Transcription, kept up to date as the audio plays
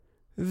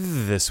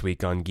This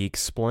week on Geek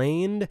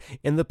Explained,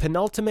 in the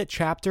penultimate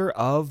chapter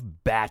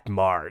of Bat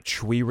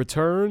March, we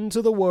return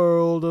to the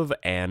world of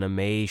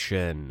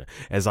animation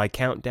as I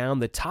count down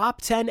the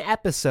top 10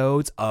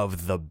 episodes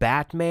of the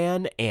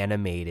Batman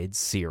animated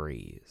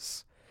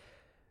series.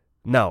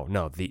 No,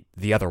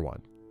 the other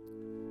one.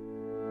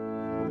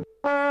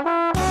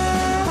 I'm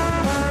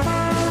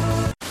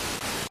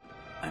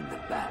the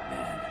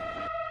Batman.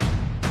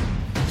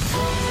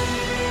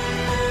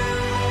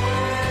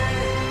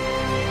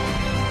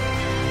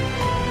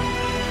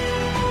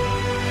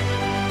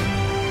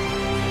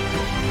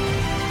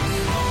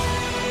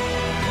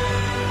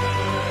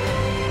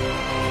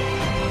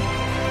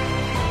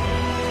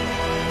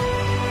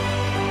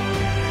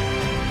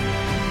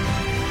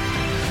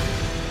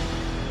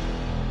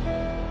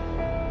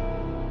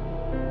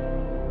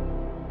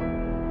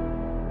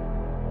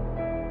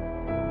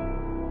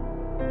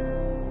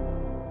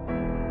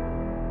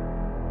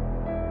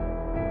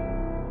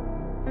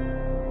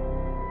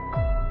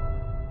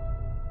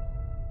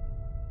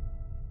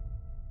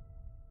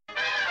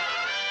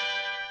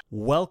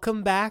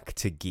 Welcome back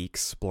to Geek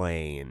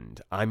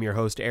Explained. I'm your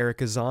host, Eric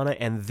Azana,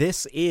 and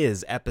this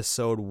is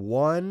episode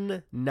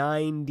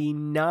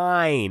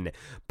 199,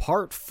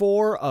 part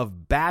 4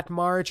 of Bat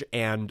March.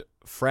 And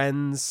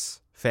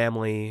friends,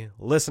 family,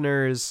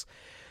 listeners,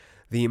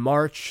 the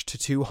march to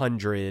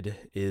 200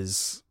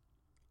 is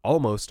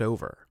almost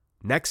over.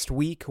 Next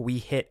week, we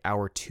hit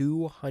our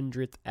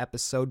 200th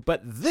episode,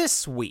 but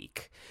this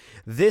week,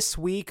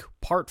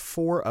 part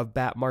 4 of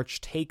Bat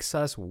March takes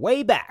us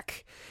way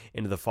back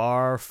into the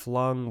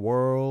far-flung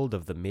world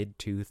of the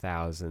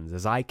mid-2000s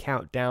as I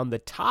count down the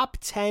top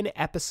 10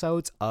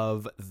 episodes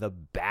of The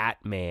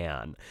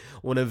Batman,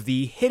 one of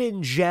the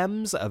hidden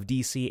gems of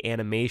DC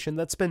animation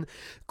that's been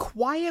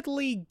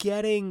quietly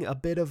getting a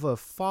bit of a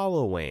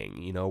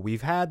following. You know,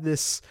 we've had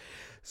this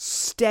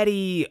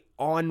steady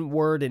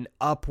onward and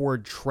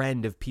upward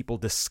trend of people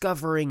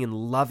discovering and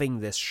loving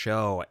this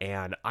show,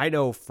 and I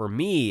know for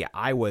me,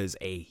 I was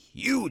a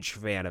huge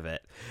fan of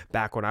it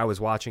back when I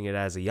was watching it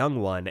as a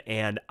young one,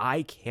 and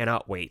I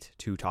cannot wait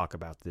to talk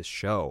about this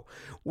show.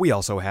 We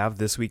also have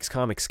this week's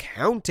Comics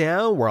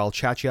Countdown, where I'll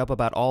chat you up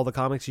about all the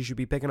comics you should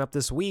be picking up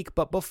this week,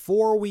 but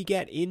before we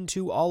get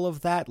into all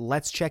of that,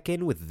 let's check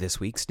in with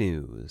this week's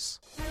news.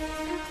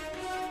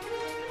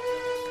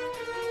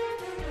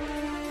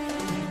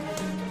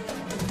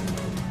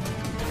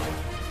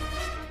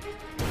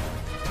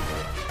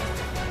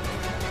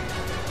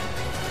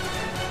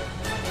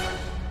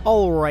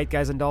 Alright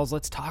guys and dolls,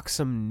 let's talk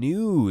some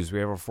news. We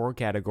have our 4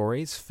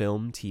 categories: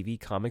 film, TV,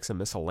 comics, and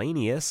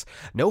miscellaneous.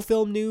 No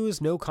film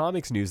news, no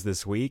comics news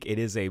this week. It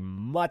is a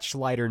much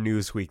lighter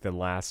news week than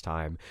last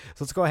time.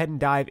 So let's go ahead and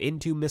dive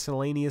into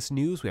miscellaneous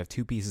news. We have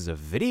 2 pieces of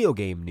video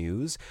game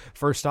news.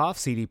 First off,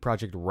 CD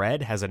Projekt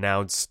Red has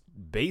announced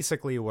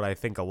basically what I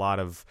think a lot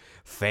of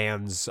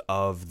fans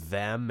of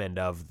them and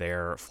of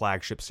their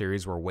flagship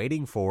series were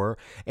waiting for: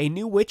 a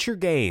new Witcher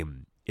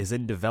game is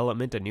in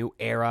development. A new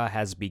era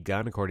has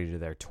begun, according to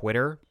their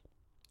Twitter.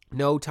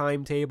 No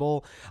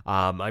timetable.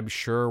 I'm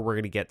sure we're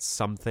going to get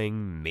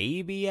something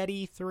maybe at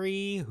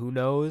E3. Who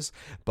knows?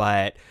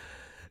 But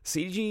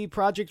CD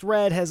Projekt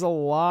Red has a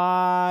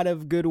lot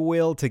of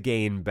goodwill to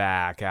gain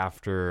back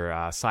after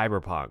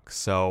Cyberpunk.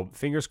 So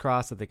fingers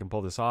crossed that they can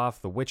pull this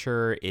off. The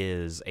Witcher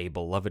is a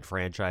beloved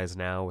franchise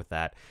now with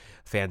that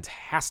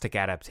fantastic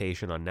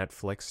adaptation on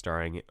Netflix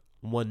starring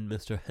one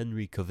Mr.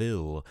 Henry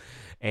Cavill,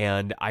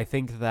 and I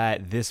think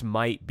that this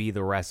might be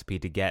the recipe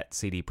to get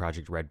CD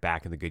Projekt Red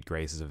back in the good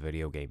graces of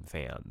video game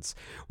fans.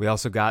 We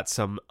also got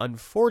some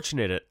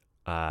unfortunate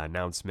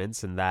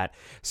announcements in that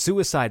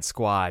Suicide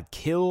Squad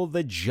Kill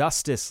the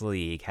Justice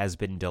League has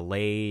been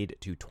delayed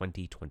to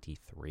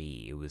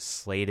 2023. It was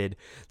slated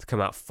to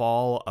come out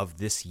fall of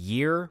this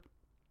year.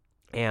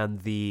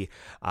 And the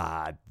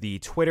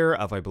Twitter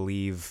of, I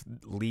believe,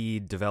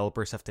 lead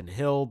developer Sefton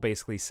Hill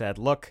basically said,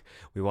 look,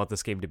 we want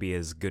this game to be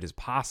as good as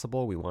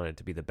possible. We want it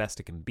to be the best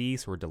it can be,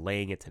 so we're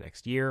delaying it to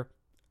next year.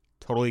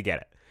 Totally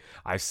get it.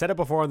 I've said it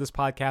before on this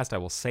podcast. I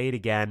will say it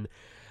again.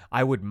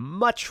 I would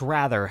much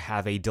rather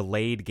have a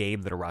delayed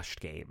game than a rushed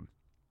game.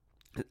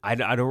 I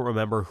don't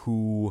remember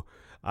who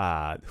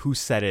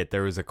said it.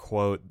 There was a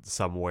quote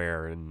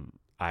somewhere, and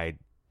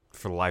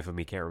for the life of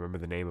me, can't remember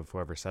the name of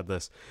whoever said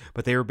this,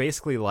 but they were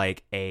basically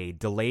like, a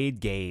delayed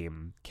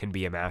game can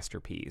be a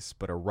masterpiece,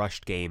 but a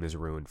rushed game is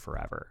ruined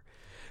forever.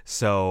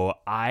 So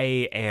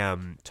I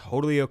am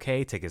totally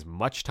okay. Take as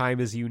much time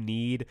as you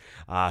need.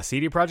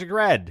 CD Projekt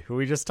Red, who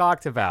we just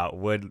talked about,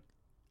 would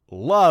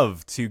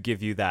love to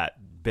give you that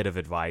bit of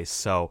advice.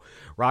 So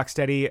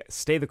Rocksteady,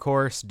 stay the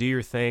course, do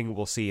your thing.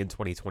 We'll see you in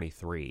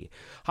 2023.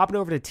 Hopping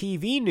over to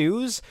TV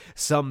news,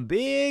 some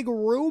big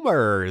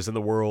rumors in the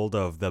world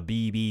of the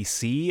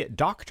BBC.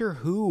 Doctor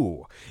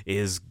Who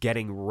is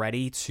getting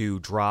ready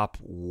to drop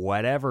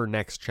whatever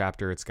next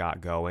chapter it's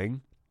got going.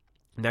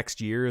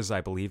 Next year is, I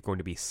believe, going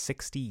to be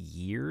 60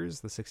 years,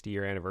 the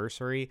 60-year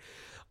anniversary.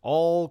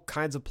 All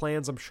kinds of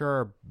plans, I'm sure,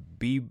 are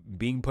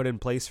being put in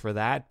place for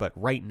that. But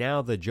right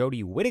now, the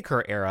Jodie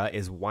Whittaker era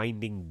is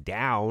winding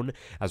down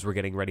as we're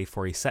getting ready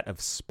for a set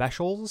of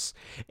specials.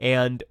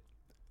 And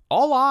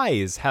all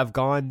eyes have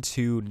gone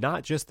to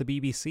not just the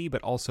BBC,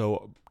 but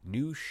also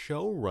new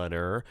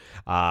showrunner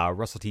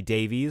Russell T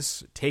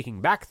Davies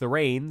taking back the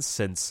reins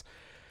since,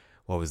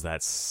 what was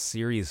that,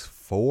 series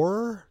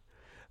 4?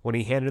 When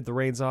he handed the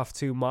reins off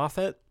to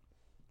Moffat.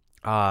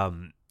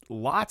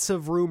 Lots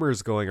of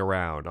rumors going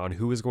around on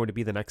who is going to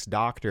be the next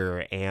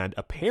Doctor, and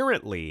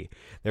apparently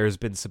there's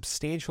been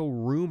substantial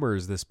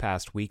rumors this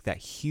past week that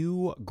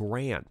Hugh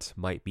Grant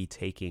might be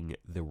taking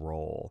the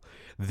role.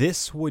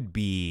 This would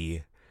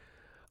be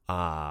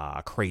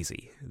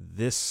crazy.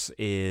 This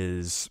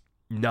is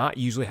not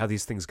usually how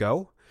these things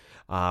go.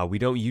 We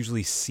don't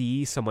usually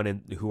see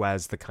someone who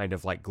has the kind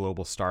of like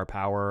global star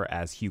power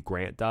as Hugh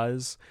Grant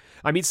does.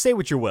 I mean, say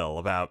what you will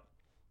about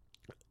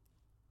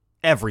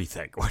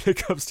everything when it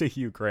comes to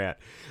Hugh Grant,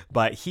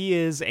 but he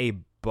is a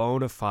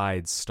bona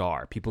fide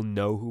star. People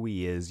know who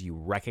he is. You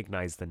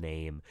recognize the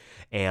name.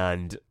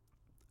 And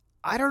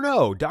I don't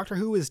know, Doctor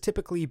Who has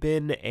typically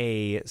been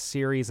a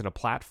series and a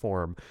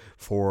platform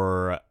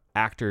for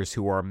actors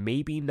who are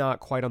maybe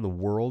not quite on the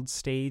world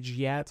stage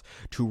yet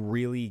to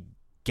really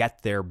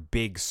get their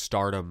big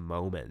stardom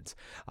moment.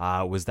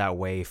 It was that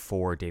way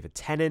for David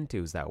Tennant.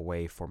 It was that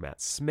way for Matt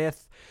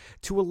Smith.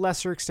 To a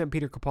lesser extent,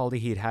 Peter Capaldi.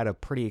 He had a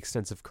pretty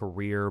extensive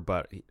career,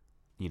 but,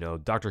 you know,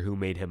 Doctor Who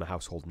made him a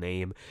household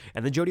name.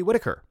 And then Jodie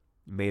Whittaker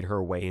made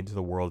her way into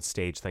the world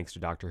stage thanks to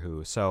Doctor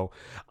Who. So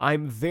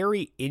I'm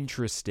very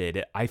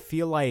interested. I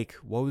feel like,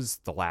 what was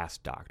the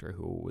last Doctor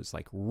Who was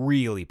like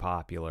really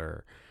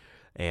popular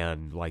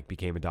and like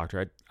became a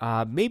doctor?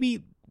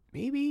 Maybe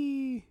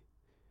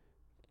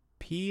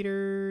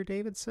Peter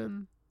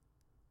Davidson,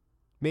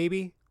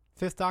 maybe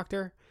Fifth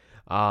Doctor.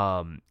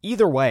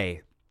 Either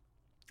way,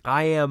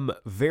 I am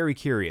very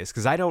curious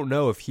because I don't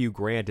know if Hugh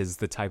Grant is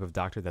the type of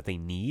doctor that they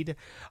need.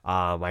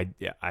 I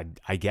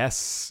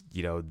guess,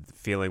 you know,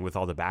 feeling with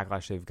all the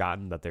backlash they've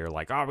gotten that they're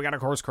like, oh, we got to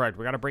course correct,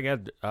 we got to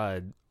bring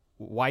a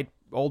white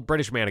old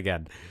British man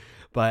again.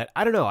 But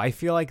I don't know. I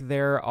feel like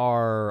there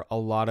are a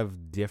lot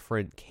of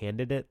different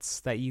candidates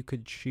that you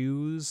could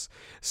choose.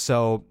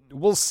 So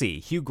we'll see.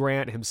 Hugh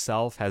Grant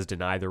himself has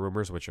denied the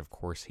rumors, which of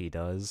course he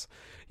does.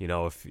 You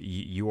know, if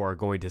you are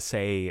going to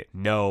say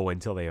no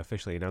until they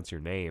officially announce your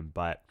name.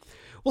 But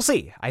we'll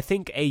see. I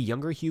think a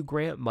younger Hugh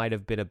Grant might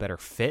have been a better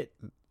fit.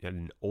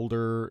 An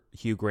older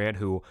Hugh Grant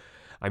who,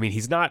 I mean,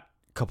 he's not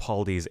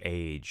Capaldi's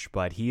age,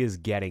 but he is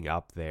getting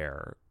up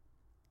there.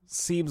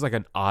 Seems like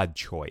an odd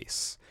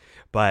choice.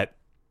 But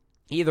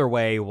either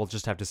way, we'll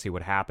just have to see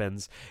what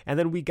happens. And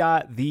then we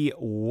got the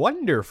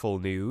wonderful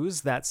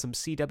news that some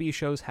CW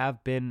shows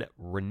have been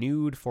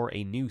renewed for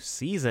a new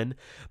season.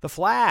 The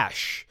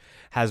Flash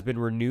has been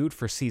renewed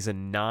for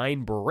season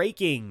 9,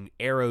 breaking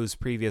Arrow's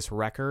previous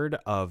record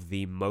of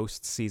the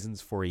most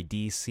seasons for a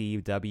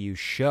DCW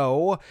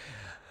show.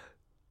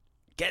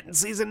 Getting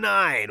season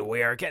 9.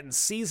 We are getting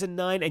season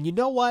 9. And you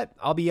know what?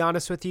 I'll be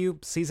honest with you.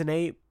 Season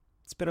 8,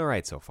 it's been all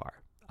right so far.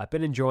 I've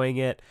been enjoying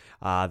it.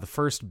 The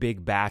first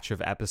big batch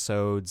of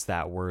episodes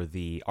that were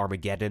the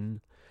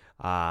Armageddon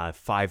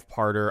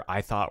 5-parter,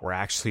 I thought were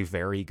actually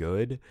very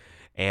good.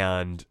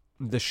 And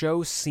the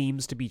show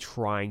seems to be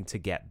trying to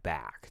get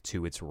back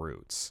to its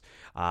roots.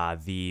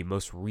 The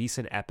most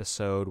recent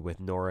episode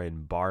with Nora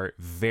and Bart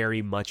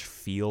very much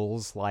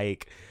feels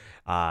like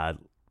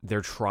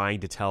they're trying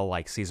to tell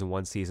like season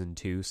 1, season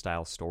 2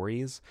 style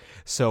stories.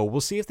 So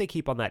we'll see if they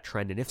keep on that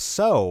trend. And if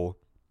so,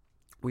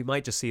 we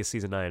might just see a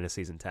season 9 and a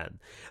season 10.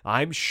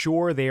 I'm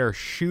sure they are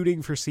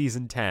shooting for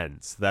season 10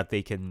 so that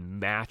they can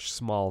match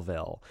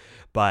Smallville.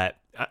 But,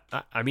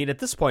 I mean, at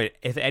this point,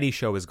 if any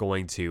show is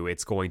going to,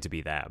 it's going to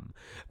be them.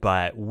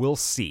 But we'll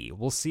see.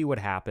 We'll see what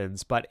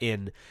happens. But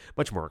in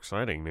much more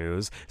exciting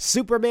news,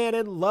 Superman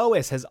and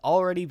Lois has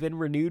already been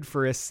renewed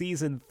for a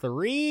season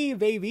 3,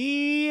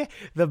 baby!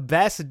 The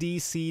best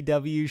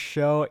DCW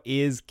show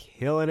is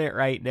killing it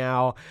right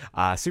now.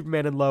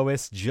 Superman and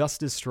Lois,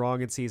 just as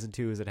strong in season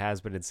 2 as it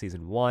has been in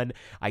season 1.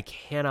 I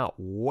cannot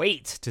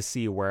wait to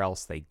see where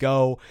else they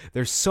go.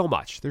 There's so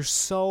much. There's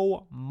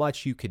so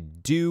much you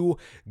could do.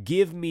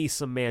 Give me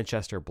some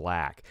Manchester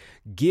Black.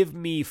 Give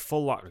me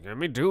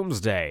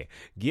Doomsday.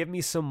 Give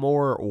me some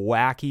more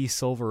wacky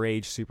Silver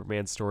Age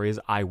Superman stories.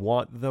 I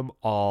want them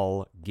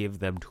all. Give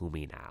them to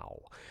me now.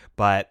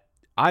 But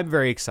I'm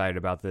very excited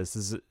about this.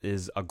 This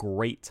is a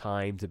great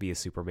time to be a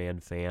Superman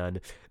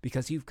fan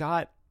because you've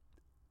got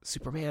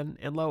Superman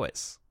and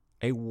Lois,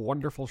 a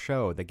wonderful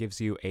show that gives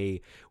you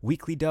a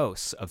weekly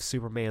dose of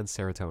Superman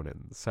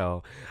serotonin.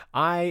 So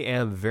I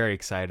am very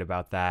excited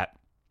about that.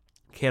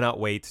 Cannot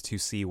wait to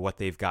see what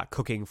they've got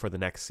cooking for the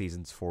next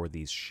seasons for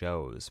these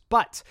shows.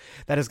 But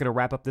that is going to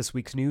wrap up this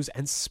week's news.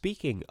 And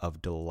speaking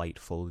of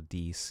delightful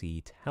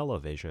DC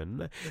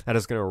television, that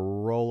is going to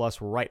roll us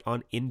right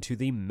on into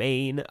the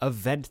main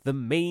event, the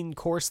main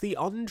course, the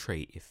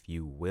entree, if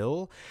you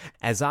will,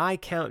 as I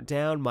count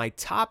down my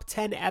top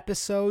 10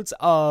 episodes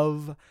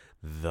of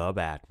The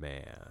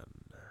Batman.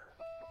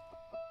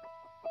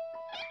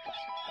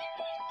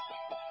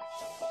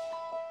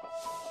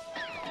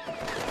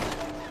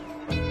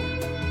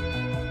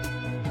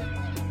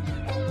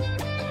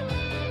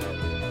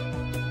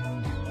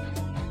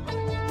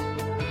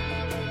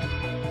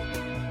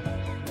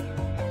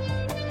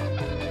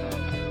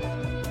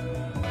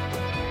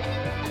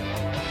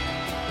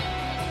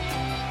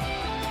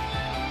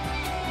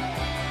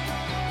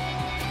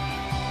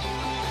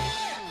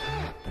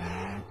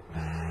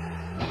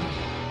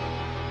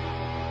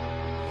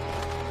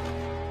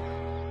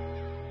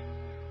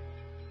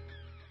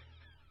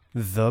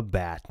 The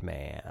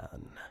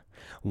Batman,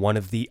 one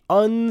of the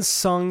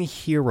unsung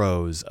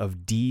heroes of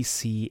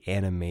DC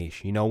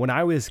animation. You know, when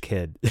I was a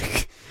kid,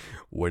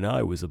 when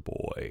I was a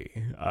boy,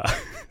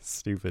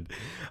 stupid.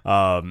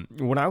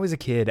 When I was a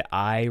kid,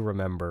 I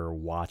remember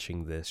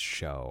watching this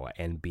show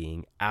and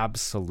being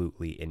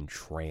absolutely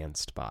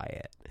entranced by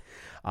it.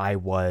 I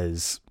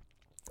was,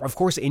 of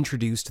course,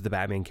 introduced to the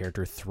Batman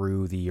character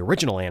through the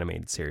original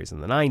animated series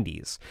in the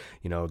 90s.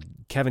 You know,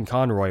 Kevin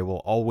Conroy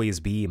will always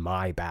be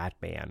my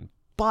Batman.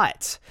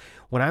 But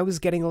when I was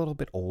getting a little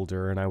bit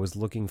older and I was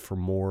looking for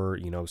more,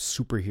 you know,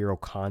 superhero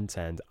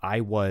content,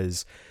 I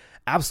was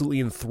absolutely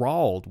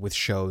enthralled with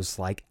shows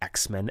like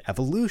X-Men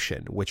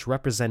Evolution, which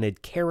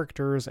represented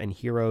characters and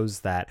heroes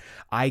that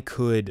I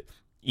could,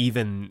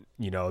 even,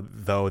 you know,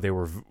 though they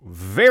were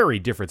very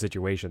different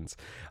situations,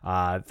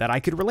 that I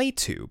could relate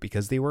to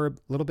because they were a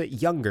little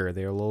bit younger.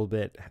 They were a little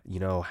bit, you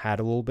know, had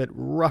a little bit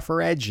rougher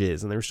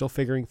edges and they were still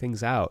figuring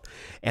things out.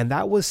 And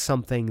that was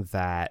something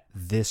that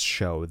this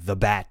show, The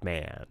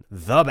Batman,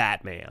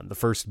 the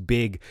first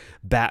big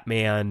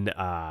Batman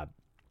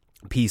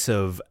piece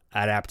of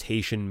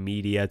adaptation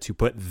media to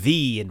put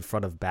 "the" in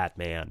front of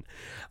Batman.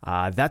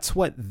 That's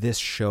what this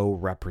show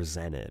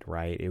represented,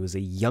 right? It was a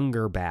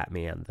younger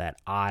Batman that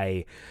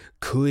I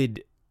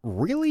could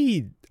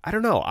really, I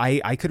don't know,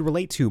 I could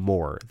relate to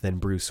more than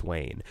Bruce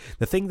Wayne.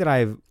 The thing that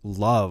I've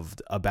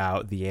loved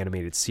about the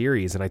animated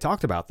series, and I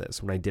talked about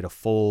this when I did a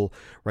full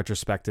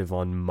retrospective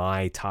on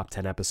my top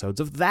 10 episodes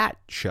of that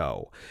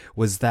show,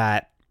 was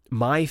that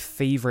my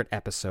favorite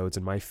episodes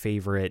and my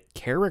favorite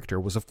character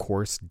was, of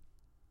course,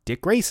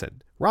 Dick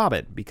Grayson,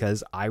 Robin,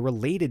 because I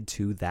related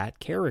to that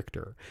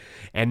character.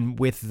 And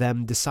with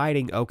them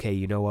deciding, okay,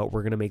 you know what,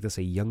 we're going to make this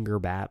a younger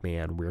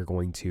Batman, we're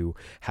going to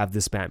have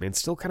this Batman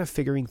still kind of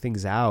figuring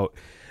things out,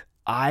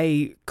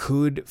 I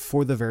could,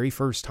 for the very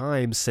first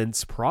time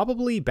since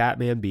probably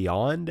Batman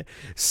Beyond,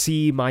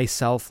 see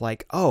myself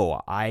like,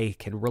 oh, I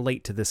can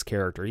relate to this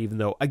character, even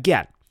though,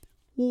 again,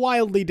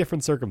 wildly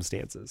different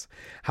circumstances.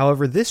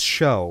 However, this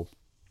show,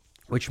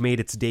 which made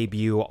its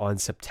debut on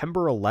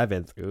September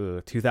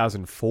 11th,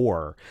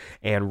 2004,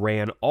 and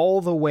ran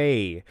all the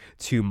way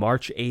to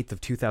March 8th of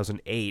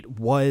 2008,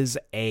 was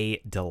a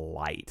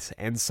delight,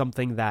 and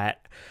something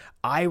that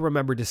I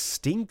remember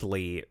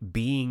distinctly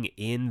being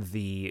in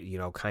the, you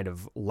know, kind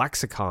of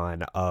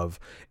lexicon of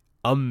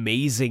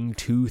amazing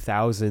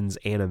 2000s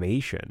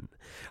animation.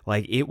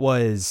 Like, it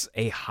was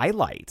a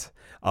highlight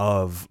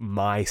of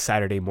my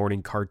Saturday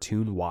morning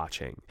cartoon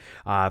watching.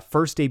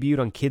 First debuted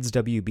on Kids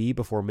WB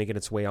before making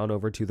its way on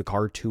over to the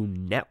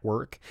Cartoon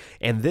Network.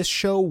 And this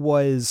show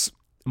was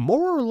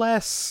more or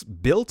less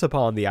built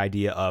upon the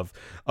idea of,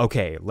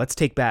 okay, let's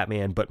take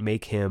Batman, but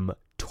make him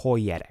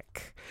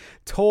toyetic.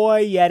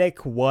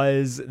 Toyetic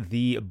was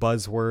the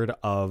buzzword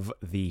of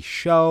the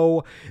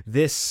show.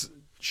 This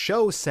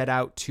show set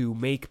out to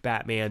make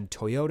Batman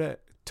toyetic.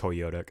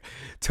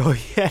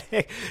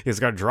 He's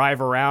gonna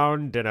drive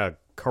around in a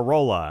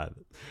Corolla.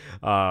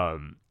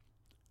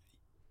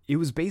 It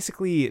was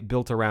basically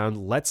built around,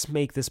 let's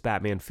make this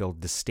Batman feel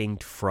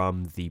distinct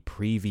from the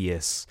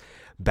previous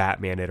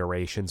Batman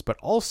iterations, but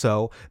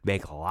also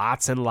make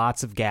lots and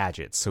lots of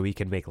gadgets so he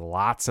can make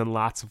lots and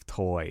lots of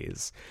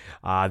toys.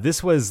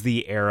 This was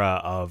the era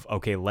of,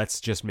 okay,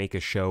 let's just make a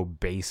show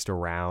based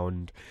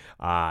around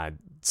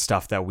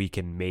stuff that we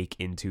can make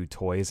into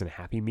toys and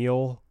Happy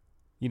Meal,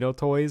 you know,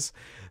 toys.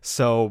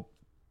 So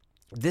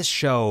this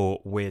show,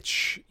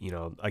 which, you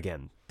know,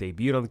 again,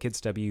 debuted on the Kids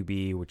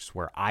WB, which is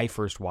where I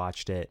first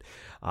watched it,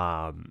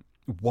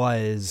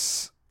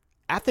 was,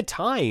 at the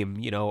time,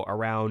 you know,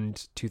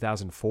 around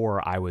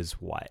 2004, I was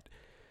what?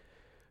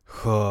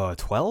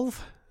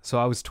 12? So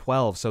I was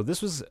 12. So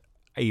this was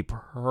a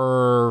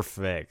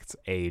perfect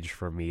age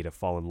for me to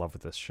fall in love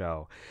with this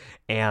show.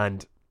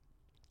 And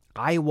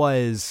I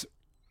was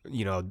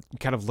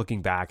kind of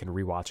looking back and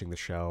rewatching the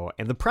show.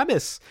 And the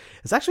premise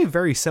is actually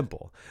very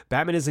simple.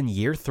 Batman is in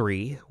year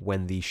 3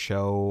 when the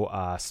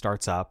show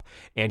starts up,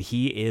 and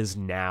he is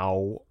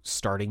now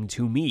starting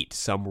to meet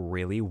some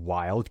really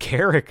wild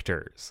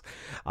characters.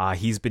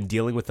 He's been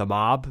dealing with the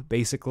mob,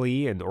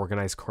 basically, and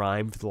organized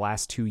crime for the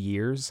last 2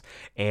 years.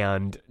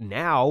 And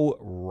now,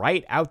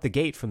 right out the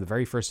gate from the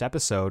very first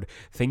episode,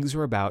 things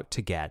are about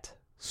to get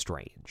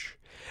strange.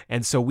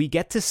 And so we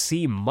get to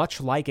see, much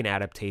like in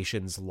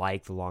adaptations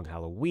like The Long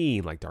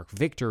Halloween, like Dark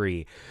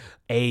Victory,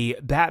 a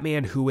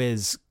Batman who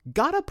has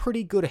got a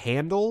pretty good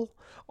handle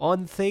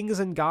on things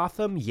in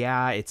Gotham.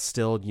 Yeah, it's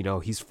still,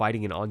 he's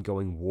fighting an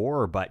ongoing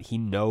war, but he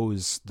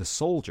knows the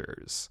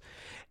soldiers.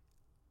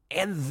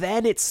 And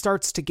then it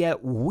starts to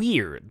get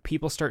weird.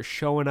 People start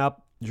showing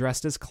up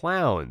dressed as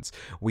clowns.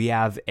 We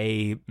have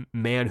a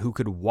man who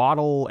could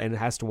waddle and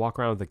has to walk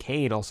around with a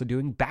cane, also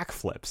doing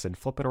backflips and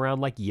flipping around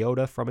like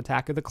Yoda from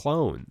Attack of the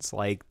Clones.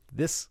 Like,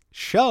 this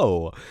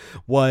show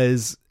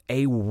was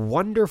a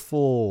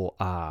wonderful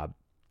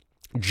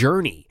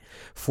journey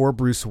for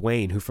Bruce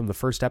Wayne, who from the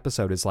first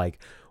episode is like,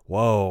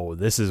 whoa,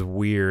 this is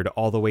weird,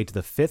 all the way to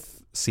the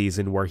 5th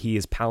season where he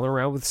is palling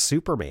around with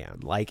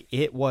Superman. Like,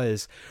 it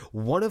was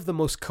one of the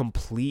most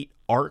complete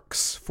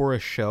arcs for a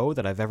show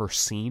that I've ever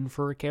seen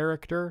for a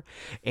character.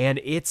 And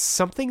it's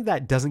something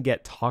that doesn't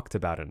get talked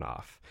about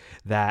enough,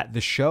 that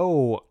the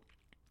show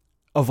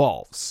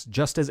evolves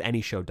just as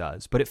any show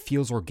does, but it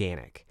feels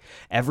organic.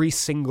 Every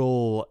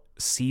single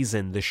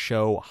season, the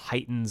show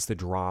heightens the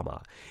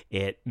drama.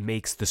 It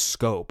makes the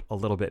scope a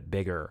little bit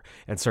bigger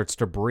and starts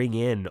to bring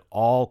in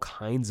all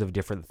kinds of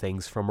different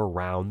things from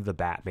around the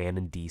Batman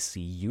and DC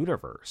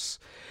universe.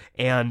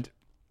 And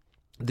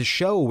the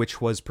show,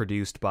 which was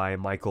produced by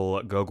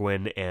Michael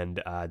Goguen and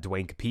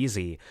Dwayne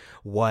Capizzi,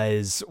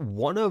 was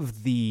one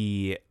of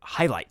the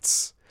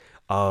highlights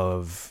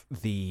of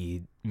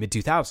the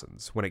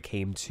mid-2000s when it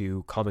came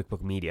to comic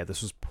book media.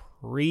 This was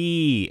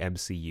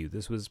pre-MCU.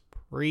 This was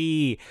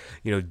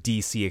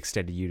DC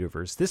Extended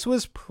Universe. This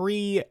was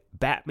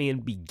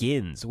pre-Batman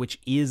Begins, which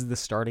is the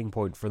starting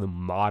point for the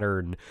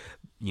modern,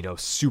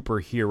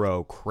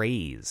 superhero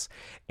craze.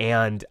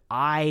 And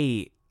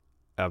I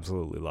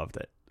absolutely loved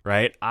it.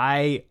 Right?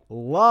 I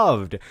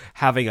loved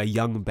having a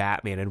young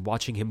Batman and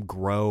watching him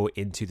grow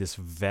into this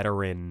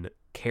veteran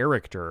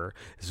character,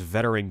 this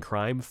veteran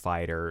crime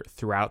fighter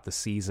throughout the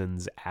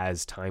seasons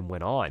as time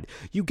went on.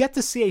 You get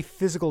to see a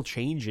physical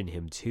change in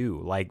him too.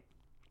 Like,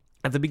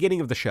 at the beginning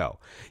of the show,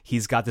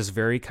 he's got this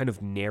very kind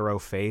of narrow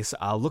face.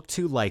 Look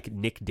to like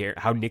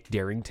how Nick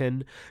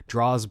Darrington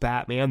draws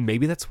Batman.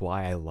 Maybe that's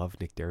why I love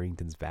Nick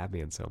Darrington's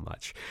Batman so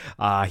much.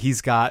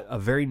 He's got a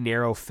very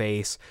narrow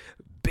face,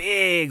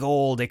 big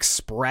old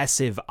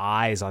expressive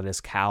eyes on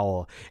his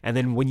cowl. And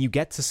then when you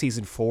get to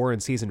season 4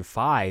 and season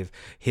 5,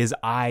 his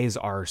eyes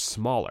are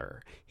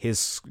smaller.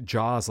 His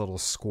jaw's a little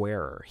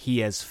squarer. He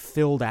has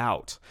filled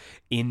out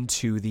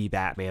into the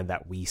Batman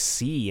that we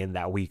see and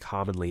that we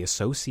commonly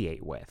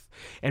associate with.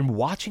 And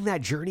watching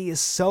that journey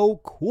is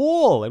so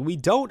cool, and we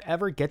don't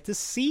ever get to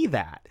see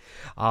that.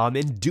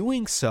 In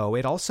doing so,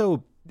 it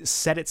also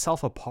set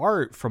itself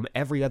apart from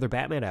every other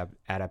Batman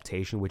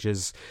adaptation, which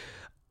is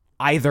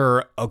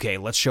either, okay,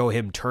 let's show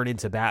him turn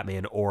into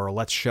Batman, or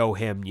let's show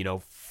him,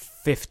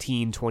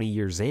 15, 20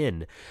 years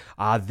in.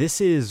 This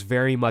is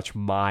very much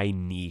my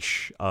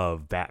niche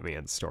of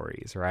Batman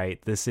stories, right?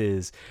 This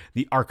is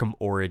the Arkham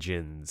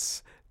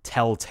Origins,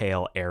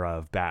 Telltale era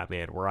of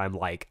Batman, where I'm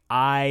like,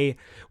 I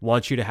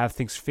want you to have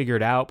things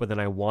figured out, but then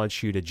I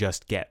want you to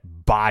just get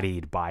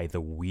bodied by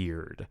the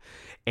weird.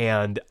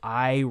 And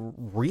I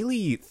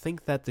really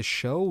think that the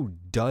show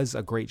does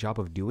a great job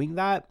of doing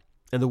that.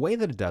 And the way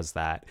that it does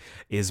that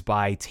is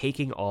by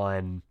taking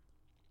on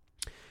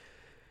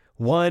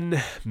one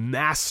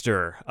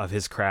master of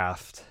his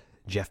craft,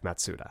 Jeff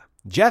Matsuda.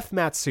 Jeff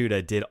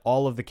Matsuda did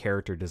all of the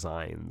character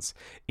designs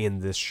in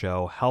this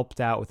show, helped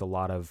out with a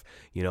lot of,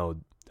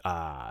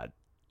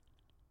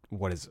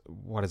 what is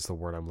the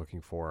word I'm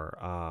looking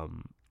for?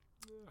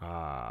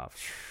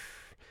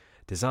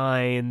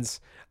 Designs,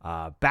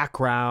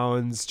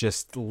 backgrounds,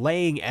 just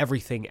laying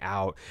everything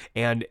out.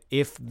 And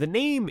if the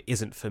name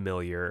isn't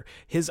familiar,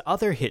 his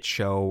other hit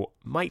show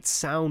might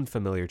sound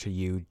familiar to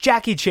you,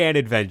 Jackie Chan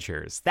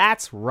Adventures.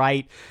 That's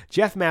right.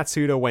 Jeff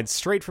Matsuda went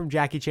straight from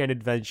Jackie Chan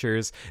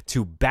Adventures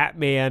to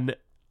Batman.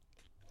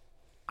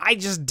 I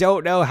just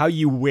don't know how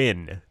you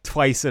win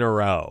twice in a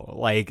row.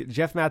 Like,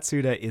 Jeff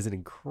Matsuda is an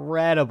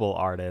incredible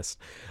artist,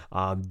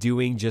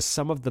 doing just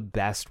some of the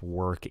best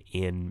work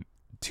in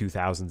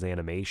 2000s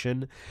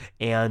animation.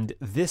 And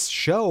this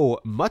show,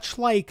 much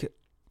like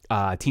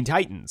Teen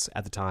Titans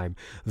at the time,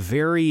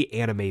 very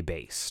anime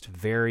based,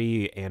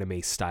 very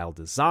anime style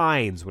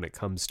designs when it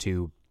comes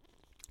to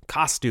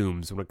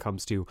costumes, when it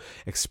comes to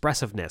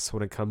expressiveness,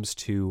 when it comes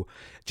to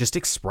just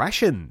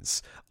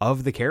expressions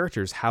of the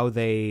characters, how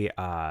they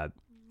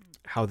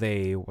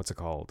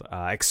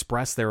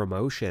express their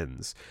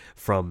emotions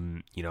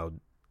from,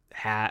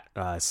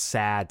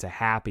 sad to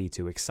happy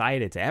to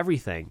excited to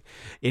everything.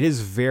 It is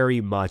very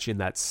much in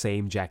that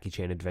same Jackie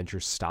Chan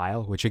Adventures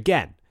style, which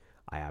again,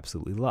 I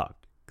absolutely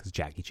loved, because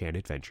Jackie Chan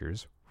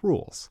Adventures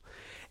rules.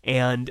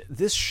 And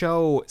this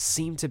show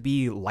seemed to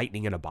be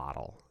lightning in a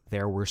bottle.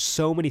 There were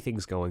so many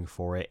things going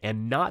for it,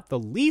 and not the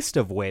least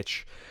of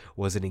which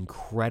was an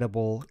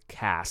incredible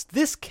cast.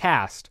 This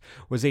cast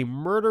was a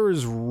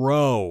murderer's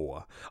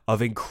row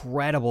of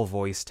incredible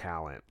voice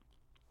talent.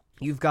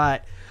 You've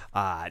got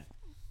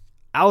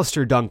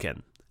Alistair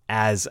Duncan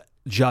as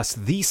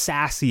just the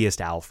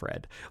sassiest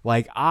Alfred.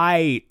 Like,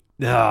 I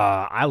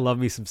love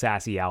me some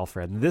sassy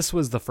Alfred. This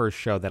was the first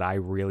show that I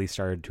really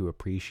started to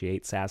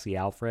appreciate sassy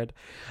Alfred.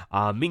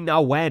 Ming-Na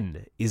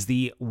Wen is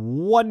the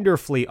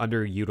wonderfully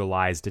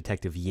underutilized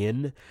Detective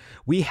Yin.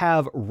 We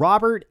have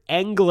Robert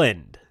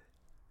Englund,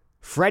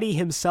 Freddy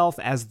himself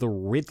as the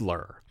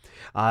Riddler.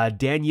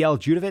 Danielle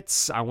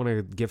Judovitz, I want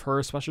to give her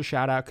a special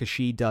shout out because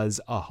she does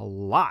a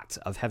lot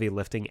of heavy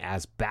lifting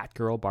as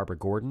Batgirl Barbara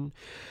Gordon.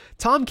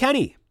 Tom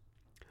Kenny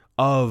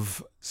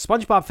of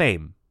SpongeBob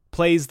fame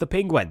plays the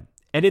Penguin.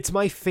 And it's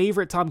my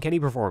favorite Tom Kenny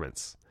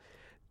performance.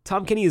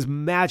 Tom Kenny is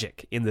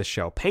magic in this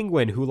show.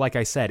 Penguin, who, like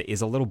I said,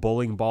 is a little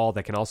bowling ball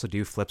that can also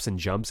do flips and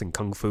jumps and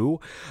kung fu,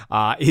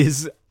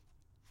 is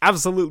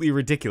absolutely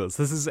ridiculous.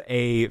 This is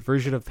a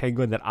version of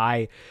Penguin that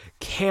I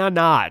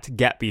cannot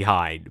get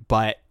behind.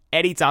 But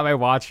anytime I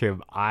watch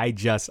him, I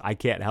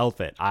can't help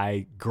it.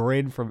 I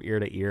grin from ear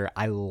to ear.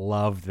 I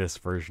love this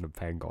version of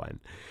Penguin.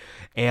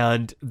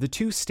 And the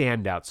two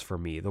standouts for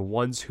me, the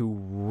ones who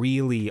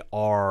really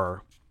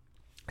are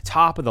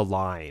top of the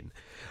line,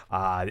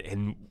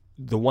 and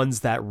the ones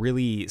that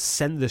really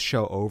send the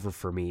show over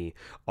for me,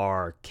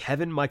 are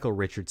Kevin Michael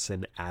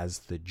Richardson as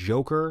the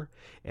Joker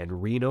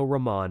and Rino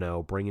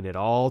Romano bringing it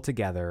all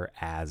together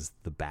as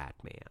the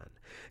Batman.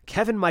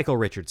 Kevin Michael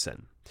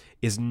Richardson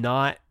is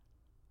not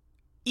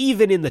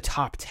even in the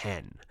top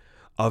 10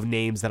 of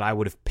names that I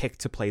would have picked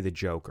to play the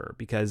Joker,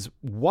 because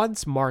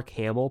once Mark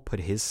Hamill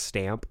put his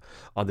stamp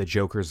on the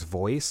Joker's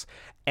voice,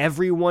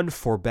 everyone,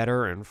 for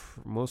better and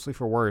mostly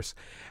for worse,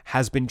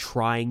 has been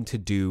trying to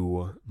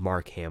do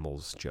Mark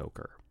Hamill's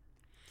Joker.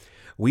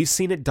 We've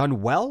seen it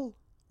done well.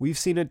 We've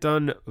seen it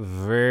done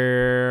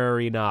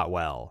very not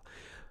well.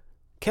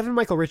 Kevin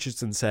Michael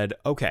Richardson said,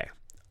 okay,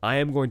 I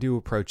am going to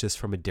approach this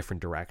from a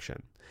different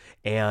direction.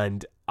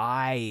 And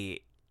I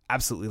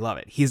absolutely love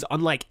it. He's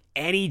unlike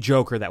any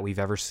Joker that we've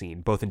ever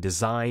seen, both in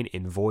design,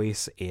 in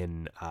voice,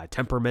 in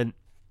temperament.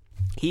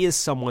 He is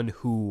someone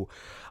who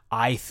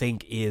I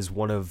think is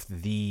one of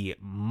the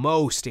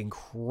most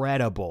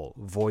incredible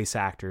voice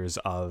actors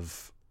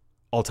of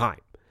all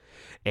time.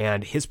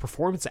 And his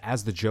performance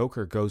as the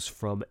Joker goes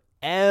from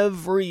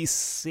every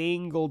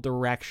single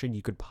direction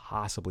you could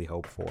possibly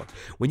hope for.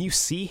 When you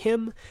see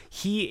him,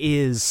 he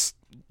is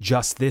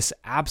just this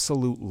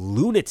absolute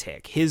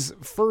lunatic. His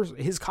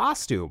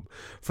costume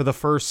for the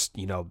first,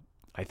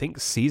 I think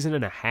season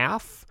and a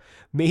half,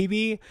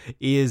 maybe,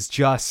 is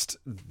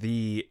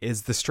the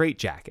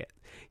straitjacket.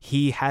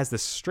 He has the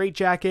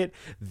straitjacket.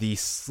 The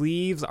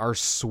sleeves are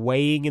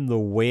swaying in the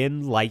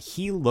wind like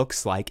he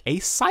looks like a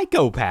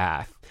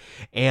psychopath.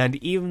 And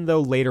even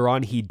though later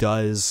on he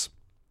does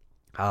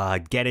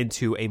get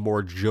into a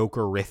more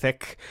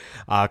Jokerific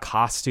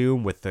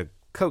costume with the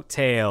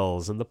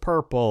coattails and the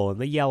purple and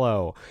the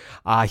yellow,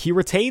 he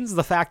retains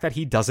the fact that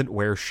he doesn't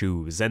wear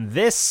shoes, and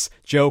this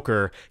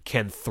Joker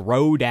can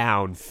throw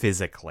down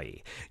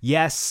physically.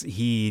 Yes,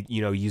 he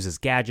uses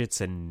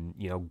gadgets and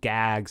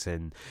gags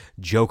and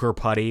Joker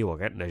putty. We'll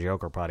get into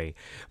Joker putty,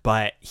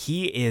 but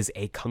he is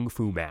a kung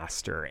fu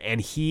master, and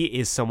he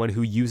is someone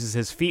who uses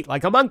his feet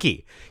like a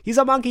monkey. He's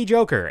a monkey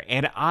Joker,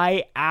 and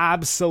I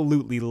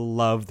absolutely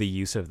love the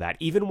use of that.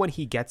 Even when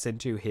he gets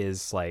into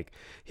his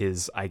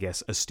I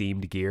guess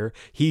esteemed gear,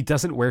 he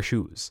doesn't wear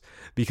shoes,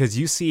 because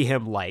you see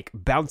him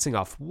bouncing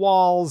off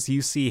walls.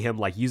 You see him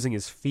using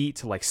his feet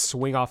to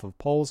swing off of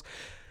poles.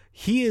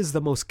 He is the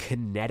most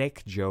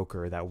kinetic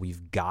Joker that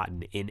we've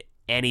gotten in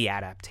any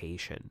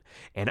adaptation.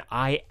 And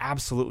I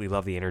absolutely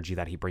love the energy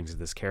that he brings to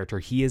this character.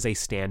 He is a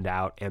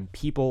standout, and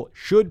people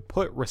should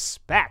put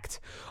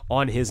respect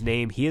on his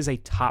name. He is a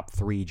top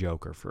 3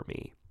 Joker for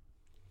me.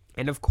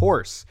 And of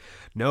course,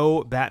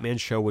 no Batman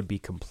show would be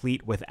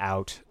complete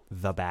without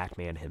the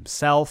Batman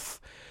himself.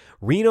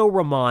 Rino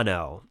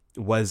Romano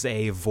was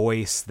a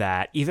voice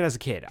that, even as a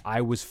kid,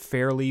 I was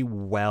fairly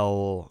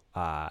well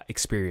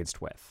experienced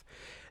with.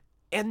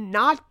 And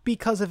not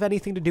because of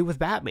anything to do with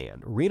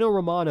Batman. Rino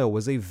Romano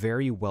was a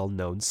very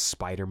well-known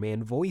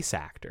Spider-Man voice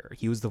actor.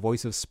 He was the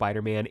voice of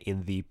Spider-Man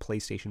in the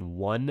PlayStation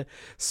 1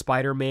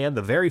 Spider-Man,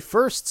 the very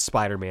first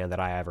Spider-Man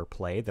that I ever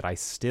played, that I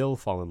still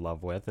fall in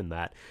love with, and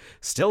that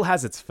still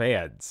has its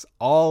fans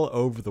all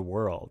over the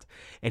world.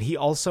 And he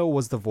also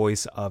was the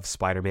voice of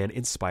Spider-Man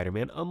in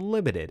Spider-Man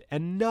Unlimited,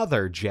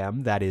 another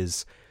gem that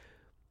is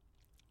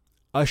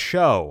a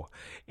show.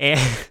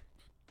 And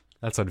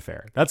That's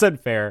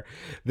unfair.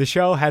 The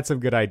show had some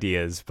good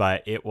ideas,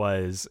 but it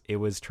was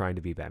trying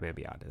to be Batman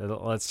Beyond.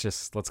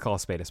 Let's call a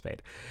spade a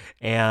spade.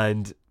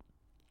 And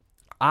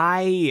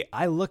I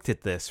looked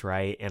at this,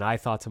 right, and I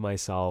thought to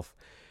myself,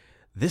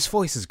 this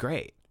voice is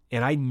great.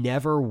 And I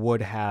never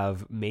would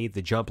have made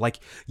the jump. Like,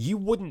 you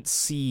wouldn't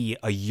see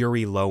a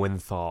Yuri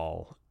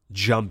Lowenthal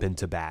jump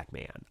into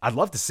Batman. I'd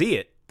love to see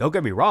it. Don't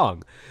get me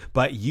wrong.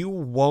 But you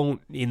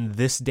won't, in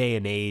this day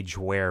and age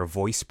where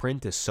voice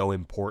print is so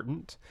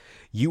important,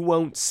 you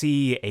won't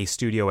see a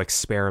studio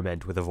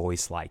experiment with a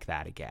voice like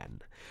that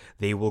again.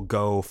 They will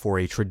go for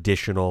a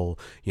traditional,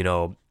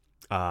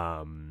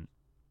 Kevin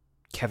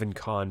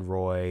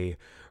Conroy,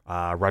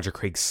 Roger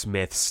Craig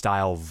Smith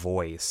style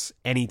voice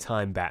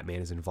anytime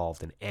Batman is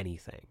involved in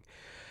anything.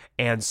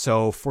 And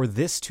so for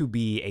this to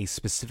be a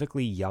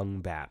specifically young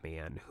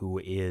Batman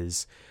who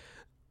is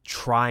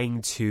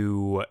trying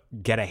to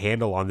get a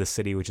handle on the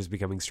city, which is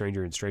becoming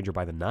stranger and stranger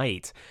by the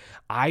night,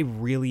 I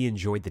really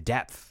enjoyed the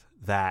depth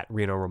that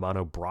Rino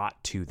Romano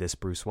brought to this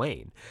Bruce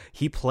Wayne.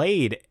 He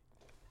played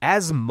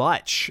as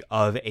much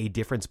of a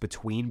difference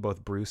between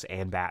both Bruce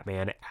and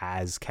Batman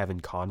as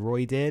Kevin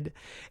Conroy did.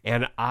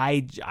 And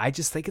I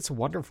just think it's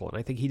wonderful. And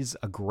I think he's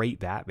a great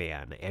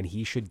Batman, and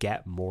he should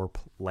get more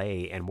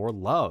play and more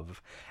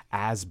love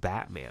as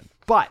Batman.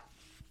 But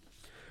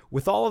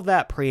with all of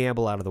that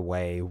preamble out of the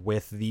way,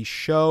 with the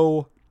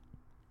show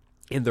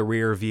in the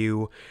rear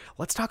view,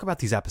 let's talk about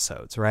these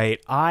episodes,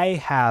 right? I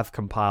have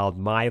compiled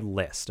my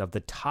list of the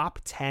top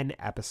 10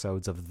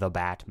 episodes of The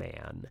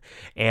Batman.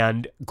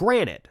 And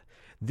granted,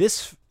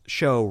 this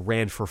show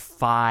ran for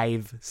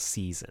 5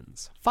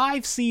 seasons.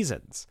 5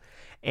 seasons.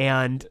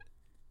 And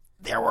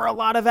there were a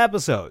lot of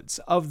episodes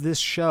of this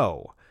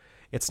show.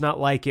 It's not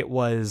like it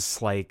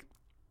was like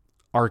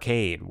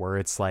Arcane, where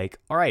it's like,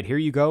 all right, here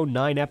you go,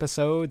 9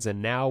 episodes,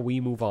 and now we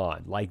move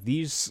on. Like,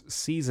 these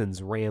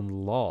seasons ran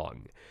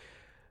long.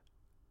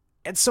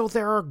 And so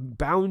there are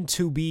bound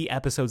to be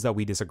episodes that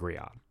we disagree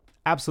on.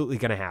 Absolutely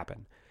going to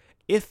happen.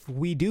 If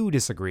we do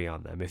disagree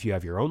on them, if you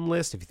have your own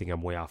list, if you think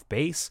I'm way off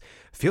base,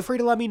 feel free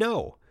to let me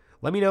know.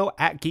 Let me know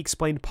at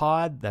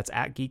GeekSplainedPod. That's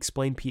at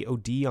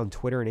GeekSplainedPod on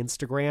Twitter and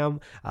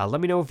Instagram.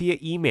 Let me know via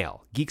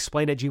email,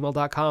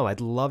 geeksplained@gmail.com.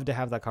 I'd love to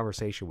have that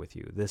conversation with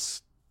you.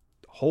 This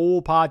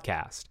whole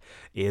podcast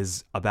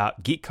is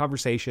about geek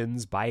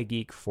conversations by a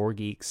geek for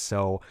geeks.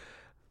 So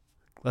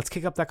let's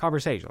kick up that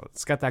conversation.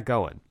 Let's get that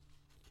going.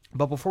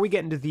 But before we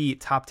get into the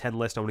top 10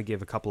 list, I want to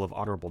give a couple of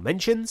honorable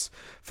mentions.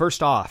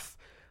 First off,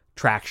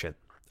 Traction.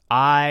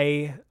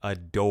 I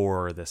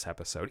adore this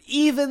episode,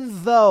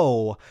 even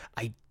though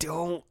I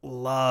don't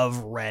love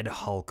Red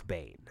Hulk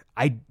Bane.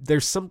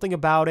 There's something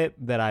about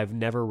it that I've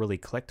never really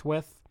clicked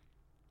with,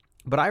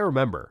 but I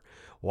remember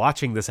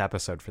watching this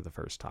episode for the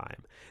first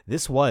time.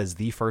 This was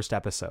the first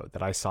episode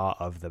that I saw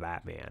of The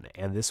Batman,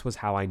 and this was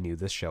how I knew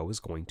this show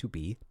was going to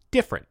be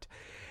different.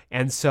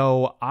 And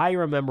so I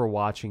remember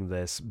watching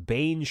this.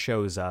 Bane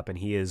shows up, and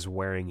he is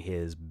wearing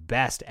his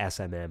best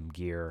S&M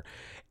gear.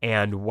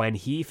 And when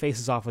he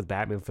faces off with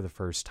Batman for the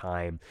first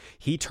time,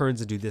 he turns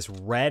into this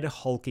red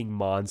hulking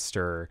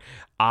monster.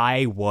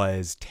 I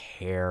was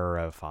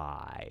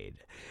terrified.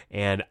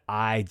 And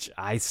I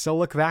still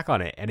look back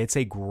on it, and it's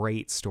a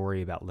great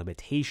story about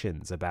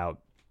limitations, about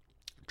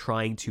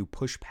trying to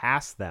push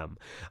past them,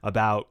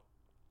 about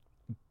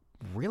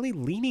really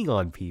leaning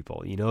on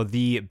people. You know,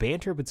 the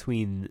banter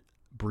between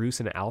Bruce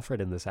and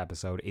Alfred in this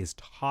episode is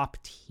top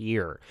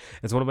tier.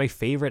 It's one of my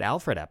favorite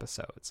Alfred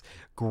episodes.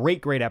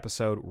 Great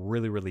episode.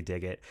 Really, really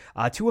dig it.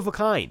 Two of a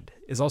Kind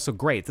is also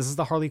great. This is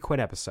the Harley Quinn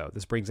episode.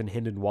 This brings in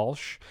Hynden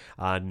Walsh,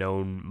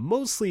 known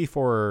mostly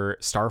for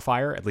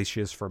Starfire, at least she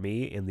is for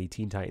me, in the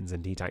Teen Titans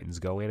and Teen Titans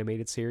Go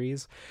animated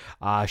series.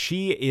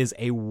 She is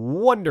a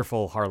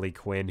wonderful Harley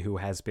Quinn who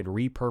has been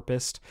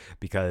repurposed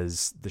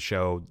because the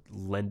show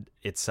lent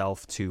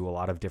itself to a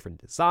lot of different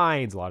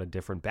designs, a lot of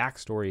different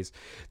backstories,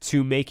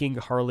 to making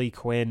Harley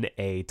Quinn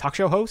a talk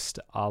show host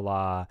a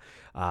la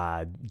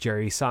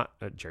Jerry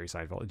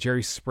Seinfeld,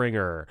 Jerry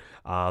Springer,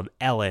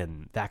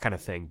 Ellen, that kind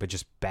of thing, but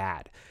just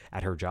bad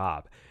at her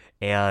job.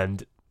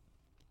 And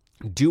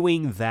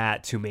doing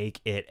that to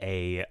make it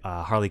a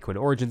Harley Quinn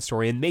origin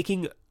story and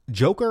making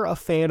Joker a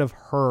fan of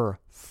her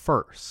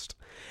first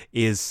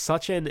is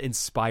such an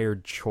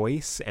inspired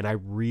choice, and I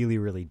really,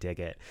 really dig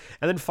it.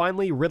 And then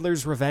finally,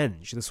 Riddler's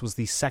Revenge. This was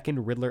the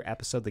second Riddler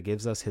episode that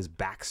gives us his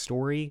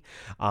backstory.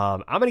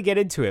 I'm going to get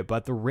into it,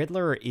 but the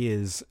Riddler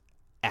is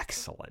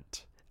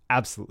excellent.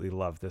 Absolutely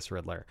love this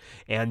Riddler.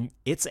 And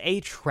it's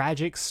a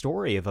tragic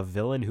story of a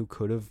villain who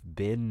could have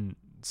been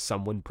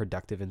someone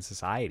productive in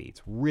society.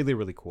 It's really,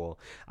 really cool.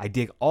 I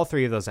dig all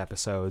 3 of those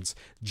episodes.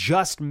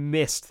 Just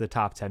missed the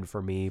top 10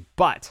 for me,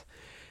 but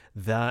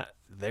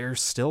they're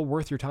still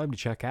worth your time to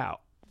check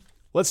out.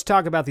 Let's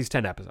talk about these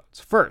 10 episodes.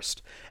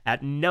 First,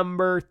 at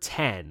number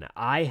 10,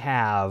 I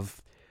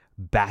have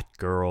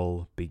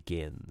Batgirl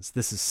Begins.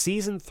 This is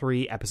season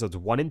 3, episodes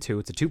 1 and 2.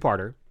 It's a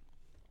 2-parter.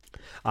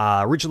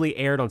 Originally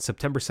aired on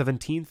September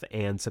 17th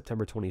and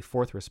September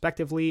 24th,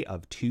 respectively,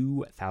 of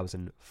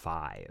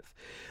 2005.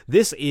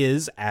 This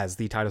is, as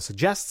the title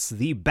suggests,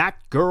 the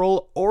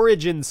Batgirl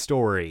origin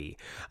story.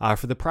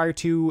 For the prior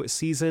 2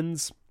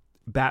 seasons,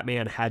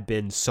 Batman had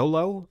been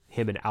solo,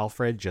 him and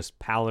Alfred just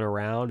palling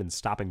around and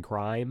stopping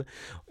crime.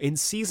 In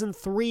season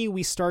 3,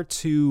 we start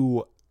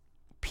to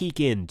peek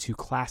into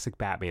classic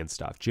Batman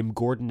stuff. Jim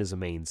Gordon is a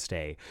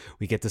mainstay.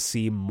 We get to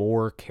see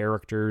more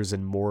characters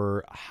and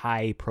more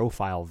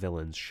high-profile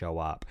villains show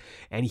up.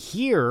 And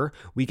here,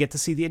 we get to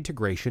see the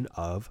integration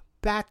of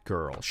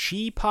Batgirl.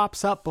 She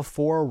pops up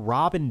before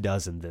Robin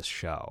does in this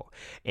show.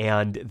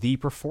 And the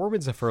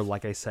performance of her,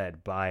 like I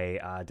said,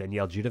 by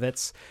Danielle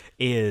Judovitz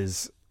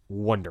is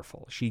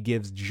wonderful. She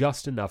gives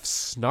just enough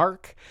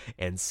snark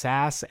and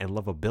sass and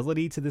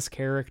lovability to this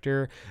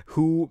character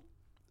who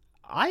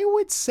I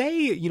would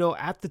say,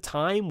 at the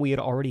time we had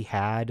already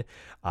had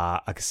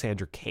a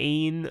Cassandra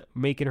Cain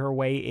making her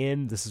way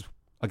in. This is,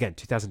 again,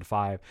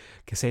 2005.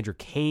 Cassandra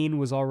Cain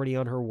was already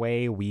on her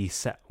way. We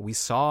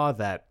saw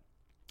that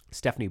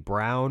Stephanie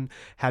Brown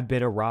had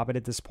been a Robin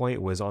at this point,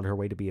 was on her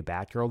way to be a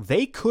Batgirl.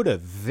 They could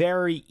have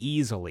very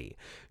easily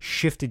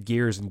shifted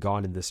gears and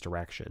gone in this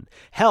direction.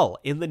 Hell,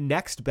 in the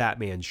next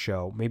Batman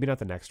show, maybe not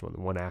the next one,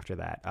 the one after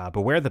that,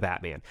 Beware the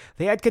Batman,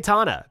 they had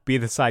Katana be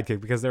the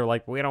sidekick because they were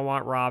like, we don't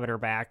want Robin or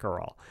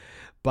Batgirl.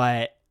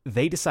 But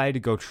they decided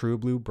to go true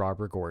blue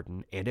Barbara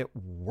Gordon, and it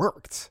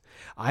worked.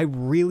 I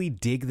really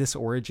dig this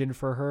origin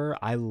for her.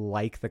 I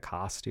like the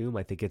costume.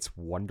 I think it's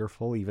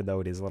wonderful, even though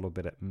it is a little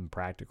bit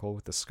impractical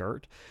with the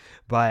skirt.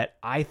 But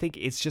I think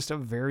it's just a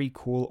very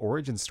cool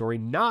origin story,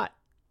 not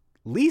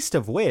least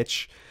of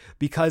which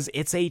because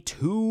it's a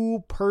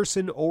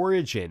two-person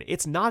origin.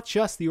 It's not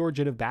just the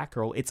origin of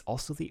Batgirl, it's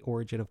also the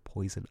origin of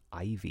Poison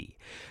Ivy.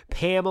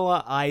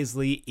 Pamela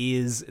Isley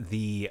is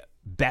the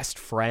best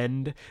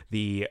friend,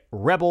 the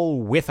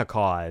rebel with a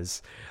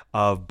cause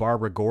of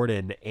Barbara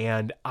Gordon,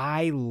 and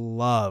I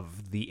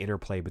love the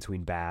interplay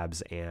between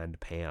Babs and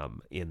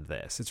Pam in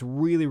this. It's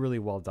really, really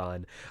well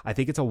done. I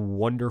think it's a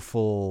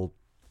wonderful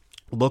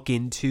look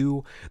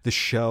into the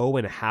show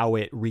and how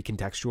it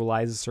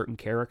recontextualizes certain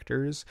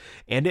characters,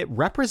 and it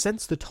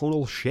represents the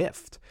tonal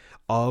shift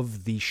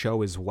of the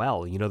show as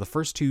well. The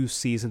first two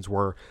seasons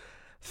were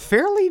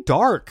fairly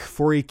dark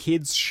for a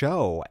kids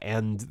show,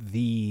 and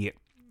the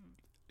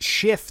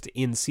shift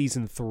in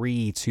season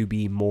 3 to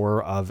be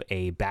more of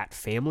a Bat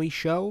family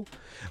show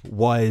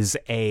was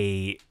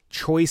a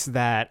choice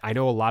that I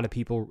know a lot of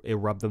people, it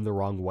rubbed them the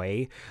wrong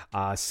way.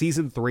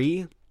 Season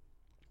 3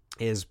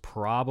 is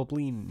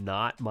probably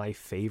not my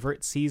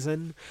favorite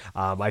season.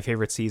 My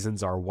favorite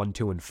seasons are 1,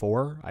 2, and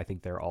 4. I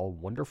think they're all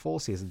wonderful.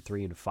 Season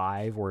 3 and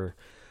 5 were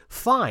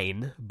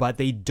fine, but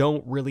they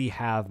don't really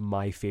have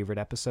my favorite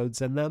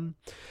episodes in them.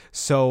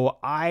 So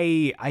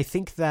I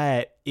think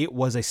that it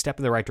was a step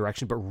in the right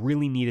direction, but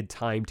really needed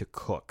time to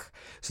cook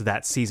so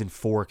that season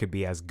 4 could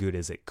be as good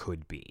as it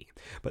could be.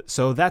 But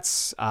so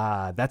that's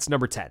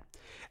number 10.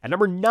 At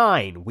number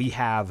 9, we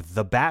have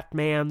The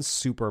Batman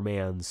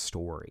Superman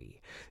Story.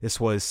 This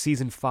was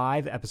season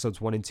 5, episodes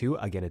 1 and 2,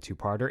 again a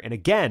two-parter. And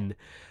again,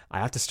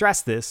 I have to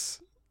stress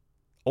this,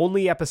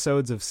 only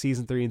episodes of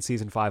season 3 and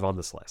season 5 on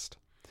this list.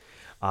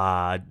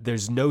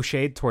 There's no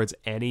shade towards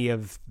any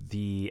of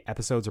the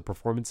episodes or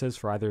performances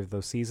for either of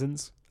those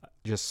seasons.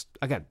 Just,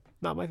 again,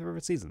 not my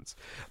favorite seasons.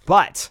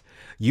 But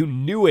you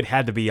knew it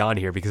had to be on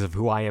here because of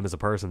who I am as a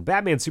person.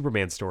 Batman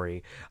Superman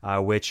Story,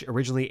 which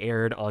originally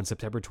aired on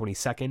September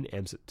 22nd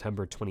and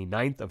September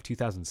 29th of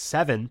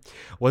 2007,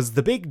 was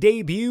the big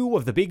debut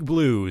of the Big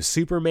Blue.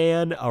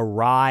 Superman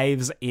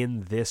arrives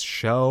in this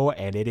show,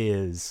 and it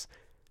is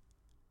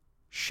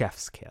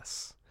chef's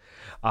kiss.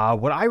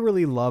 What I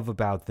really love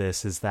about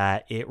this is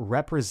that it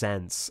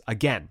represents,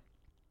 again,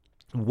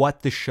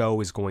 what the show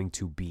is going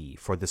to be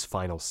for this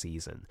final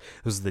season.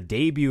 It was the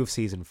debut of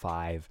season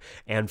 5,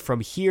 and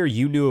from here,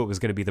 you knew it was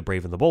going to be the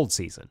Brave and the Bold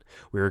season.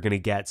 We were going to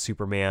get we're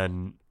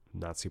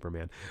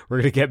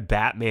going to get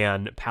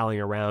Batman palling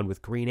around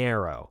with Green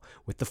Arrow,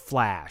 with The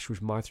Flash,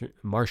 with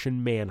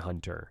Martian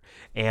Manhunter.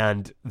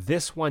 And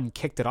this one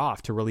kicked it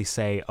off to really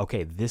say,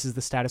 okay, this is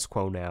the status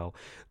quo now.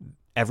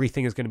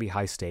 Everything is going to be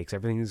high stakes.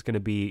 Everything is going to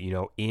be,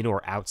 in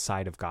or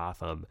outside of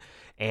Gotham.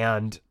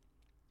 And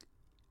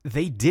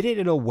they did it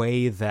in a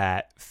way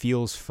that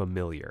feels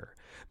familiar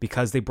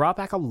because they brought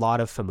back a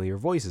lot of familiar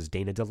voices.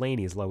 Dana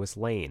Delaney as Lois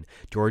Lane,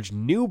 George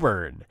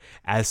Newbern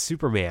as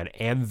Superman,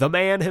 and the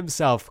man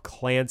himself,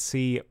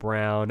 Clancy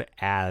Brown,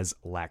 as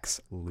Lex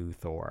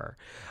Luthor.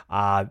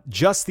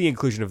 Just the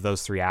inclusion of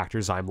those three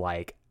actors, I'm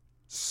like,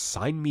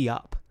 sign me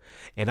up.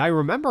 And I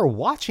remember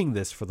watching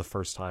this for the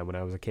first time when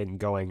I was a kid and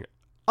going,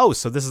 oh,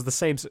 so this is the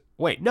same...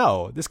 Wait,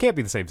 no, this can't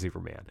be the same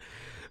Superman.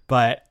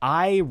 But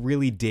I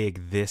really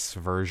dig this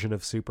version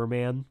of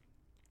Superman.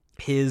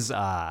 His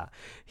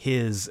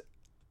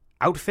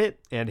outfit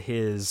and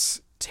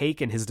his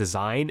take and his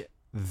design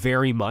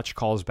very much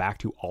calls back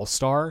to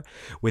All-Star,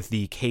 with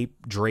the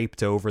cape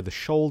draped over the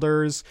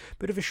shoulders,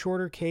 bit of a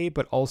shorter cape,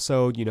 but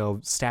also,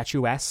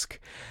 statuesque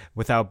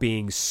without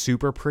being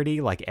super pretty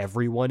like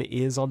everyone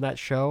is on that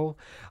show.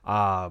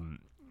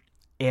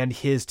 And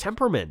his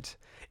temperament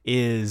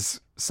is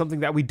something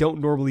that we don't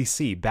normally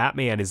see.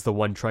 Batman is the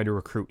one trying to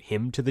recruit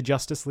him to the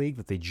Justice League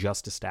that they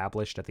just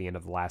established at the end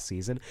of the last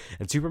season.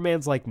 And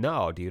Superman's like,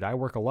 no, dude, I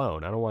work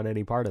alone. I don't want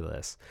any part of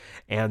this.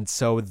 And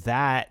so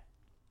that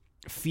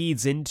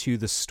feeds into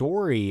the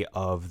story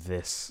of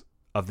this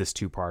of this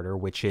two-parter,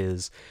 which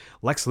is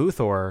Lex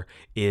Luthor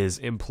is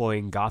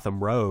employing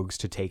Gotham rogues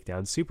to take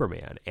down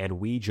Superman, and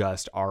we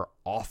just are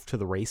off to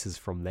the races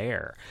from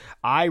there.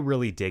 I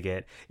really dig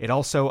it. It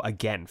also,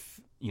 again,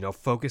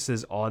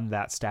 focuses on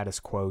that status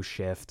quo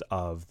shift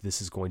of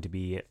this is going to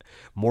be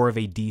more of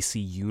a DC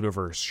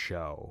Universe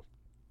show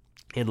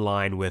in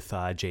line with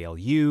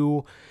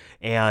JLU,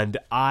 and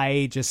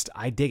I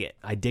dig it.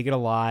 I dig it a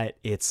lot.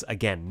 It's,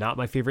 again, not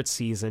my favorite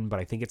season, but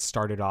I think it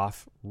started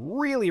off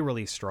really,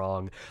 really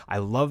strong. I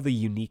love the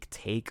unique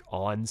take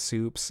on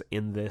Supes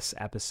in this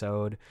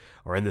episode,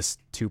 or in this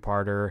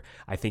two-parter.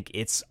 I think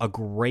it's a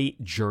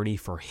great journey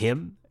for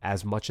him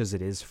as much as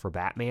it is for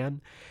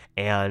Batman,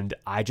 and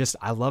I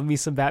love me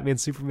some Batman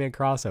Superman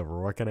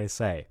crossover. What can I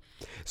say?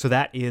 So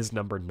that is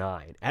number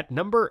 9. At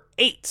number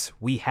 8,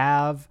 we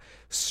have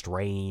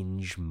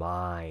Strange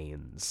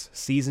Minds,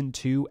 Season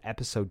 2,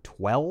 Episode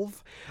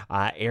 12,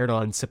 aired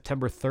on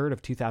September 3rd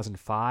of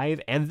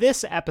 2005, and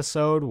this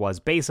episode was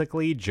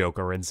basically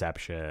Joker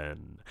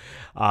Inception.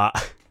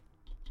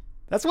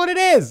 That's what it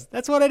is.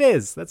 That's what it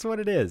is. That's what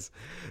it is.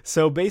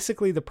 So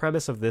basically the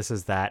premise of this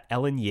is that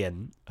Ellen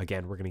Yin,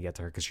 again, we're going to get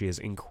to her because she is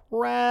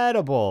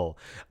incredible,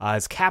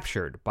 is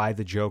captured by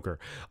the Joker.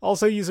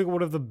 Also using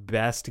one of the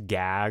best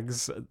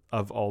gags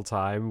of all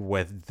time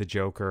with the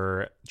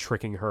Joker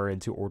tricking her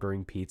into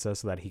ordering pizza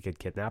so that he could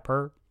kidnap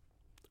her.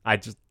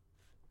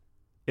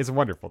 It's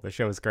wonderful. The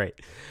show is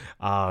great.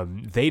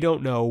 They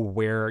don't know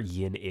where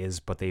Yin is,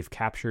 but they've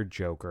captured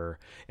Joker.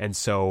 And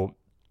so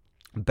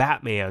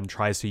Batman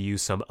tries to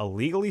use some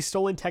illegally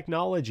stolen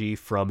technology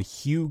from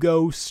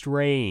Hugo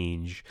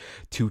Strange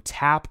to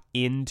tap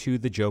into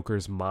the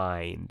Joker's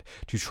mind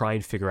to try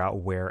and figure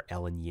out where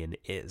Ellen Yin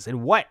is.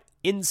 And what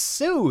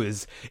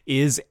ensues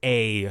is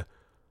a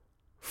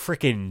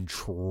freaking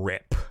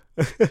trip.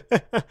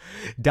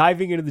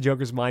 Diving into the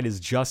Joker's mind is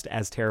just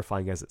as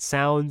terrifying as it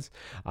sounds.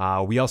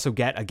 We also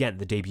get, again,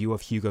 the debut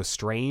of Hugo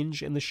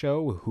Strange in the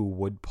show, who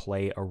would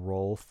play a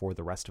role for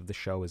the rest of the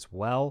show as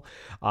well.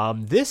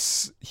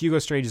 This Hugo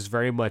Strange is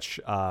very much,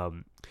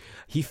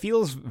 he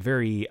feels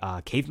very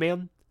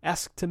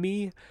caveman-esque to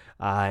me,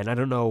 and I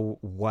don't know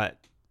what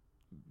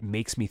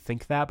makes me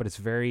think that, but it's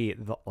very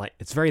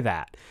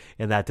that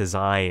in that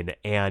design.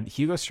 And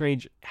Hugo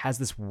Strange has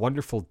this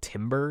wonderful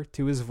timbre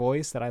to his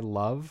voice that I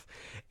love,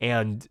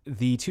 and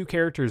the two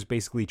characters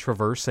basically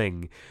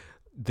traversing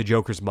the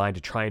Joker's mind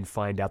to try and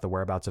find out the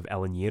whereabouts of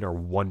Ellen Yin are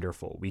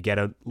wonderful. We get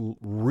a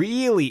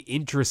really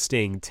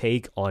interesting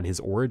take on his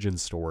origin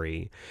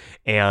story,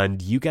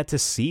 and you get to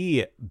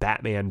see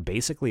Batman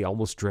basically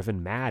almost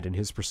driven mad in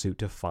his pursuit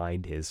to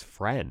find his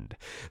friend.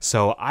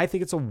 So I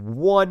think it's a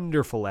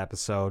wonderful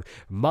episode.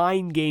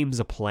 Mind games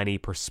aplenty,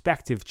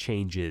 perspective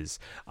changes,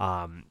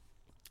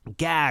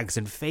 gags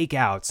and fake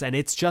outs, and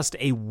it's just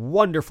a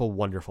wonderful,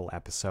 wonderful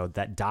episode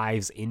that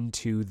dives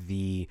into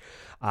the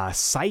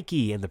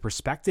psyche and the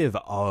perspective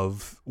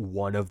of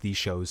one of the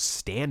show's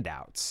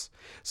standouts.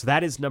 So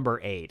that is number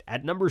 8.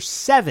 At number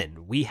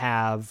 7, we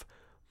have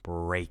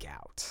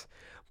Breakout.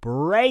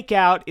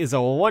 Breakout is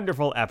a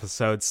wonderful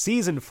episode,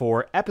 Season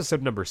 4,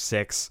 Episode number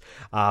 6,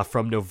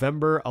 from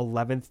November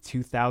 11th,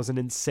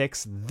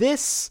 2006.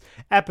 This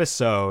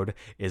episode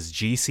is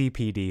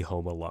GCPD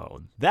Home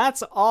Alone.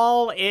 That's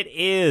all it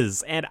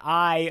is, and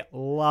I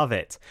love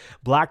it.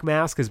 Black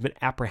Mask has been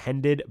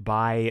apprehended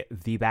by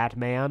the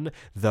Batman,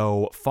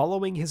 though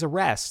following his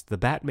arrest, the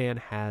Batman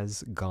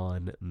has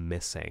gone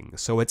missing.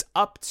 So it's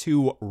up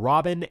to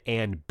Robin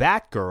and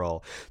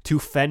Batgirl to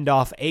fend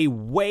off a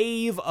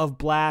wave of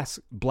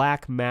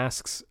Black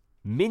Mask's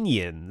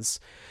minions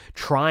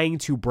trying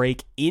to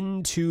break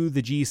into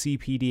the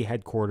GCPD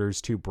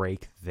headquarters to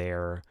break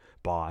their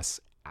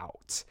boss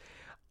out.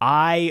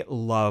 I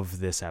love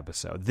this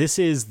episode. This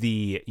is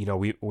the,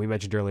 we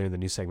mentioned earlier in the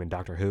news segment,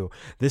 Doctor Who,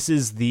 this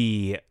is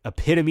the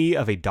epitome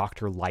of a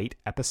Dr. Light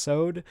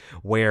episode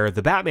where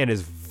the Batman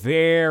is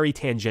very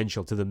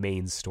tangential to the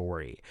main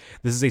story.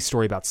 This is a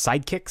story about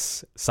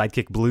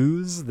sidekick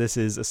blues. This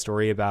is a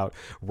story about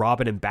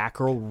Robin and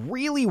Batgirl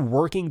really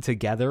working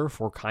together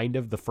for kind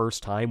of the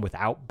first time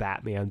without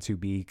Batman to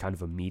be kind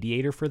of a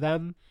mediator for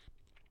them.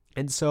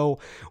 And so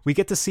we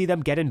get to see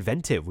them get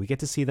inventive. We get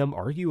to see them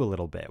argue a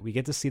little bit. We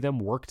get to see them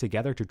work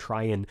together to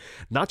try and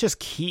not just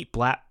keep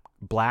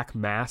Black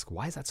Mask.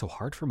 Why is that so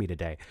hard for me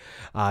today?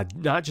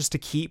 Not just to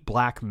keep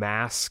Black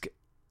Mask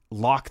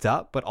locked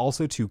up, but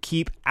also to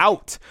keep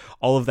out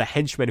all of the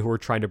henchmen who are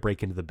trying to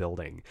break into the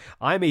building.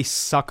 I'm a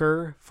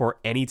sucker for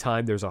any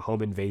time there's a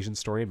home invasion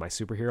story in my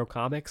superhero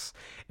comics,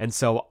 and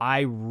so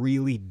I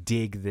really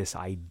dig this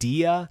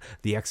idea.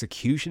 The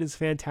execution is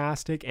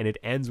fantastic, and it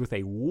ends with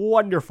a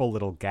wonderful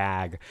little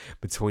gag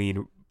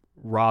between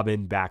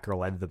Robin,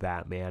 Batgirl, and the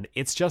Batman.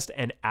 It's just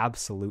an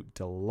absolute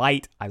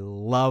delight. I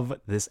love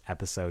this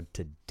episode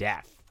to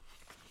death.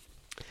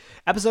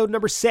 Episode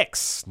number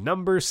 6.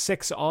 Number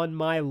 6 on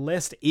my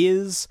list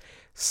is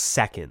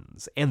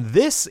seconds. And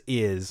this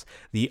is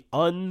the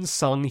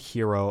unsung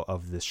hero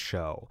of this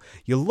show.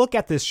 You look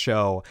at this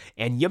show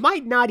and you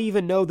might not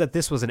even know that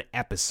this was an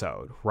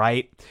episode,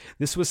 right?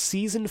 This was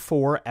season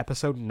 4,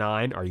 episode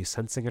 9. Are you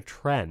sensing a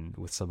trend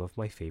with some of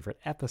my favorite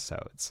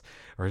episodes?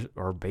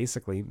 Or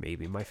basically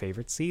maybe my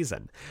favorite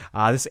season.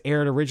 This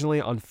aired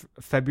originally on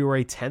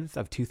February 10th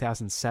of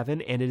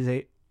 2007, and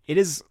it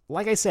is,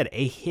 like I said,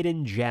 a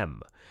hidden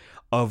gem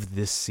of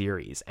this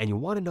series. And you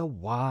want to know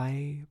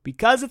why?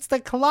 Because it's the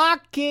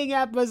Clock King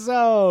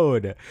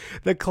episode.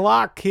 The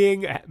Clock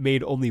King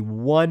made only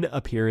one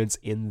appearance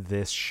in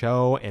this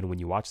show, and when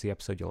you watch the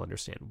episode, you'll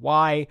understand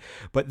why.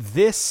 But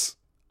this,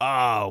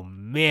 oh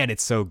man,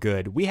 it's so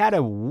good. We had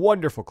a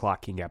wonderful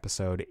Clock King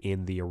episode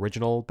in the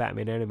original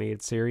Batman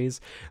animated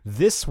series.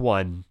 This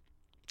one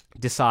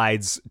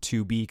decides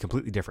to be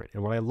completely different.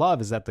 And what I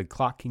love is that the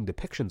Clock King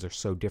depictions are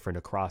so different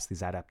across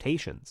these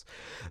adaptations.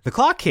 The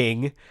Clock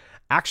King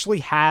actually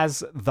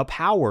has the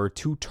power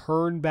to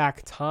turn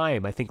back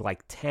time, I think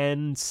like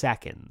 10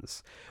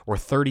 seconds or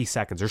 30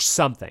 seconds or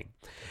something.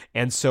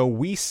 And so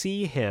we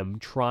see him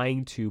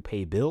trying to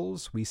pay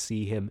bills. We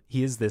see him,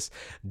 he is this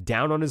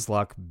down on his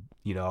luck,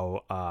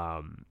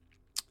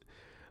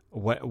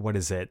 what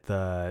is it?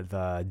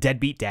 The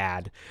deadbeat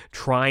dad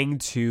trying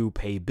to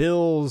pay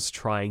bills,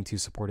 trying to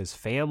support his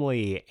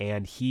family,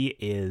 and he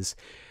works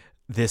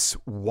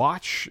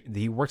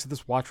at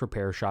this watch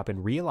repair shop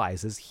and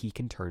realizes he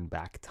can turn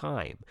back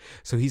time.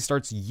 So he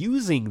starts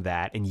using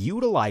that and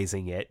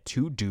utilizing it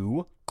to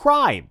do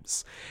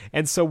crimes.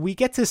 And so we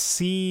get to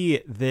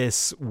see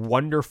this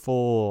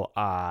wonderful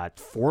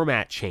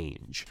format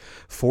change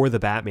for the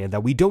Batman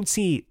that we don't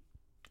see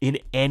in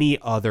any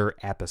other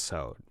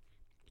episode,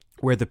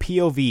 where the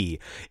POV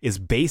is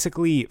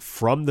basically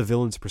from the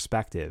villain's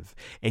perspective,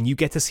 and you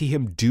get to see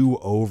him do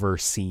over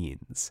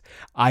scenes.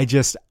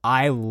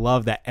 I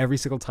love that every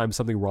single time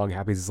something wrong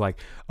happens, it's like,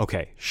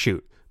 okay,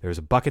 shoot, there's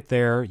a bucket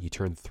there, you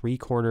turn 3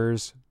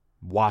 corners,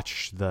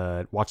 watch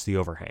the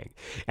overhang,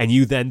 and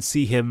you then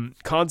see him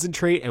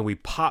concentrate, and we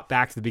pop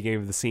back to the beginning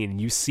of the scene, and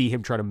you see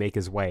him try to make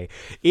his way.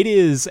 It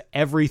is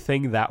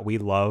everything that we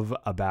love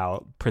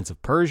about Prince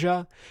of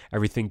Persia,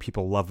 everything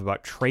people love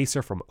about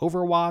Tracer from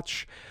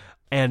Overwatch.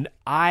 And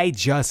I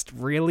just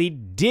really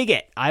dig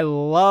it. I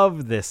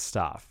love this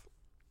stuff.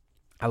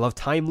 I love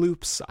time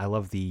loops. I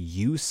love the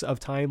use of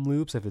time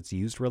loops. If it's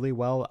used really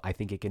well, I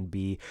think it can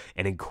be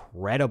an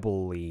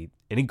incredibly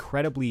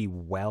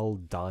well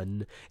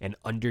done and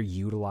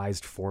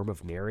underutilized form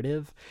of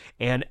narrative.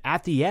 And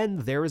at the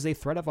end, there is a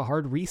threat of a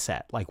hard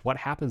reset. Like, what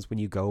happens when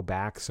you go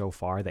back so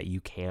far that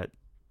you can't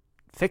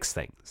fix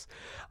things?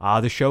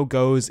 The show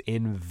goes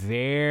in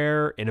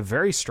a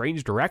very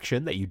strange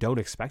direction that you don't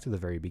expect at the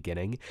very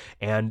beginning,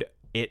 and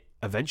it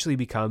eventually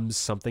becomes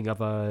something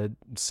of a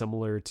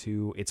similar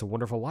to It's a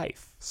Wonderful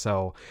Life.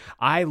 So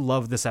I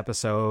love this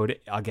episode.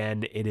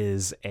 Again, it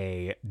is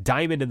a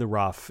diamond in the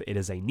rough. It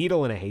is a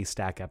needle in a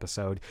haystack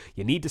episode.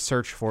 You need to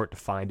search for it to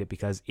find it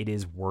because it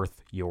is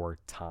worth your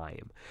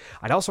time.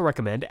 I'd also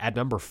recommend at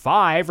number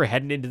 5, we're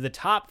heading into the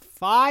top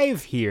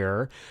 5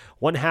 here.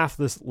 One half of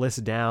this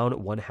list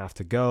down, one half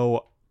to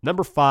go.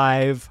 Number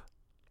 5,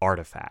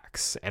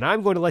 Artifacts. And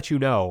I'm going to let you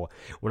know,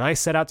 when I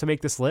set out to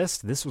make this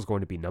list, this was going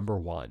to be number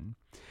 1.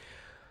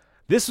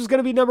 This was going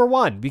to be number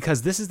 1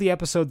 because this is the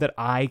episode that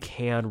I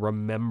can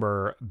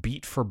remember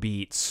beat for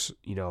beat,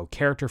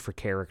 character for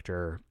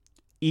character,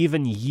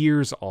 even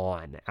years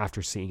on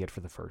after seeing it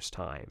for the first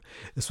time.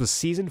 This was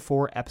season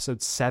 4,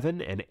 episode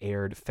 7, and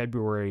aired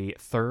February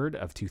 3rd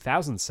of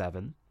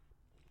 2007.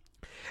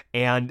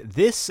 And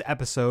this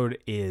episode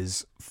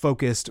is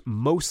focused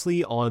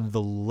mostly on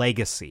the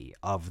legacy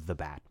of the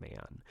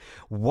Batman.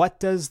 What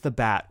does the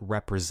Bat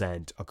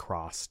represent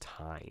across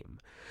time?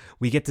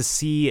 We get to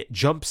see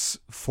jumps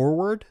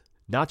forward,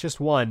 not just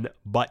 1,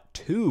 but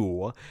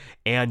 2,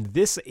 and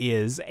this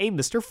is a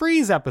Mr.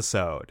 Freeze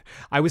episode.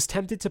 I was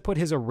tempted to put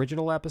his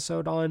original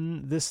episode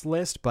on this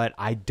list, but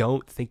I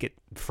don't think it,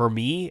 for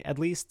me at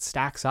least,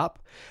 stacks up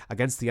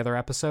against the other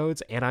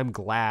episodes, and I'm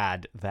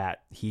glad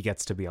that he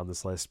gets to be on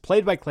this list.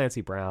 Played by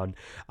Clancy Brown,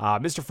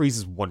 Mr. Freeze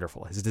is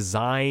wonderful. His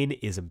design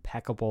is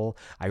impeccable.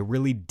 I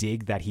really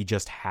dig that he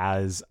just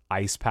has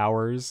ice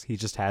powers. He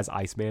just has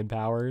Iceman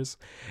powers,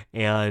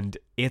 and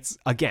it's,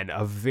 again,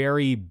 a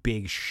very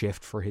big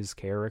shift for his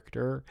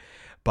character,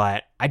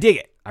 but I dig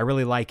it. I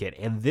really like it.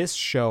 And this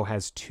show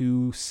has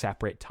 2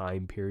 separate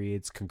time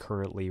periods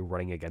concurrently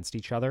running against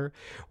each other.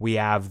 We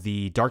have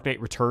the Dark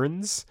Knight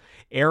Returns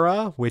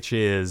era, which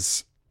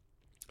is,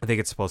 I think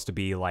it's supposed to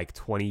be like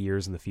 20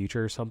 years in the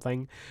future or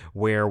something,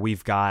 where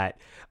we've got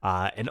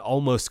an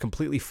almost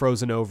completely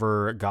frozen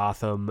over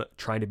Gotham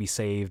trying to be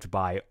saved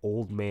by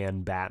Old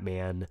Man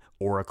Batman,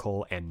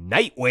 Oracle, and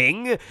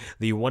Nightwing,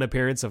 the one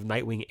appearance of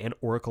Nightwing and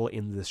Oracle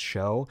in this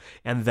show.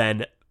 And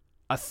then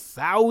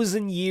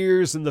 1,000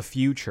 years in the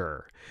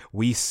future,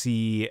 we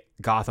see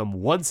Gotham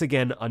once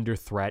again under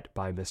threat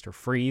by Mr.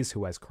 Freeze,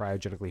 who has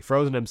cryogenically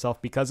frozen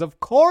himself because of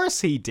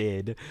course he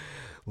did,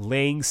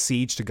 laying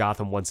siege to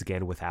Gotham once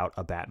again without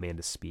a Batman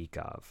to speak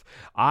of.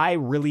 I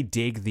really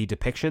dig the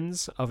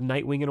depictions of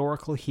Nightwing and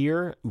Oracle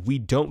here. We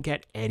don't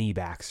get any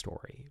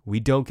backstory. We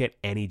don't get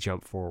any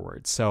jump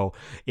forward. So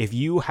if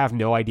you have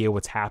no idea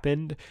what's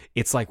happened,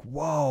 it's like,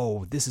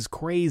 whoa, this is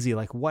crazy.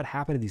 Like, what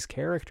happened to these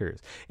characters?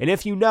 And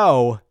if you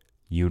know,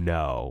 you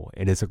know.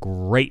 And it's a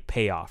great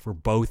payoff for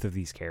both of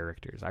these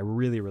characters. I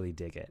really, really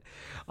dig it.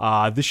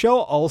 The show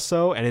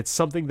also, and it's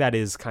something that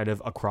is kind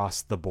of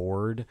across the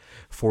board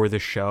for the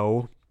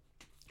show,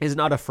 is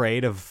not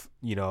afraid of,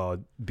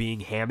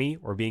 being hammy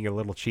or being a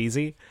little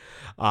cheesy.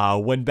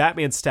 When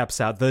Batman steps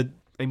out, the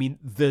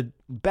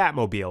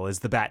Batmobile is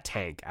the Bat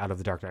Tank out of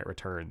The Dark Knight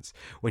Returns.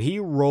 When he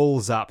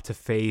rolls up to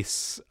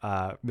face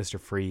Mr.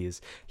 Freeze,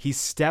 he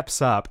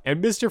steps up,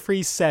 and Mr.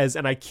 Freeze says,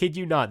 and I kid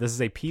you not, this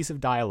is a piece of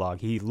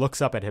dialogue. He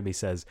looks up at him, he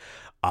says,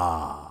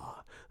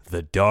 "Ah,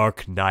 The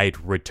Dark Knight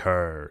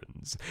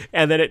returns."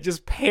 And then it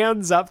just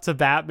pans up to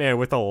Batman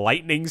with a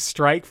lightning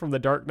strike from The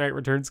Dark Knight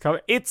Returns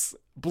cover. It's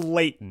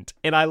blatant,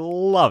 and I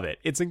love it.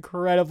 It's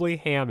incredibly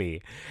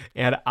hammy.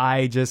 And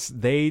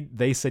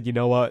they said, you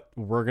know what?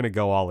 We're going to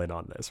go all in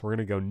on this. We're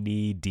going to go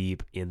knee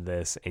deep in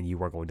this, and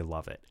you are going to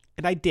love it.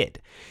 And I did.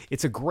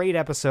 It's a great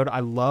episode. I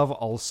love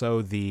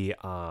also the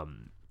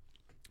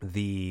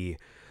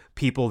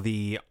people,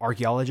 the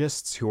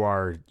archaeologists who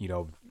are,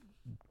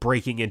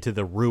 breaking into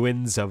the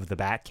ruins of the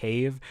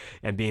Batcave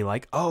and being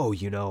like, oh,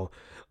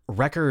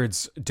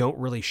 records don't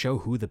really show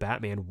who the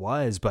Batman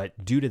was,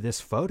 but due to this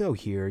photo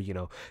here,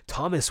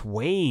 Thomas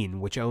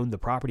Wayne, which owned the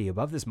property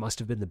above this, must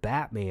have been the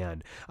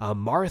Batman.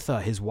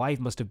 Martha, his wife,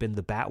 must have been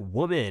the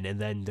Batwoman, and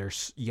then their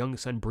young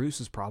son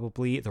Bruce is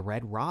probably the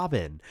Red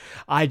Robin.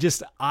 I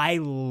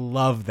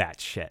love that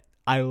shit.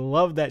 I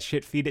love that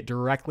shit. Feed it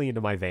directly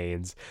into my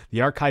veins. The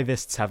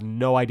archivists have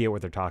no idea what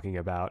they're talking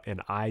about,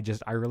 and I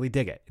really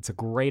dig it. It's a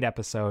great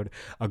episode,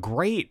 a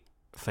great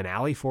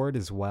finale for it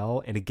as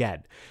well, and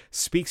again,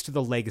 speaks to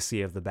the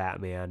legacy of the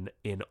Batman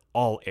in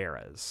all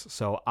eras.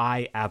 So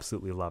I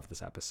absolutely love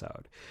this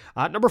episode.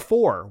 Number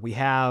 4, we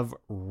have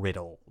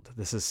Riddled.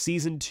 This is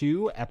season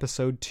 2,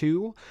 episode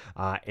 2,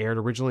 aired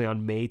originally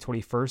on May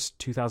 21st,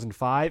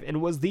 2005,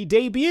 and was the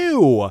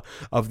debut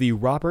of the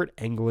Robert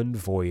Englund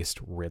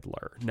voiced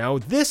Riddler. Now,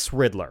 this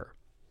Riddler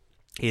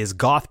is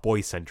Goth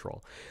Boy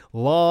Central.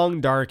 Long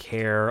dark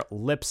hair,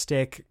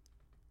 lipstick,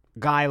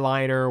 guy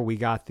liner, we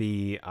got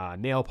the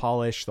nail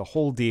polish, the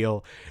whole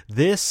deal.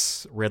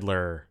 This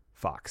Riddler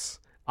fucks.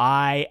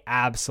 I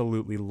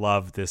absolutely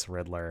love this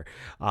Riddler.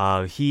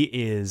 He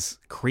is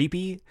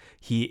creepy.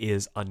 He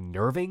is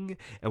unnerving.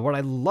 And what I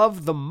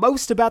love the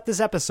most about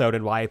this episode,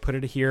 and why I put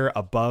it here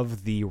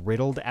above the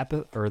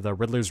the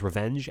Riddler's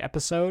Revenge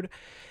episode,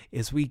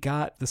 is we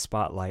got the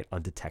spotlight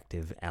on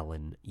Detective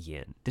Ellen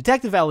Yin.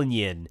 Detective Ellen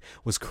Yin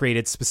was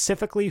created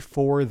specifically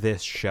for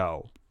this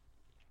show.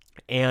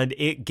 And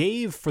it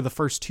gave, for the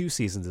first 2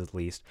 seasons at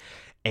least,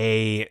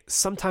 a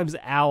sometimes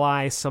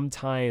ally,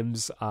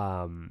 sometimes,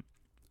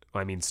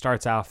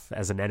 starts off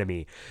as an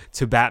enemy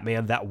to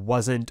Batman that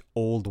wasn't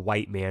old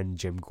white man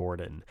Jim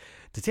Gordon.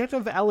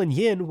 Detective Ellen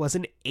Yin was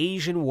an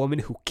Asian woman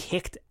who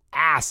kicked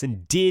ass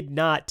and did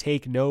not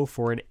take no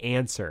for an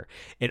answer.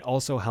 It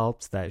also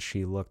helped that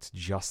she looked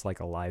just like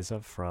Eliza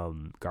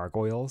from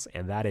Gargoyles,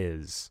 and that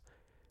is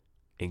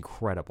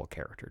incredible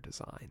character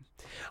design.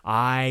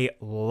 I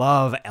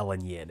love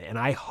Ellen Yin, and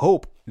I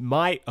hope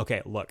my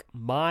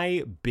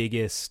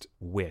biggest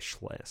wish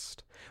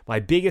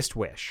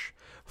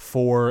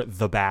for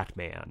the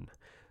Batman,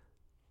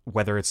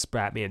 whether it's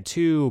Batman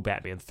 2,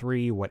 Batman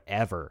 3,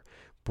 whatever,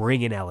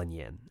 bring in Ellen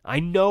Yin. I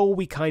know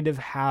we kind of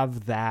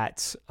have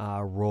that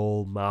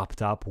role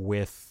mopped up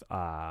with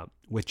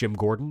Jim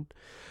Gordon,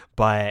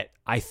 but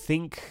I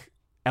think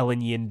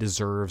Ellen Yin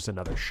deserves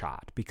another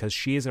shot because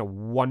she is a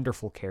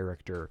wonderful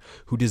character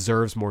who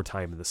deserves more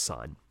time in the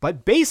sun.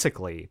 But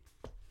basically,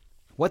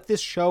 what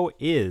this show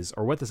is,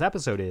 or what this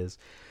episode is,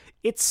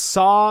 it's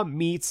Saw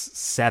meets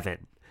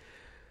Seven.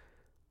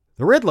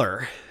 The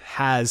Riddler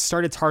has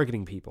started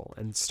targeting people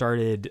and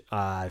started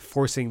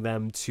forcing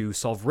them to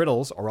solve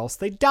riddles or else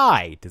they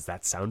die. Does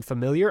that sound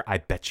familiar? I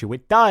bet you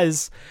it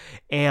does.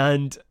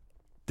 And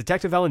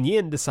Detective Ellen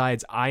Yin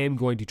decides, I am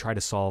going to try to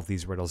solve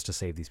these riddles to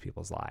save these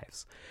people's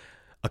lives,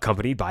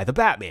 accompanied by the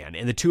Batman,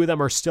 and the two of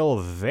them are still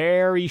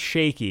very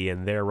shaky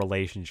in their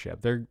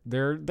relationship.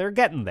 They're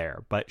getting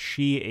there, but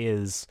she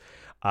is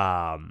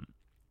learning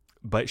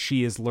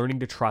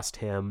to trust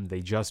him.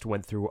 They just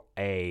went through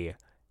a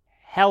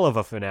hell of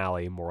a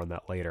finale, more on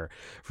that later,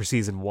 for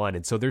season 1.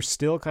 And so they're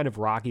still kind of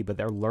rocky, but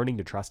they're learning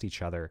to trust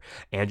each other.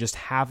 And just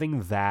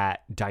having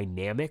that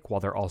dynamic while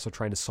they're also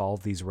trying to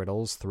solve these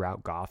riddles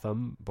throughout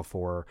Gotham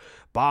before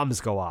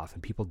bombs go off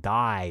and people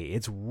die.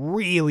 It's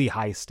really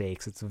high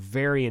stakes. It's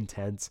very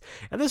intense.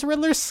 And this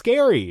Riddler's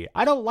scary.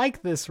 I don't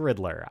like this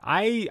Riddler.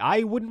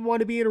 I wouldn't want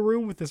to be in a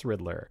room with this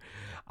Riddler.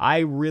 I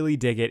really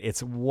dig it.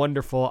 It's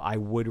wonderful. I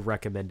would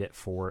recommend it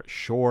for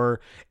sure.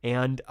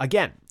 And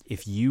again,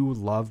 if you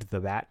loved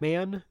The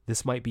Batman,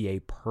 this might be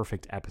a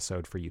perfect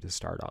episode for you to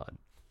start on.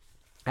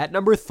 At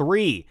number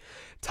 3,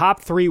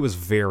 top 3 was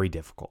very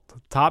difficult.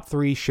 Top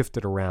 3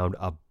 shifted around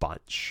a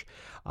bunch.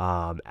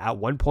 At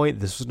one point,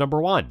 this was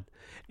number 1.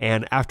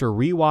 And after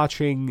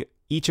rewatching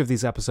each of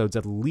these episodes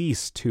at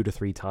least 2 to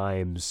 3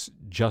 times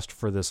just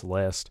for this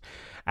list,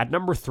 at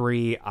number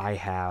 3, I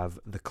have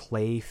The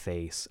Clay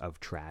Face of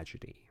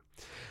Tragedy.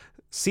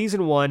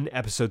 Season 1,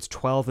 episodes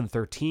 12 and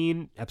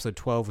 13. Episode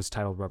 12 was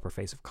titled Rubber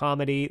Face of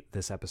Comedy.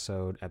 This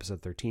episode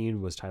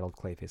 13, was titled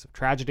Clay Face of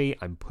Tragedy.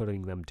 I'm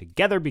putting them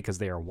together because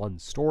they are one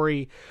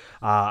story.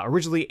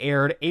 Originally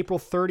aired April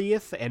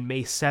 30th and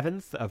May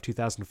 7th of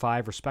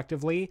 2005,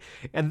 respectively.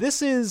 And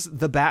this is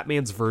the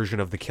Batman's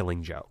version of The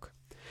Killing Joke.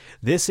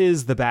 This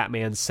is the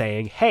Batman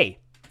saying, hey,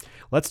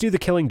 let's do The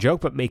Killing Joke,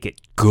 but make it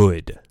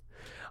good.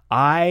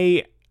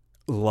 I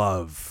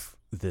love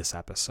this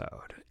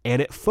episode. And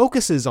it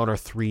focuses on our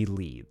 3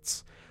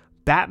 leads: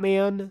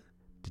 Batman,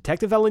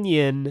 Detective Ellen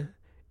Yin,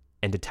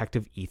 and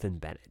Detective Ethan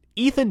Bennett.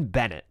 Ethan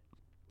Bennett,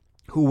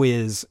 who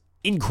is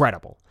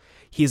incredible.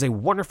 He is a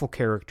wonderful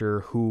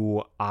character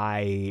who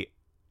I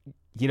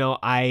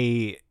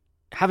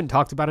haven't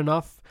talked about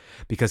enough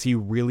because he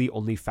really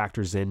only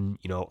factors in,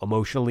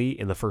 emotionally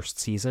in the first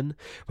season.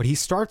 But he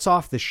starts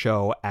off the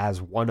show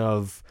as one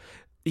of,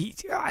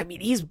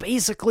 he's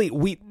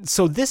basically,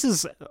 so this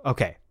is,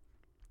 okay.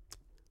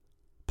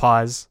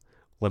 Pause.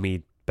 Let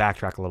me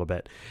backtrack a little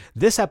bit.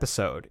 This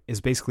episode is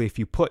basically if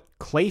you put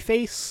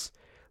Clayface,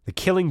 The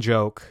Killing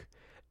Joke,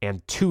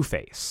 and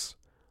Two-Face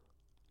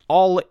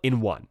all in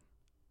one.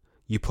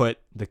 You put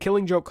the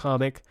Killing Joke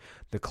comic,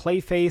 the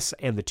Clayface,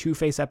 and the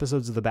Two-Face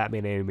episodes of the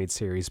Batman animated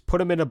series, put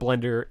them in a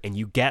blender, and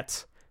you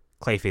get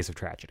Clayface of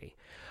Tragedy.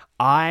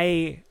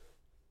 I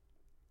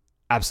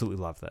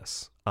absolutely love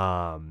this.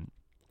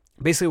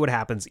 Basically what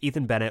happens,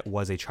 Ethan Bennett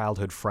was a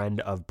childhood friend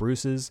of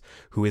Bruce's,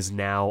 who is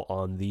now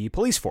on the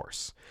police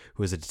force,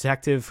 who is a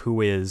detective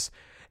who is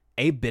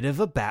a bit of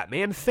a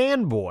Batman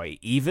fanboy,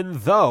 even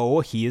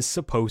though he is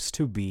supposed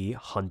to be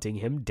hunting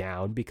him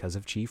down because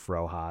of Chief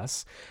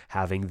Rojas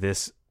having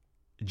this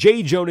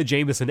J. Jonah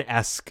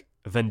Jameson-esque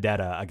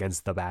vendetta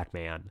against the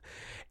Batman.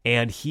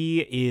 And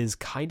he is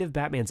kind of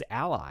Batman's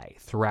ally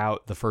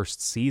throughout the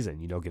first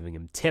season, giving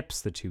him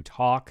tips, the two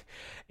talk,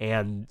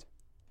 and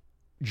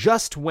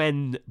just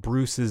when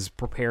Bruce is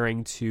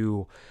preparing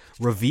to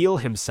reveal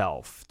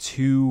himself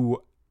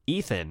to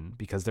Ethan,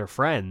 because they're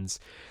friends,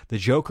 the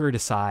Joker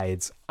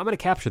decides, I'm going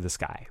to capture this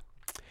guy,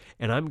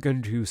 and I'm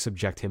going to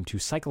subject him to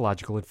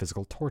psychological and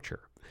physical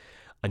torture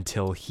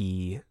until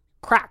he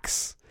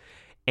cracks.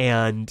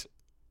 And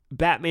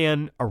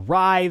Batman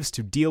arrives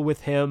to deal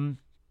with him.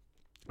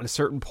 At a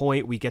certain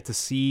point, we get to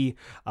see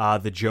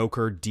the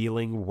Joker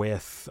dealing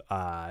with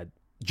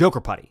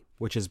Joker Putty,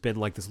 which has been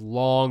like this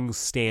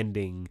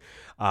long-standing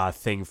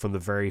thing from the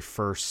very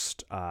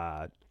first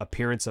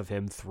appearance of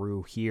him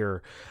through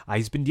here.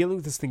 He's been dealing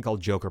with this thing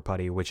called Joker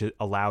Putty, which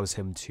allows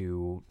him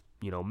to,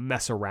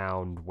 mess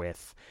around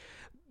with,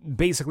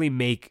 basically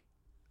make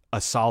a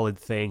solid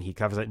thing. He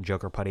covers it in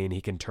Joker Putty, and he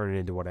can turn it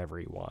into whatever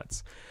he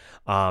wants.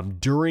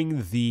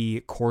 During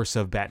the course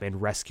of Batman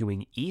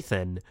rescuing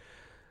Ethan,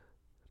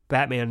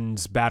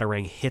 Batman's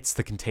Batarang hits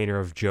the container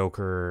of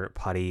Joker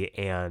Putty,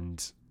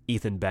 and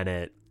Ethan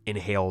Bennett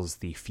inhales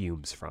the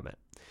fumes from it.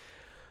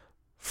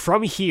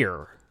 From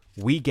here,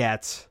 we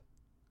get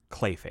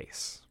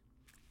Clayface.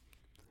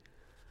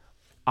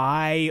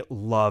 I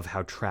love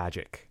how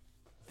tragic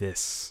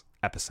this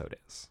episode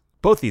is.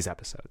 Both these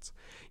episodes.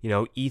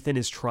 Ethan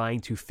is trying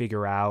to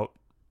figure out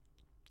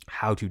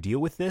how to deal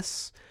with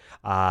this.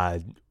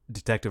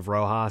 Detective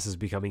Rojas is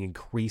becoming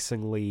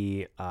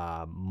increasingly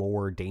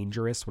more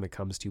dangerous when it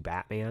comes to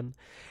Batman.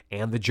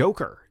 And the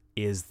Joker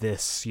is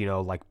this,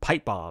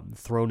 pipe bomb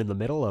thrown in the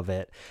middle of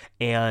it.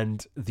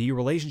 And the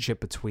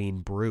relationship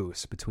between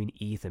Bruce, between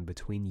Ethan,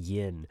 between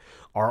Yin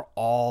are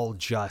all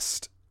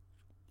just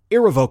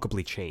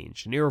irrevocably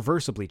changed and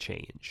irreversibly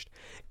changed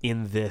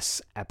in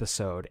this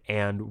episode.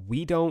 And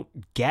we don't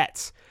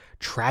get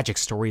tragic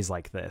stories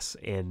like this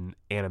in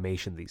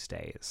animation these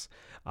days.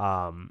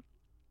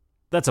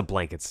 That's a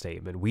blanket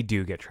statement. We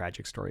do get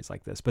tragic stories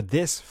like this, but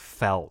this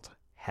felt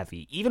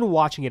heavy. Even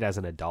watching it as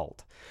an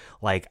adult,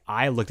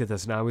 I looked at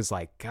this and I was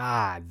like,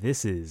 God,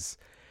 this is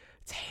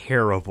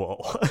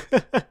terrible.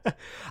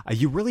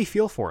 You really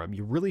feel for him.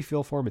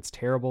 It's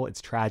terrible.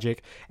 It's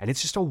tragic. And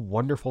it's just a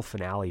wonderful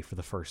finale for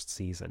the first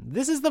season.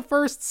 This is the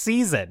first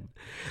season.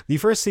 The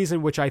first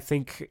season, which I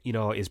think,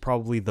 is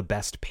probably the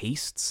best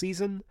paced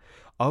season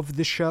of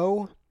the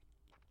show,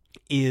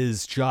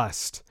 is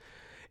just,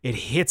 it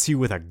hits you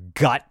with a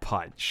gut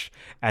punch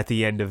at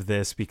the end of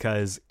this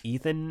because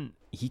Ethan,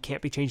 he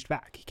can't be changed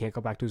back. He can't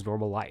go back to his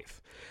normal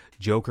life.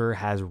 Joker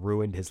has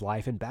ruined his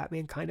life, and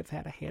Batman kind of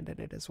had a hand in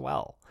it as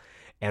well.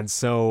 And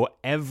so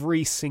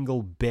every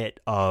single bit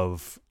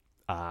of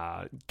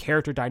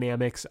character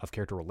dynamics, of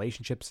character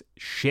relationships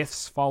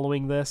shifts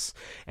following this.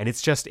 And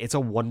it's a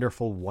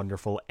wonderful,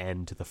 wonderful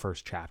end to the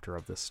first chapter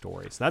of this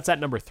story. So that's at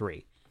number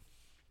 3.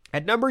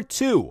 At number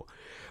 2,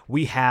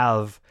 we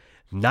have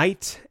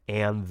Night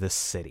and the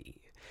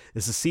City.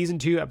 This is season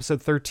 2,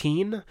 episode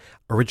 13,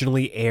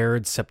 originally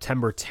aired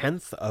September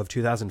 10th of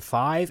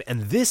 2005.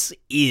 And this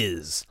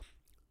is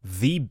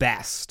the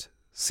best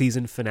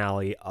season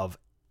finale of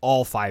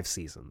all 5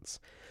 seasons.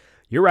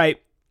 You're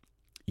right.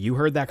 You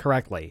heard that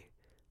correctly.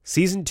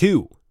 Season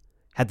 2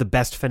 had the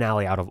best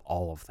finale out of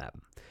all of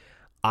them.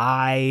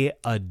 I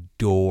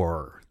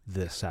adore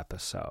this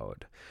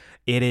episode.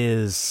 It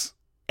is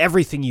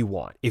everything you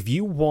want. If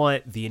you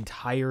want the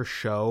entire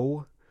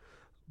show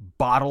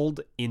bottled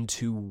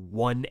into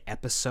one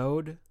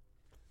episode,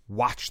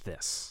 watch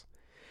this.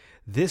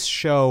 This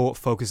show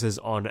focuses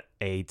on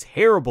a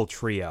terrible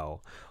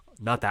trio,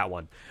 not that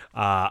one,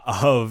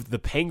 of the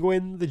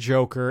Penguin, the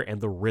Joker, and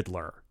the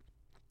Riddler,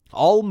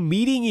 all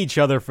meeting each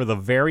other for the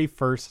very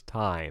first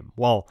time.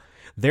 Well,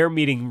 they're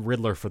meeting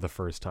Riddler for the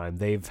first time.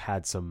 They've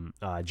had some,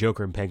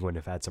 Joker and Penguin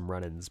have had some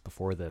run-ins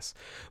before this.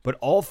 But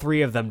all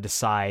 3 of them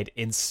decide,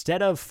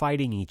 instead of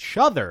fighting each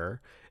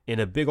other in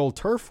a big old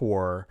turf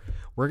war,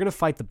 we're going to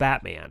fight the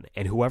Batman.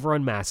 And whoever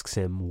unmasks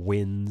him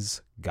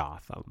wins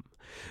Gotham.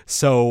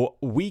 So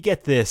we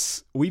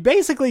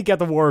basically get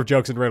the War of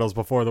Jokes and Riddles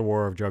before the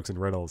War of Jokes and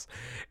Riddles.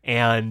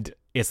 And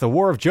it's the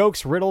War of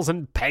Jokes, Riddles,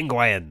 and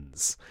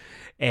Penguins.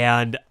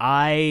 And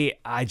I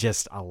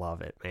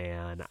love it,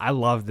 man. I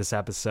love this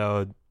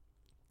episode.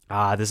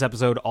 This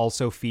episode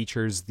also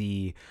features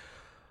the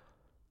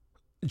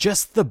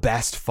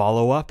best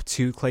follow-up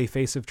to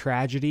Clayface of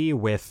Tragedy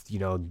with,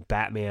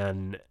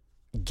 Batman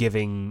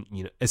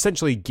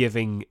essentially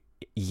giving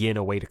Yin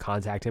a way to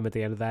contact him at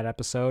the end of that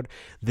episode.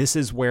 This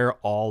is where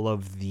all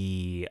of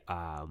the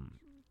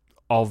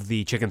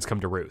chickens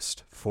come to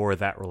roost for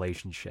that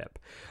relationship.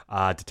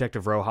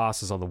 Detective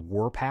Rojas is on the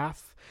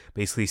warpath,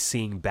 basically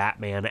seeing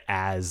Batman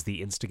as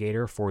the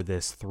instigator for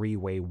this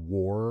 3-way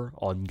war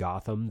on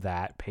Gotham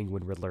that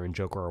Penguin, Riddler, and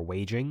Joker are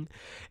waging.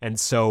 And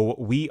so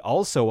we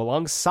also,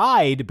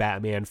 alongside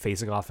Batman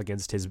facing off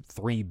against his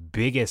 3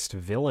 biggest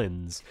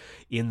villains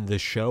in the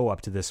show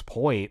up to this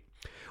point,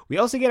 we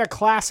also get a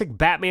classic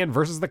Batman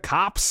versus the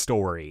Cops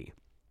story,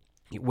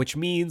 which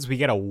means we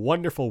get a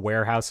wonderful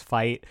warehouse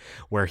fight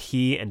where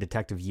he and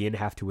Detective Yin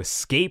have to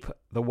escape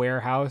the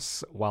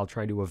warehouse while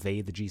trying to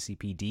evade the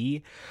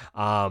GCPD.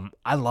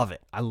 I love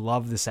it. I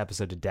love this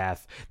episode to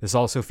death. This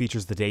also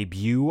features the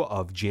debut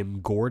of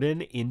Jim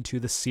Gordon into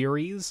the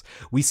series.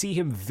 We see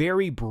him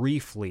very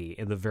briefly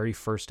in the very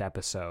first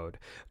episode,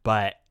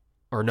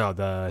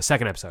 the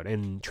second episode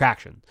in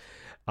Traction.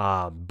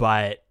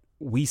 But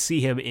we see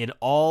him in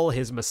all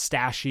his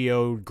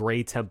mustachioed,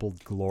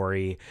 gray-templed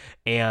glory,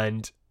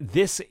 and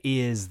this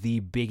is the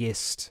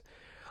biggest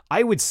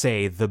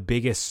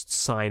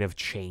sign of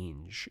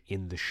change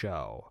in the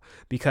show,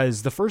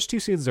 because the first 2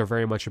 seasons are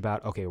very much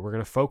about, okay, we're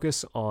going to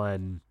focus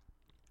on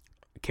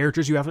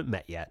characters you haven't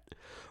met yet.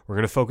 We're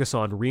going to focus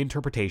on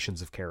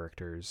reinterpretations of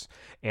characters,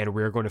 and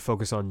we're going to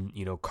focus on,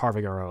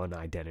 carving our own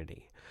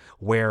identity.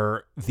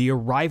 Where the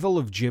arrival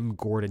of Jim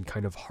Gordon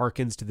kind of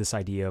harkens to this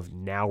idea of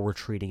now we're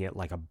treating it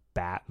like a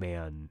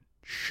Batman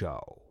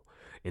show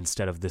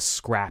instead of this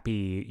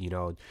scrappy,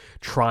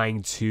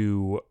 trying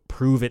to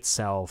prove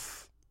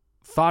itself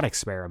thought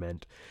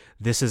experiment.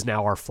 This is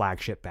now our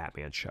flagship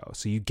Batman show.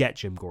 So you get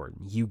Jim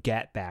Gordon, you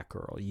get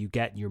Batgirl, you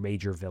get your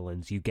major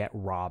villains, you get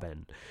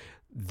Robin.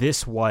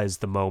 This was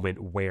the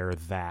moment where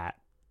that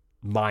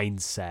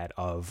mindset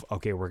of,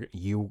 okay,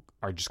 you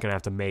are just going to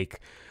have to make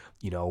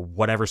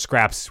whatever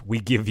scraps we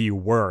give you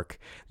work.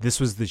 This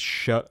was the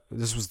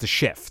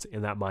shift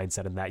in that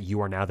mindset, and that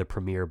you are now the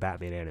premier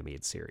Batman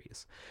animated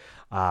series.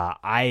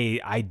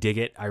 I dig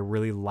it. I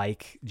really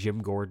like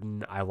Jim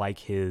Gordon. I like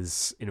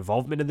his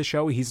involvement in the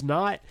show. He's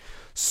not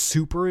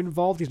super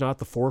involved. He's not at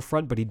the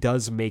forefront, but he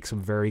does make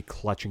some very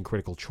clutch and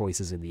critical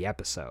choices in the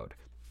episode.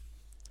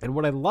 And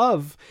what I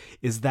love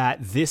is that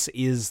this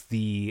is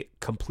the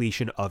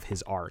completion of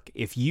his arc.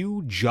 If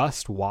you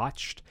just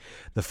watched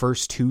the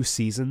first 2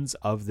 seasons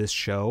of this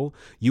show,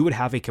 you would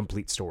have a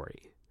complete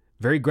story.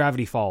 Very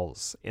Gravity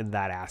Falls in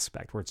that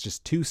aspect, where it's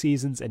just 2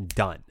 seasons and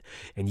done.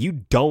 And you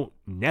don't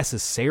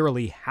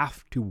necessarily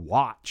have to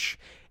watch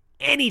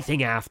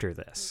anything after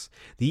this.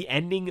 The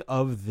ending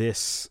of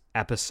this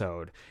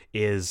episode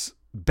is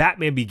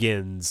Batman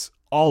Begins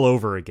all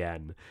over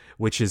again,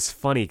 which is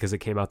funny because it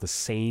came out the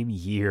same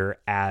year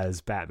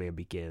as Batman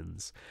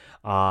Begins.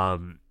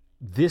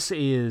 This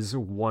is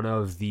one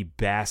of the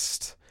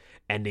best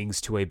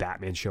endings to a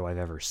Batman show I've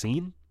ever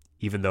seen.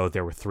 even though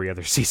there were 3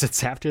 other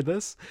seasons after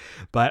this.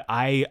 But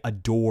I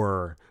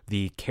adore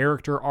the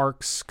character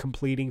arcs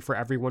completing for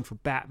everyone, for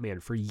Batman,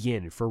 for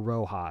Yin, for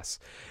Rojas.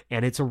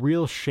 And it's a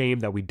real shame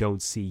that we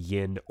don't see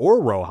Yin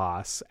or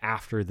Rojas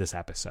after this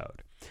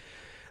episode.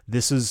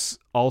 This is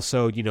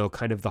also,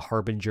 kind of the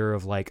harbinger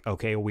of like,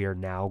 okay, we are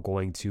now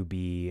going to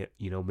be,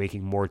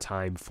 making more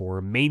time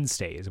for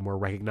mainstays, more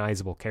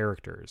recognizable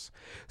characters.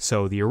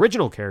 So the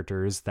original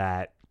characters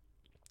that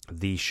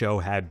the show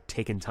had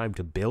taken time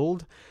to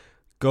build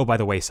go by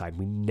the wayside.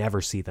 We never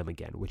see them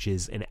again, which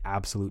is an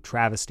absolute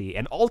travesty,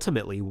 and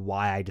ultimately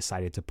why I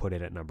decided to put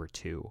it at number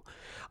 2.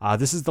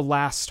 This is the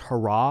last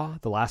hurrah,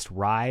 the last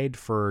ride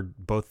for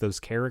both those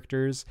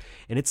characters,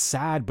 and it's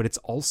sad, but it's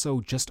also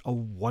just a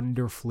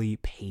wonderfully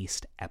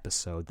paced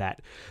episode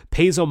that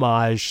pays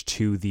homage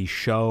to the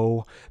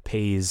show,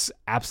 pays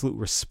absolute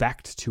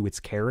respect to its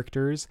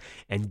characters,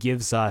 and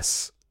gives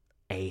us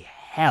a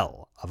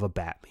hell of a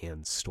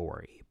Batman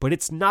story. But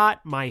it's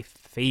not my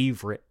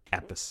favorite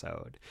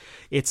episode.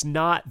 It's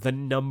not the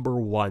number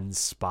 1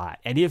 spot.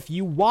 And if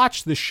you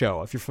watch the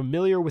show, if you're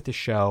familiar with the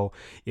show,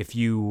 if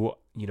you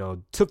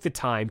took the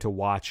time to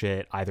watch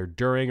it either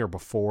during or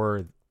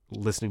before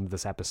listening to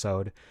this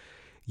episode,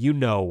 you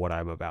know what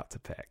I'm about to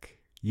pick.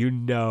 You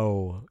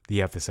know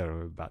the episode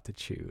I'm about to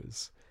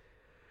choose.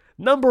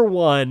 Number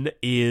 1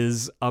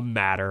 is A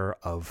Matter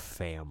of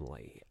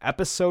Family.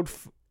 Episode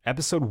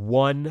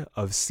 1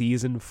 of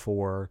season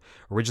 4,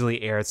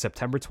 originally aired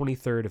September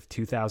 23rd of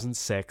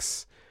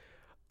 2006.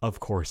 Of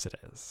course it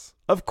is.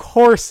 Of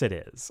course it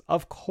is.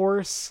 Of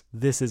course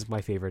this is my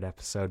favorite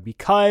episode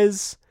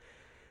because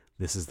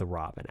this is the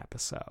Robin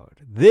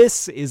episode.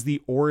 This is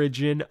the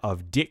origin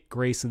of Dick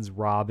Grayson's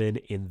Robin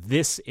in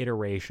this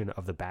iteration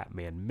of the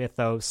Batman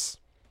mythos.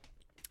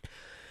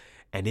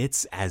 And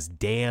it's as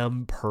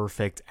damn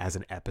perfect as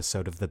an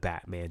episode of the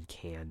Batman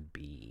can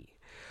be.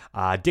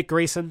 Dick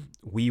Grayson,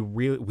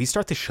 we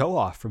start the show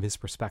off from his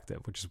perspective,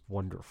 which is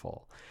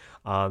wonderful.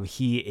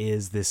 He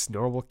is this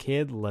normal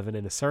kid living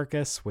in a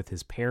circus with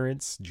his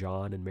parents,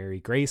 John and Mary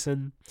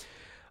Grayson.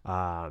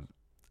 And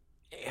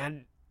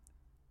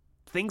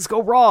things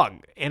go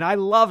wrong, and I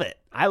love it.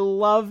 I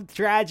love the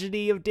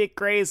tragedy of Dick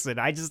Grayson.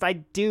 I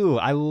do.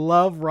 I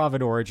love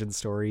Robin origin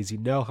stories. You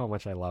know how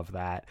much I love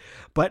that.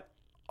 But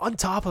on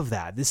top of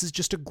that, this is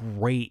just a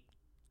great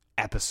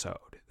episode.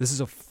 This is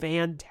a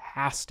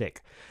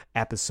fantastic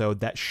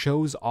episode that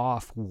shows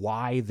off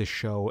why the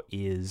show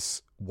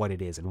is what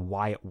it is and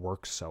why it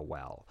works so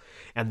well.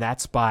 And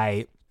that's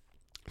by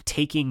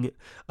taking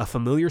a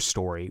familiar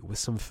story with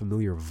some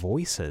familiar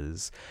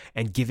voices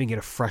and giving it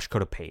a fresh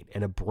coat of paint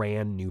and a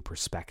brand new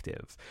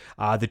perspective.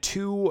 The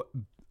two,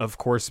 of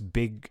course,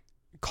 big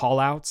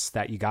call-outs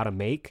that you got to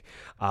make.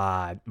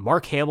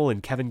 Mark Hamill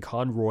and Kevin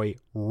Conroy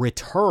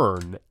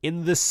return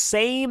in the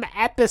same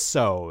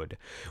episode,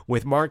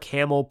 with Mark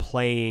Hamill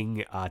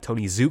playing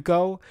Tony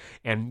Zuko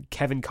and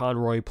Kevin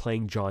Conroy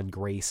playing John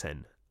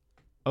Grayson.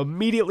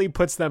 Immediately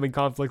puts them in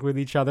conflict with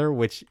each other,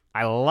 which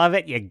I love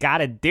it. You got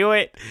to do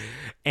it.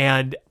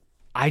 And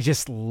I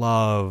just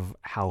love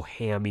how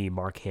hammy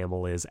Mark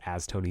Hamill is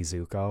as Tony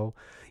Zuko.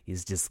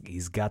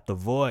 He's got the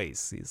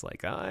voice. He's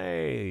like,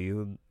 hey,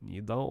 you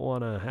don't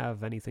want to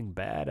have anything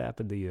bad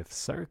happen to your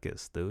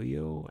circus, do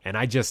you? And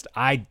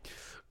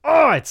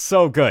it's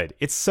so good.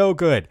 It's so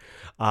good.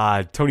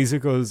 Tony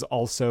Zuko's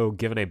also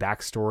given a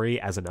backstory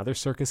as another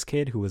circus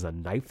kid who was a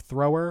knife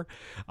thrower.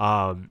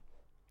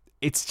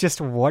 It's just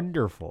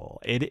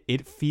wonderful.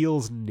 It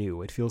feels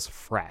new. It feels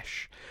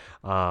fresh.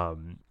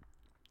 I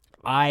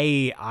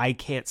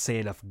can't say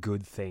enough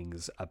good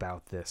things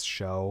about this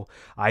show.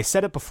 I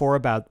said it before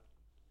about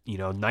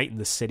Night in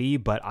the City,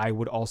 but I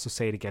would also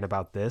say it again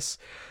about this.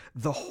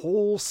 The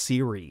whole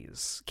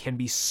series can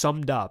be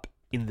summed up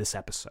in this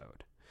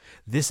episode.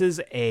 This is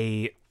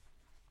a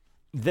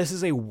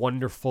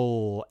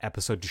wonderful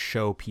episode to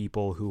show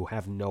people who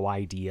have no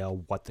idea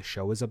what the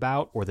show is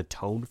about or the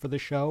tone for the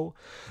show,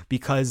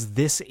 because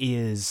this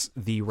is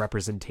the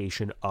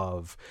representation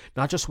of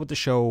not just what the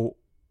show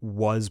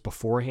was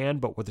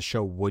beforehand, but what the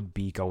show would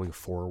be going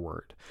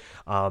forward.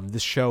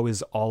 This show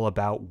is all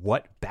about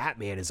what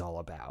Batman is all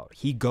about.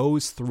 He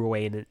goes through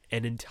an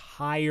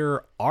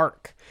entire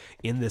arc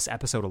in this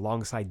episode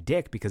alongside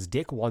Dick, because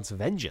Dick wants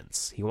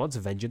vengeance. He wants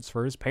vengeance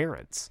for his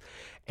parents,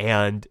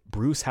 and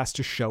Bruce has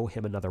to show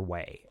him another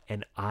way.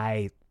 And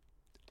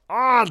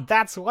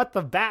that's what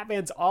the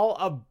Batman's all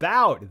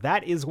about.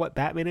 That is what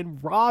Batman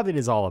and Robin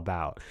is all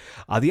about.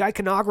 The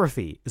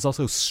iconography is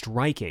also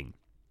striking.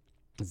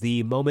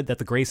 The moment that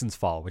the Graysons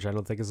fall, which I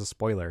don't think is a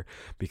spoiler,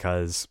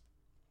 because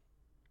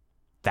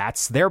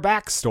that's their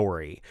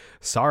backstory.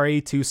 Sorry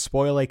to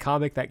spoil a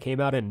comic that came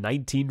out in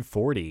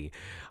 1940.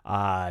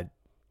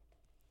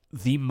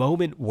 The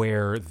moment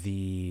where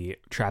the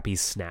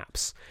trapeze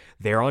snaps,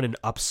 they're on an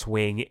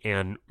upswing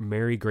and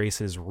Mary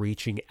Grace is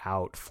reaching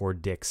out for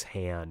Dick's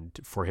hand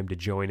for him to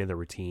join in the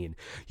routine.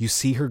 You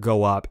see her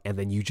go up and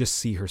then you just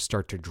see her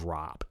start to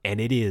drop. And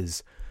it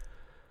is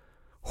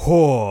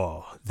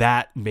Oh,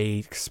 that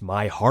makes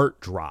my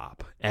heart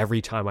drop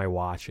every time I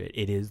watch it.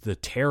 It is the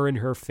terror in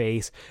her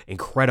face.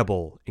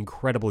 Incredible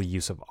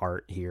use of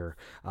art here.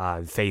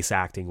 Face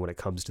acting when it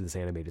comes to this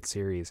animated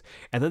series.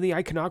 And then the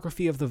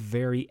iconography of the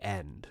very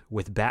end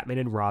with Batman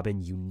and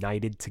Robin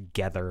united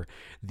together.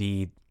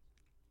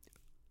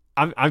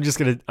 I'm just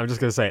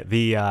gonna say it.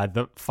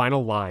 The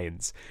final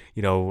lines,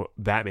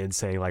 Batman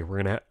saying like,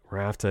 we're gonna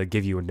have to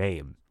give you a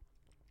name.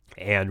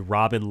 And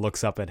Robin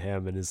looks up at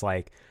him and is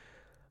like,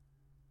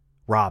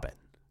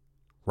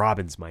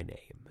 Robin's my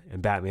name.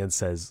 And Batman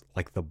says,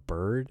 like the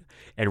bird?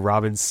 And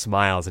Robin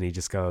smiles and he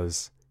just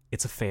goes,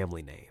 it's a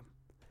family name.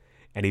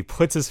 And he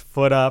puts his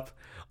foot up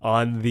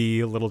on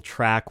the little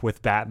track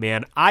with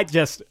Batman.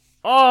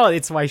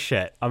 It's my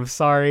shit. I'm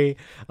sorry.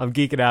 I'm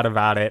geeking out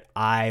about it.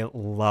 I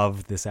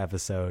love this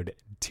episode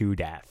to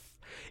death.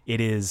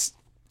 It is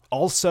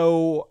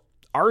also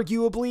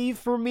arguably,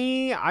 for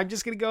me, I'm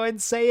just going to go ahead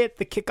and say it,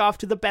 the kickoff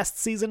to the best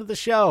season of the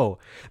show.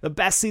 The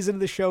best season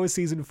of the show is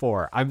season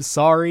 4. I'm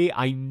sorry.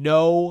 I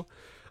know.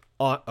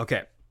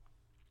 Okay.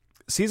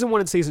 Season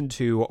 1 and season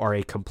 2 are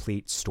a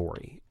complete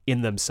story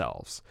in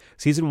themselves.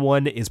 Season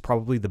 1 is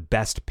probably the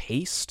best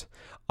paced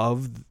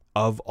of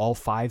all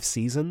 5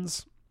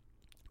 seasons.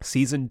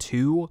 Season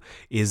 2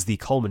 is the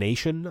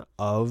culmination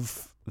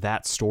of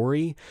that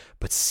story.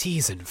 But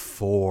season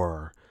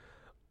 4...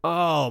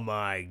 oh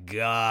my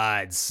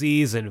God,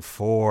 season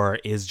 4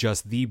 is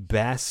just the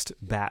best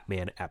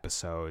Batman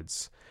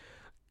episodes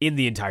in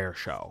the entire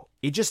show.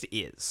 It just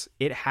is.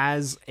 It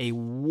has a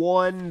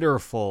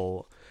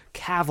wonderful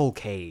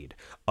cavalcade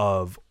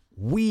of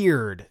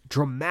weird,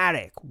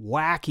 dramatic,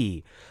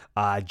 wacky,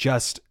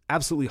 just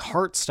absolutely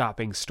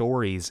heart-stopping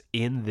stories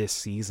in this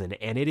season,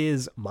 and it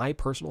is my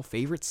personal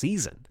favorite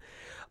season.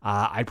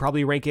 I'd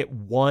probably rank it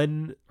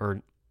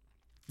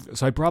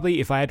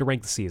if I had to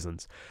rank the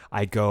seasons,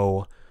 I'd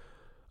go...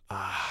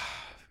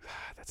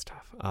 that's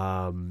tough.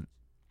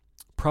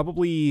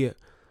 Probably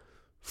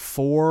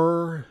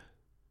 4,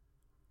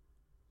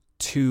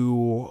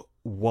 2,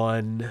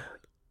 1,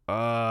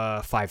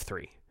 5,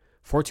 3.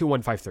 4, 2,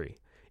 1, 5, 3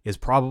 is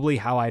probably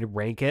how I'd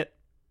rank it.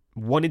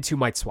 1 and 2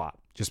 might swap,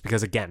 just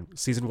because, again,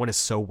 season 1 is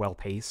so well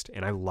paced,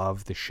 and I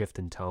love the shift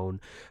in tone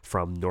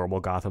from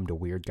normal Gotham to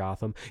weird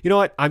Gotham. You know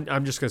what?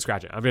 I'm just gonna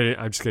scratch it. I'm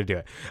just gonna do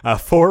it.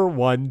 4,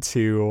 1,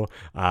 2,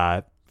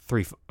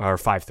 3, or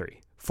 5, 3.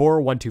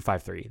 4, 1, 2,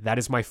 5, 3. That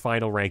is my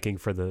final ranking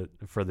for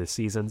the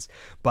seasons.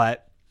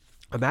 But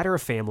A Matter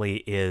of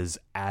Family is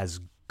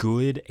as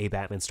good a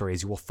Batman story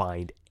as you will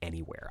find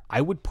anywhere.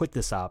 I would put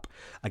this up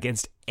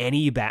against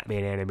any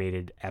Batman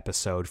animated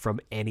episode from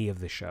any of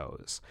the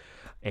shows.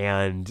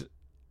 And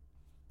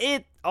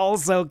it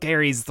also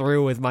carries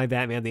through with my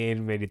Batman the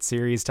Animated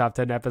Series top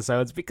 10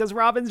 episodes because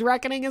Robin's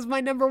Reckoning is my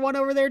number 1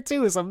 over there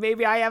too, so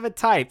maybe I have a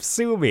type.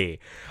 Sue me.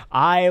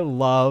 I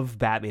love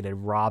Batman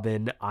and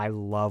Robin. I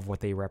love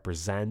what they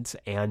represent,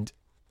 and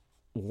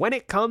when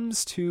it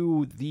comes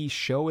to the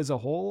show as a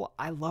whole,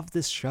 I love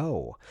this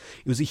show.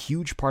 It was a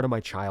huge part of my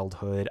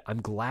childhood.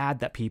 I'm glad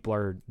that people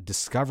are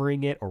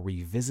discovering it or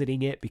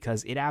revisiting it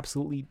because it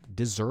absolutely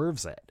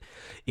deserves it.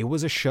 It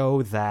was a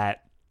show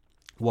that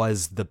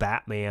was the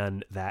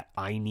Batman that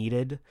I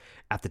needed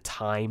at the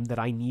time that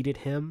I needed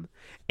him.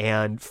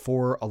 And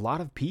for a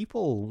lot of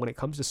people, when it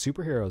comes to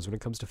superheroes, when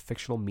it comes to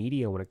fictional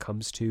media, when it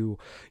comes to,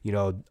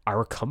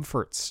 our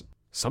comforts,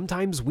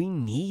 sometimes we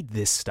need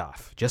this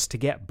stuff just to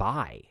get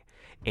by.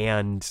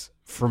 And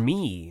for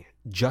me,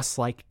 just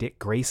like Dick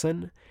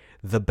Grayson,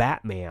 the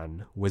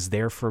Batman was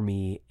there for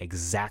me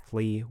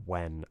exactly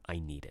when I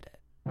needed it.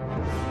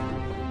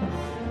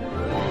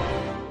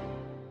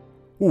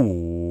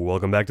 Ooh,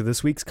 welcome back to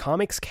this week's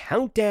Comics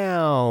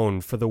Countdown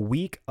for the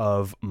week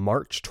of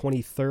March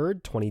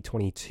 23rd,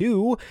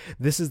 2022.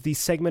 This is the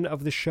segment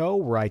of the show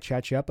where I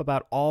chat you up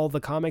about all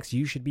the comics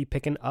you should be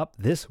picking up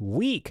this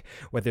week,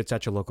 whether it's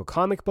at your local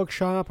comic book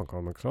shop, or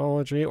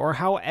Comixology, or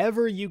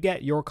however you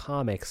get your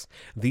comics.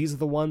 These are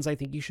the ones I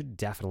think you should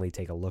definitely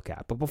take a look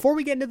at. But before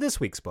we get into this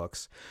week's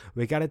books,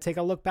 we got to take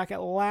a look back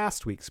at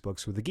last week's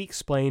books with the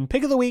Geek-Splain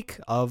pick of the week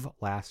of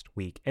last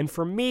week. And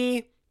for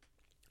me,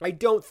 I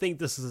don't think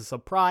this is a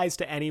surprise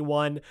to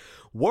anyone.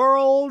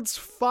 World's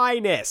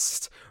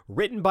Finest,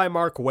 written by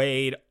Mark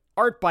Waid,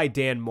 art by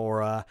Dan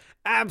Mora,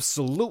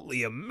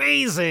 absolutely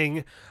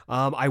amazing.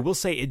 I will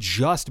say it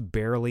just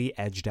barely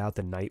edged out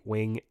the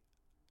Nightwing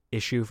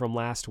issue from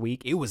last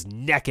week. It was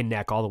neck and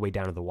neck all the way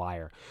down to the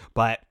wire.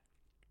 But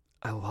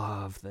I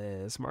love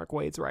this. Mark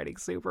Waid's writing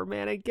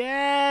Superman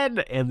again,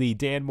 and the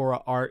Dan Mora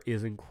art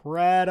is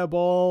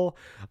incredible.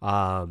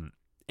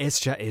 It's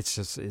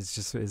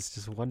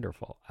just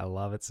wonderful. I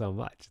love it so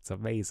much. It's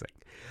amazing.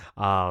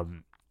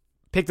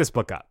 Pick this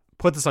book up.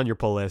 Put this on your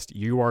pull list.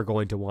 You are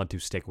going to want to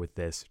stick with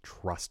this.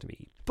 Trust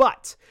me.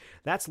 But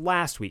that's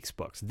last week's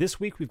books. This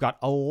week we've got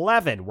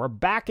 11. We're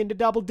back into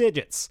double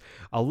digits.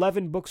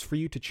 11 books for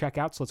you to check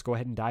out. So let's go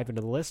ahead and dive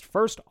into the list.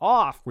 First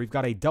off, we've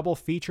got a double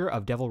feature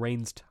of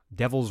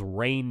Devil's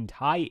Reign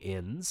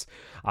tie-ins.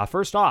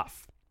 First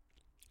off,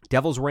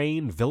 Devil's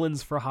Reign,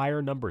 Villains for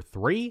Hire number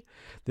 3.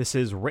 This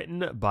is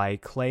written by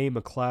Clay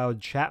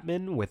McLeod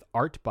Chapman with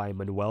art by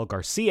Manuel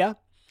Garcia.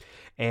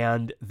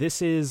 And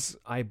this is,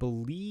 I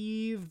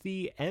believe,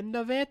 the end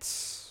of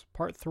it.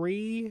 Part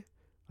 3.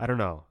 I don't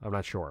know. I'm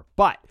not sure.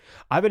 But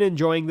I've been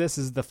enjoying this.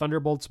 This is the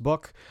Thunderbolts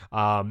book.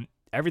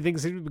 Everything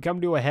seems to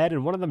come to a head,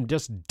 and one of them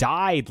just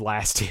died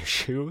last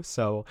issue.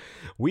 So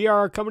we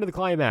are coming to the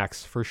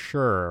climax for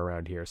sure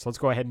around here. So let's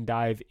go ahead and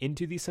dive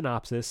into the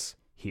synopsis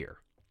here.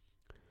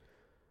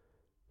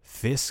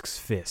 Fisk's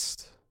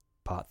Fist,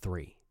 Part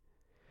 3.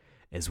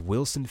 As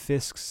Wilson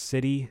Fisk's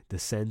city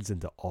descends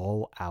into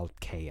all-out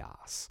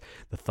chaos,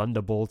 the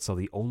Thunderbolts are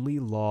the only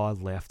law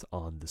left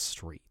on the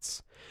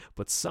streets.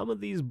 But some of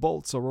these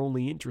bolts are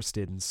only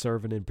interested in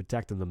serving and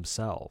protecting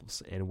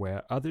themselves, and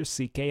where others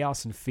see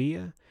chaos and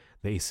fear,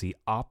 they see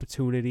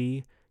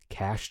opportunity,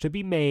 cash to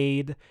be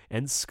made,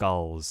 and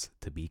skulls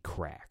to be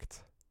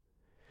cracked.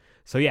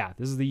 So yeah,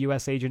 this is the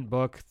U.S. Agent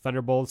book,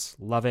 Thunderbolts,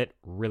 love it,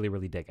 really,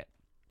 really dig it.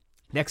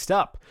 Next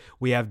up,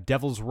 we have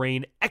Devil's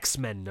Reign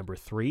X-Men number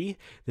 3.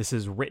 This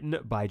is written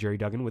by Jerry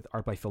Duggan with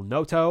art by Phil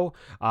Noto.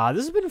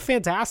 This has been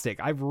fantastic.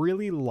 I've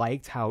really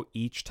liked how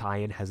each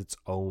tie-in has its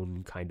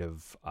own kind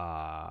of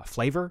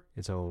flavor,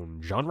 its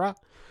own genre.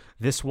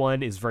 This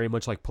one is very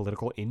much like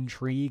political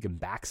intrigue and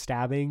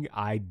backstabbing.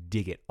 I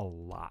dig it a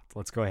lot.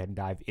 Let's go ahead and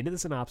dive into the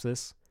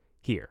synopsis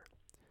here.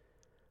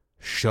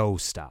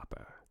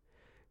 Showstopper.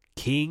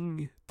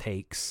 King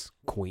takes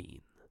Queen.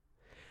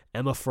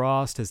 Emma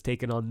Frost has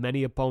taken on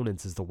many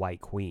opponents as the White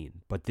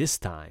Queen, but this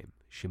time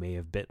she may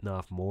have bitten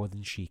off more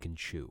than she can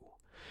chew.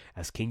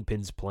 As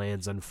Kingpin's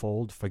plans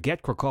unfold,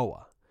 forget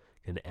Krakoa.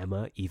 Can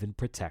Emma even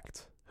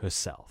protect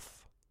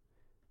herself?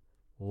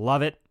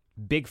 Love it.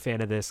 Big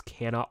fan of this.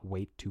 Cannot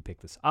wait to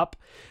pick this up.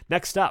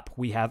 Next up,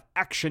 we have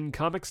Action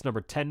Comics number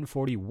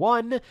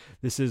 1041.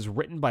 This is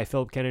written by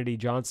Philip Kennedy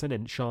Johnson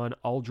and Sean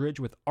Aldridge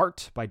with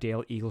art by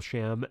Dale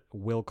Eaglesham,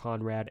 Will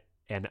Conrad,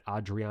 and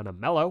Adriana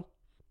Mello.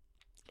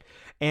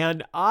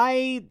 And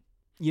I'm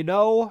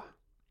going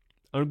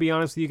to be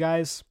honest with you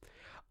guys,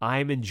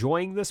 I'm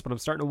enjoying this, but I'm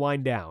starting to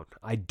wind down.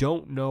 I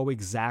don't know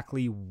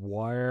exactly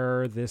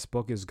where this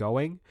book is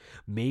going.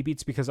 Maybe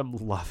it's because I'm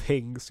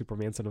loving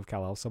Superman Son of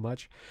Kal-El so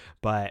much,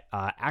 but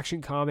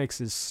Action Comics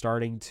is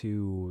starting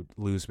to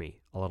lose me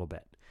a little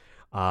bit.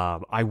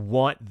 I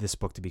want this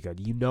book to be good.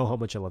 You know how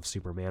much I love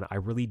Superman. I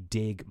really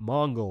dig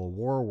Mongol,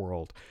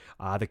 Warworld,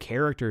 the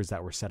characters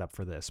that were set up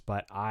for this,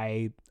 but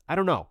I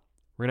don't know.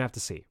 We're going to have to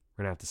see.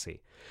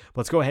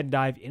 Let's go ahead and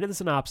dive into the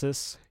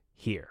synopsis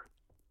here.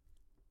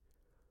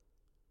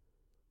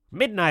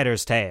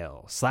 Midnighter's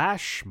Tale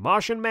 /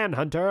 Martian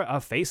Manhunter, A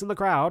Face in the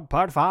Crowd,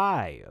 Part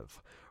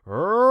 5.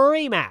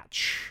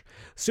 Rematch.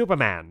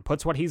 Superman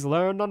puts what he's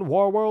learned on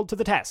Warworld to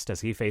the test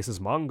as he faces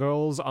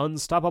Mongol's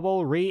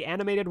unstoppable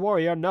reanimated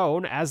warrior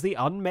known as the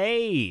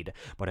Unmade.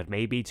 But it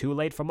may be too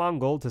late for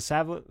Mongol to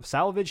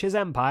salvage his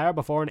empire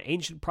before an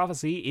ancient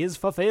prophecy is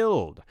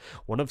fulfilled.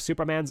 One of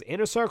Superman's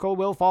inner circle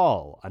will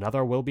fall,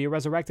 another will be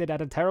resurrected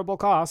at a terrible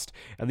cost,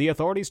 and the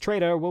authorities'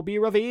 traitor will be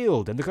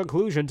revealed in the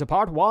conclusion to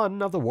Part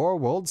 1 of the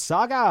Warworld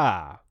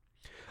Saga.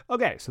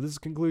 Okay, so this is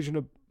the conclusion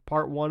of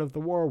Part 1 of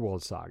the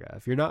Warworld Saga.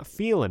 If you're not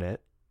feeling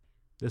it,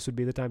 this would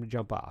be the time to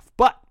jump off.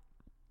 But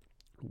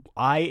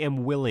I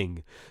am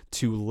willing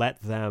to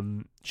let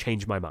them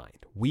change my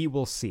mind. We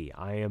will see.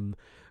 I am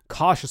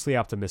cautiously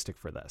optimistic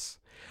for this.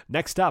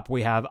 Next up,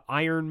 we have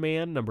Iron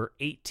Man number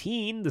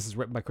 18. This is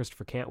written by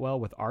Christopher Cantwell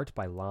with art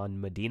by Lon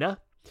Medina.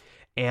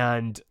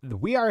 And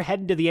we are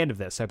heading to the end of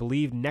this. I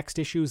believe next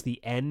issue is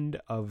the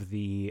end of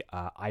the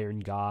Iron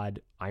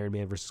God, Iron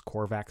Man versus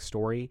Korvac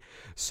story.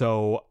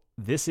 So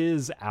this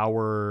is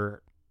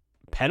our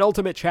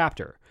penultimate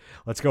chapter.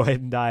 Let's go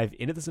ahead and dive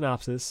into the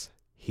synopsis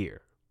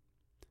here.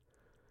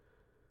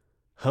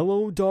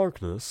 Hello,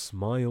 darkness,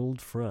 my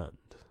old friend.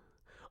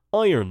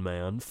 Iron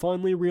Man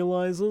finally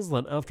realizes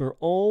that after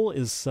all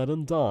is said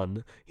and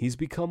done, he's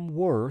become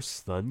worse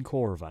than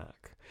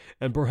Korvac.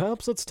 And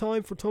perhaps it's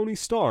time for Tony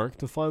Stark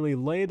to finally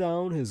lay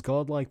down his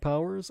godlike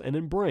powers and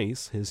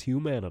embrace his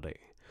humanity.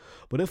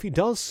 But if he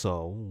does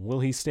so,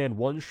 will he stand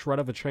one shred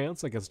of a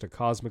chance against a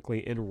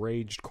cosmically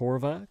enraged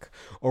Korvac?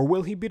 Or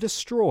will he be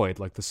destroyed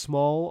like the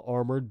small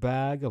armored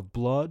bag of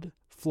blood,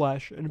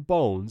 flesh, and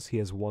bones he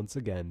has once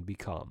again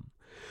become?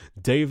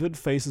 David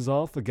faces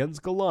off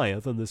against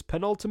Goliath in this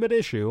penultimate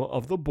issue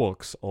of the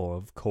Books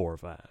of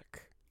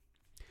Korvac.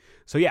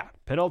 So yeah,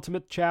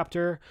 penultimate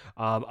chapter.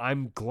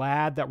 I'm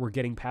glad that we're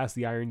getting past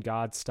the Iron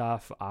God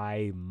stuff.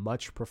 I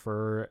much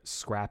prefer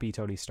scrappy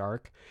Tony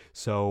Stark.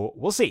 So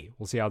we'll see.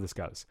 We'll see how this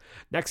goes.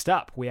 Next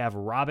up, we have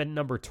Robin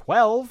number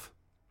 12.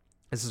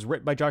 This is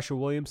written by Joshua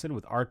Williamson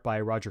with art by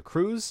Roger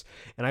Cruz.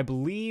 And I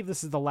believe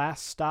this is the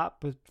last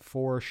stop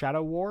for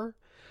Shadow War.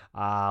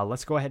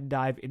 Let's go ahead and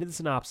dive into the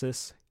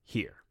synopsis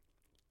here.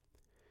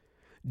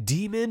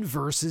 Demon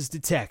versus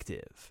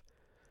Detective.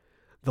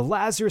 The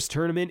Lazarus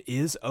tournament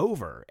is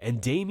over,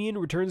 and Damian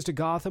returns to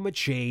Gotham a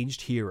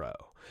changed hero.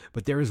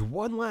 But there is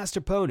one last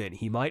opponent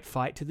he might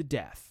fight to the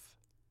death.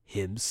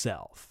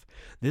 Himself.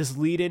 This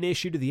lead-in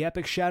issue to the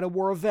epic Shadow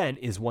War event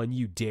is one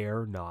you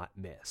dare not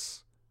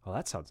miss. Well,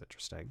 that sounds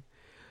interesting.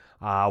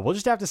 We'll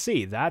just have to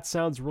see. That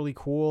sounds really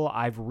cool.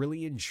 I've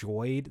really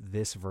enjoyed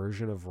this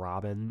version of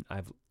Robin.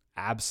 I've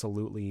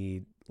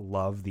absolutely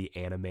loved the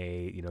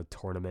anime,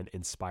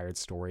 tournament-inspired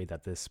story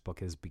that this book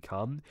has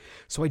become.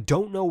 So I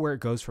don't know where it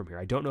goes from here.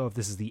 I don't know if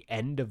this is the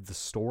end of the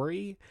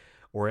story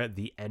or at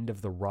the end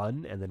of the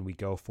run and then we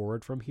go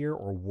forward from here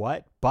or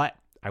what, but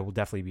I will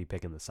definitely be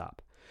picking this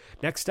up.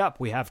 Next up,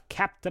 we have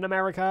Captain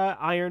America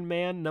Iron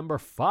Man number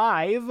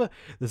 5.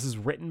 This is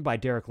written by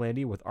Derek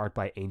Landy with art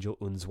by Angel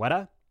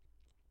Unzueta.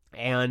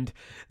 And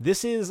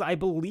this is, I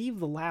believe,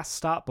 the last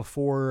stop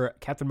before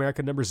Captain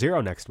America number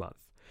 0 next month.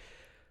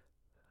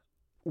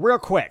 Real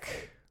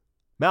quick,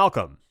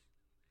 Malcolm,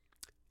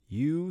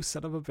 you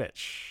son of a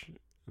bitch.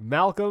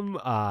 Malcolm,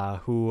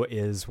 who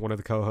is one of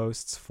the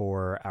co-hosts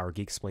for our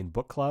Geek Explained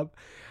book club,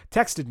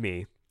 texted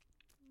me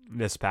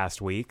this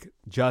past week,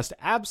 just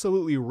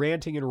absolutely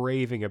ranting and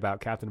raving about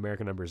Captain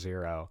America number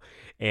 0.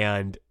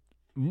 And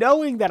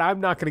knowing that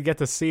I'm not going to get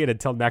to see it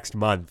until next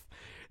month,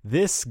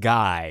 this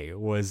guy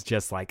was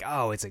just like,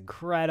 oh, it's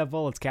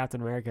incredible. It's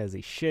Captain America as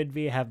he should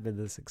be. I haven't been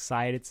this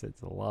excited since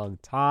a long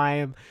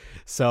time.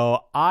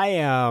 So I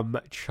am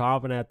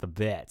chomping at the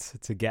bit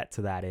to get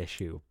to that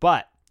issue.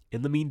 But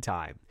in the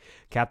meantime,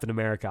 Captain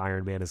America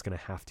Iron Man is going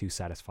to have to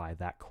satisfy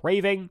that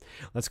craving.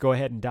 Let's go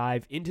ahead and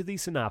dive into the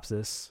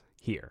synopsis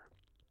here.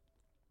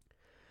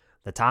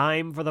 The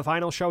time for the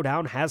final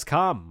showdown has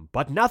come,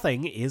 but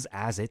nothing is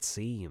as it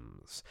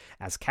seems.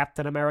 As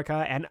Captain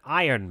America and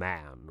Iron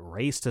Man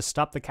race to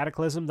stop the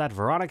cataclysm that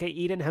Veronica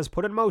Eden has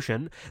put in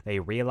motion, they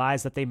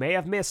realize that they may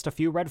have missed a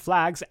few red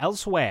flags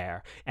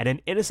elsewhere, and an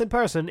innocent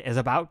person is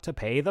about to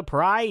pay the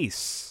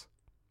price.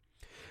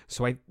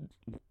 So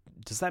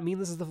does that mean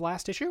this is the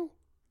last issue?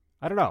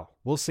 I don't know.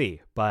 We'll see.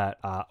 But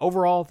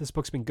overall, this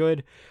book's been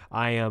good.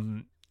 I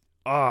am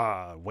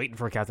waiting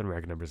for Captain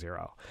America number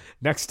 0.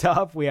 Next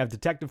up, we have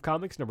Detective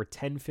Comics number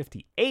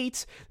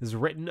 1058. This is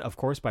written, of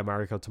course, by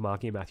Mariko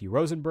Tamaki and Matthew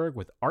Rosenberg,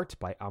 with art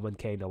by Aman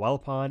K.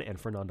 Noelpon and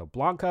Fernando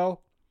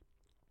Blanco.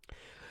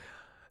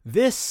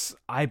 This,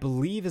 I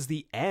believe, is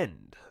the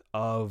end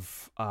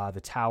of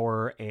The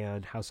Tower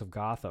and House of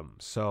Gotham.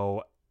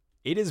 So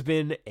it has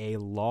been a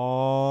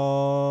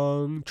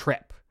long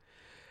trip.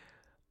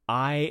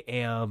 I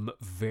am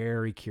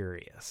very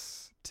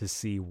curious to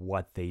see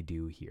what they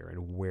do here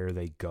and where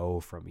they go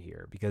from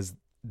here, because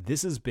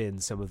this has been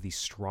some of the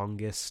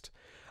strongest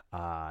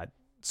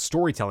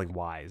storytelling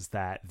wise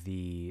that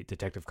the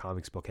Detective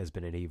Comics book has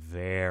been in a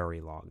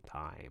very long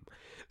time.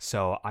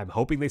 So I'm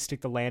hoping they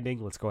stick the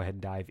landing. Let's go ahead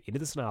and dive into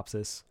the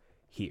synopsis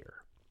here.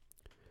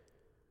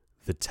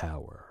 The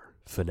Tower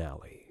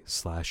finale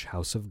 /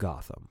 House of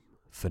Gotham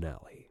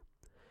finale.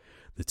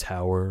 The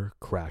Tower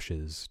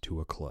crashes to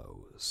a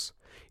close.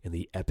 In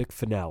the epic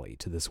finale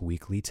to this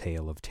weekly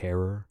tale of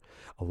terror,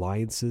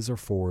 alliances are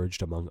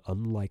forged among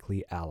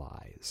unlikely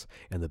allies,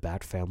 and the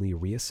Bat family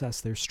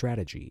reassess their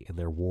strategy in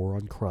their war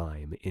on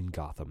crime in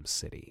Gotham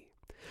City.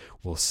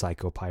 Will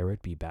Psycho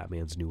Pirate be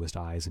Batman's newest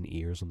eyes and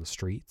ears on the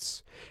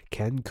streets?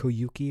 Can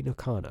Koyuki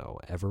Nakano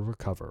ever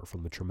recover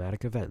from the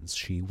traumatic events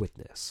she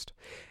witnessed?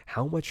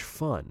 How much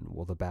fun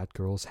will the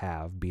Batgirls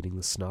have beating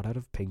the snot out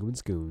of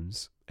Penguin's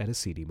goons at a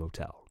seedy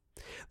motel?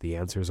 The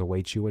answers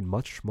await you and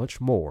much,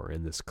 much more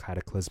in this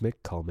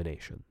cataclysmic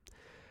culmination.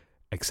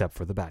 Except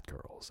for the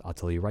Batgirls. I'll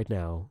tell you right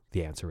now,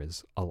 the answer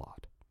is a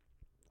lot.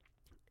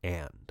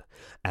 And,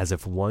 as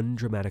if one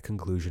dramatic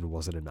conclusion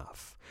wasn't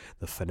enough,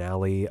 the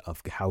finale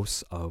of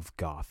House of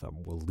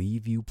Gotham will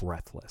leave you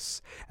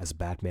breathless as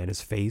Batman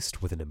is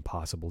faced with an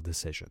impossible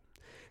decision.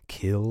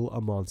 Kill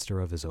a monster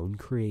of his own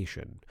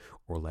creation,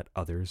 or let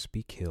others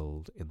be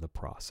killed in the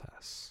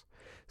process.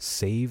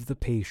 Save the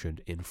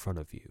patient in front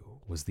of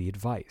you was the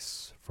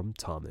advice from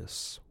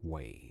Thomas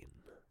Wayne.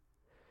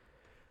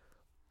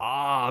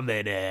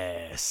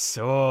 Ominous.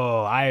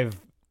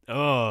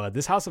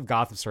 This House of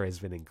Gotham story has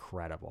been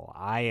incredible.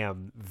 I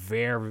am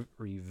very,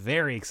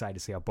 very excited to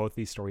see how both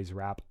these stories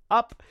wrap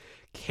up.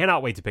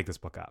 Cannot wait to pick this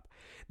book up.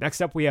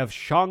 Next up, we have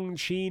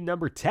Shang-Chi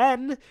number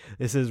 10.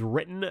 This is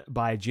written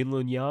by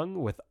Jinlun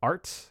Yang with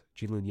art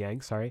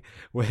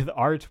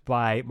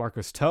by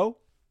Marcos To.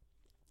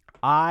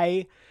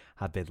 I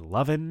have been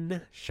loving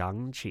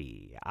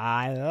Shang-Chi.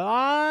 I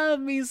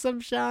love me some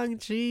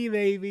Shang-Chi,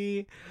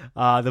 baby.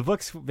 The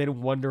book's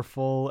been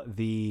wonderful.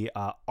 The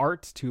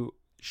art to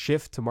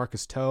shift to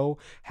Marcus To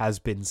has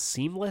been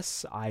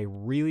seamless. I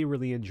really,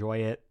 really enjoy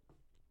it.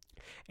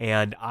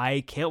 And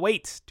I can't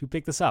wait to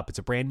pick this up. It's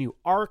a brand new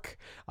arc,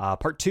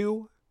 part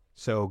 2.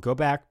 So go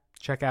back,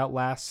 check out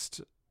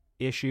last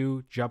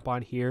issue, jump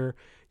on here.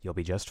 You'll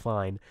be just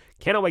fine.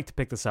 Cannot wait to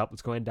pick this up.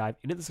 Let's go ahead and dive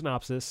into the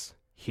synopsis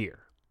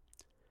here.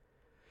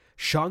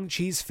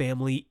 Shang-Chi's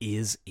family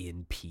is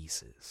in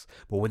pieces,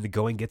 but when the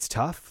going gets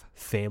tough,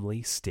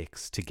 family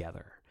sticks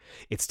together.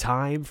 It's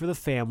time for the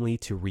family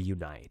to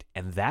reunite,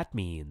 and that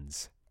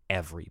means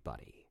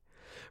everybody.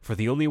 For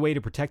the only way to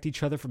protect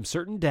each other from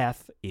certain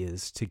death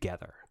is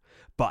together.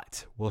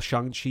 But will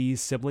Shang-Chi's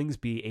siblings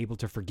be able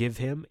to forgive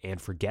him and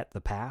forget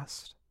the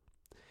past?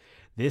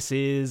 This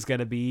is going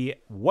to be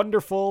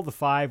wonderful. The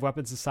Five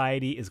Weapon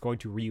Society is going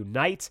to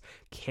reunite.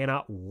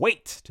 Cannot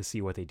wait to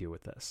see what they do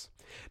with this.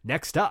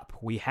 Next up,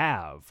 we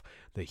have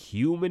The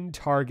Human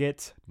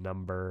Target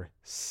number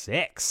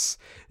 6.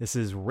 This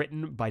is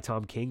written by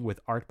Tom King with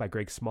art by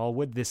Greg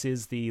Smallwood. This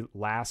is the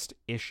last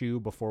issue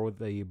before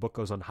the book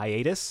goes on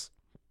hiatus.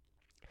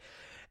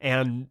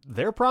 And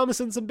they're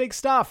promising some big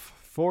stuff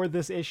for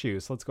this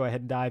issue. So let's go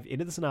ahead and dive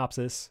into the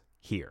synopsis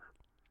here.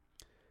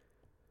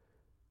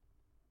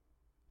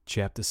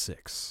 Chapter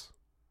 6.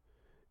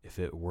 If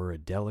it were a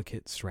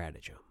delicate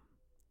stratagem.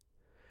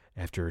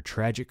 After a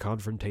tragic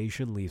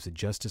confrontation leaves a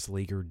Justice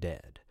Leaguer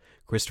dead,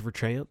 Christopher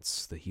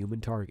Chance, the Human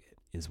Target,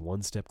 is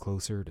one step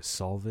closer to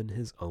solving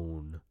his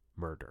own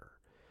murder,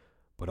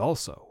 but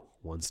also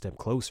one step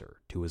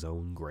closer to his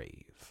own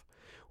grave.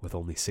 With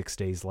only 6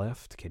 days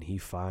left, can he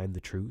find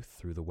the truth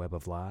through the web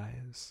of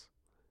lies?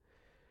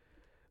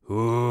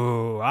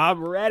 Ooh,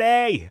 I'm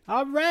ready!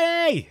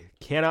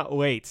 Cannot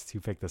wait to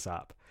pick this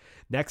up.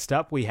 Next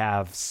up, we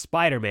have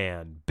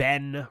Spider-Man,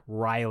 Ben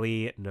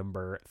Reilly,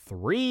 number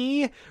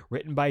 3,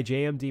 written by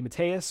J.M.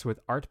 DeMatteis with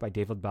art by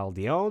David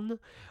Baldeón.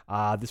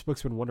 This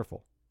book's been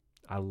wonderful.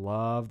 I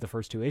love the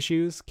first 2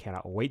 issues.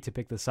 Cannot wait to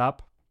pick this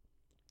up.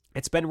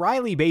 It's Ben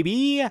Reilly,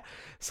 baby!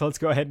 So let's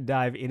go ahead and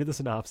dive into the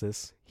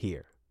synopsis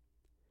here.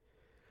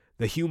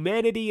 The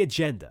Humanity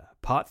Agenda,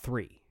 Part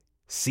 3,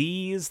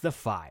 Seize the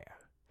Fire.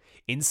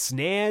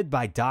 Ensnared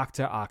by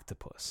Dr.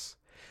 Octopus.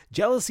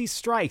 Jealousy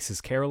strikes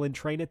as Carolyn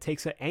Trainer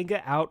takes her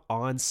anger out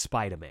on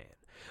Spider-Man.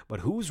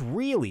 But who's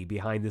really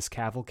behind this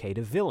cavalcade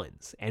of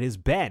villains? And is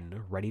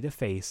Ben ready to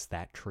face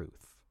that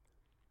truth?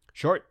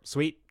 Short,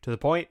 sweet, to the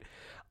point.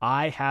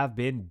 I have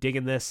been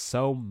digging this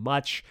so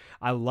much.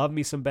 I love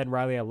me some Ben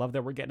Reilly. I love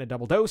that we're getting a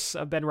double dose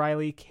of Ben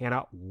Reilly.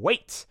 Cannot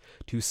wait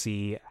to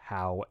see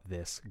how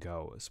this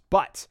goes.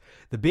 But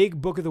the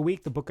big book of the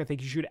week, the book I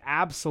think you should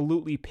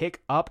absolutely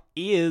pick up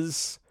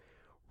is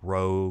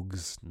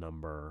Rogues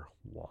number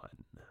 1.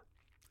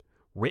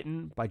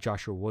 Written by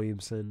Joshua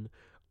Williamson,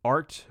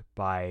 art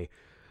by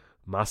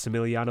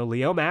Massimiliano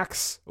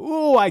Leomax.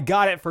 Ooh, I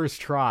got it first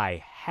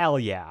try. Hell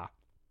yeah.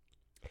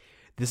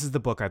 This is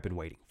the book I've been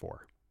waiting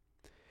for.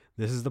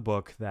 This is the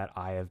book that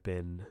I have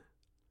been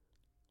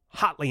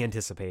hotly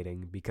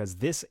anticipating because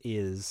this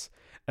is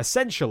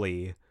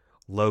essentially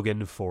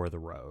Logan for the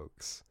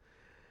Rogues.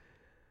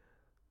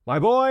 My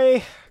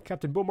boy,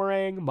 Captain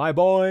Boomerang, my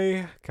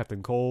boy,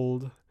 Captain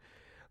Cold.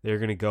 They're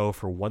going to go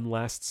for one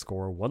last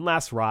score, one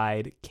last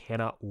ride.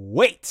 Cannot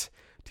wait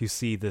to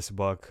see this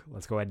book.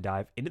 Let's go ahead and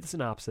dive into the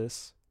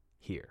synopsis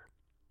here.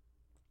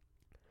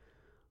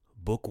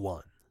 Book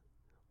 1.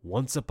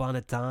 Once Upon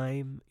a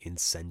Time in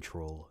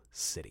Central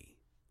City.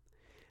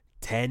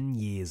 10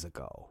 years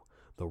ago,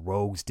 the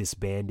Rogues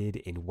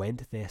disbanded and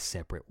went their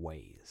separate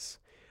ways.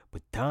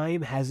 But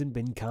time hasn't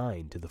been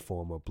kind to the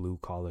former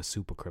blue-collar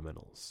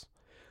supercriminals.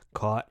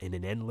 Caught in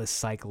an endless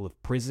cycle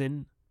of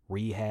prison,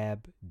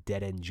 rehab,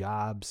 dead-end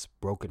jobs,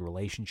 broken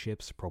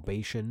relationships,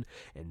 probation,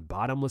 and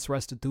bottomless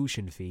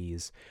restitution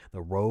fees,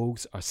 the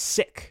Rogues are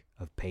sick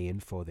of paying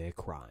for their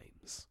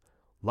crimes.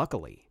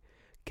 Luckily,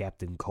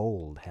 Captain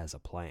Cold has a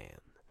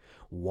plan.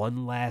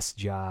 One last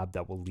job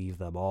that will leave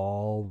them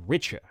all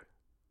richer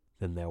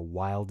than their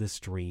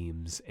wildest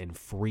dreams and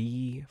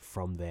free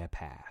from their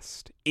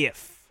past,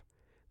 if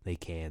they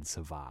can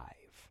survive.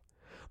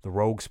 The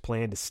Rogues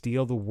plan to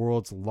steal the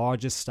world's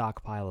largest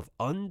stockpile of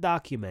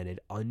undocumented,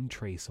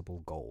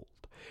 untraceable gold.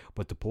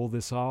 But to pull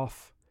this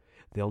off,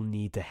 they'll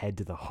need to head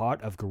to the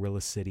heart of Gorilla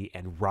City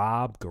and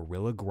rob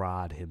Gorilla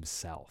Grodd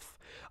himself,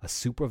 a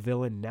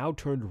supervillain now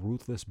turned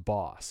ruthless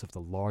boss of the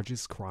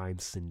largest crime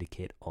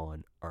syndicate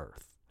on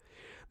Earth.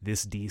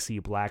 This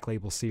DC Black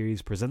Label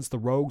series presents the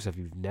Rogues as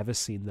you've never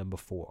seen them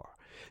before,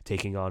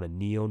 taking on a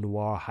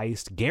neo-noir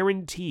heist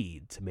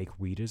guaranteed to make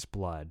readers'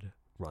 blood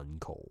run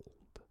cold.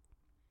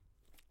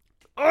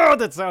 Oh,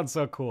 that sounds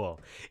so cool.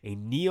 A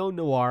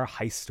neo-noir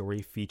heist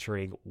story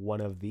featuring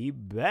one of the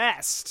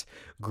best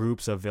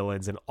groups of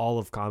villains in all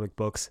of comic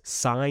books.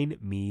 Sign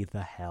me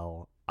the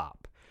hell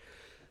up.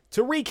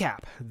 To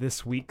recap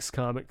this week's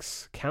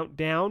comics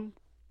countdown,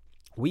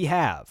 we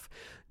have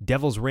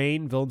Devil's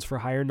Reign, Villains for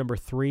Hire number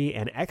 3,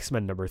 and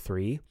X-Men number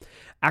 3.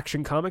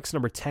 Action Comics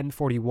number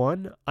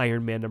 1041,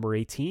 Iron Man number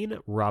 18,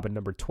 Robin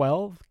number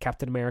 12,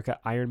 Captain America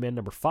Iron Man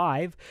number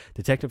 5,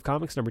 Detective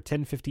Comics number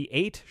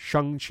 1058,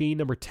 Shang-Chi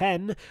number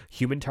 10,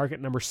 Human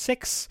Target number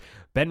 6,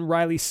 Ben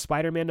Reilly's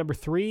Spider-Man number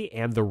 3,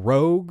 and The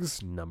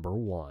Rogues number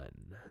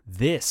 1.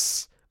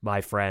 This,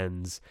 my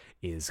friends,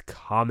 is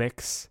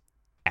comics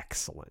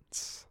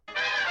excellence.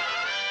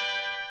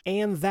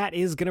 And that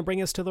is going to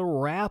bring us to the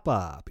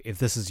wrap-up. If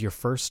this is your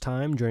first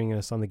time joining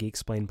us on the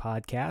Geeksplain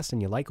podcast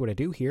and you like what I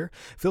do here,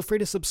 feel free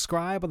to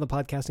subscribe on the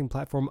podcasting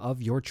platform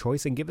of your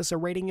choice and give us a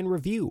rating and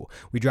review.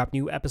 We drop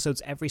new episodes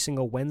every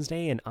single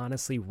Wednesday, and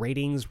honestly,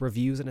 ratings,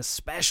 reviews, and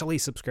especially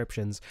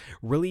subscriptions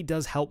really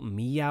does help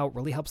me out,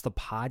 really helps the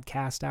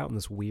podcast out in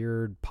this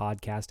weird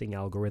podcasting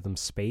algorithm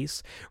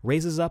space,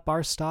 raises up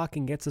our stock,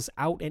 and gets us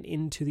out and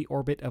into the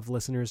orbit of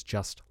listeners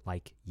just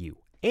like you.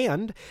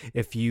 And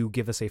if you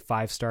give us a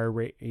 5-star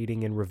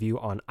rating and review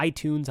on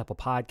iTunes, Apple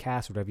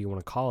Podcasts, whatever you want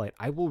to call it,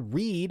 I will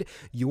read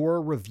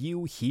your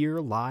review here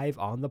live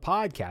on the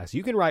podcast.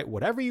 You can write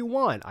whatever you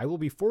want. I will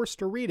be forced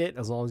to read it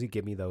as long as you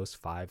give me those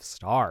 5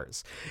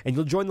 stars. And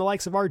you'll join the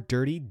likes of our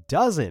Dirty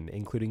Dozen,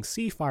 including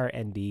Seafire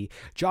ND,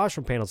 Josh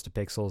from Panels to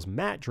Pixels,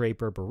 Matt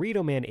Draper,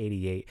 Burrito Man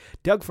 88,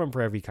 Doug from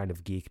For Every Kind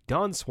of Geek,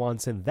 Don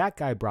Swanson, That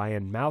Guy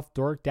Brian, Mouth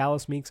Dork,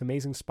 Dallas Meeks,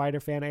 Amazing Spider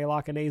Fan,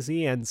 A-Lock and AZ,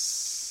 and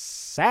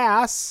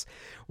Sass.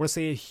 I want to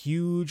say a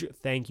huge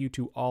thank you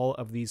to all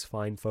of these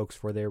fine folks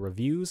for their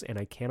reviews, and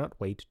I cannot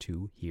wait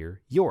to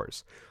hear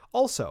yours.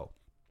 Also,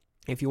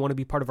 if you want to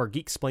be part of our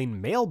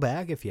Geeksplain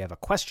mailbag, if you have a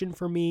question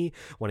for me,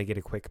 want to get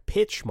a quick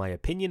pitch, my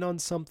opinion on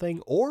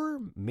something, or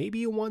maybe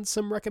you want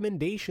some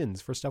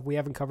recommendations for stuff we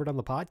haven't covered on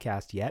the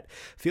podcast yet,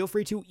 feel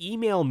free to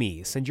email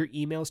me. Send your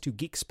emails to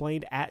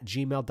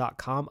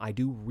geeksplained@gmail.com. I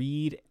do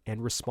read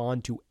and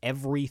respond to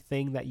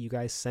everything that you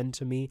guys send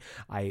to me.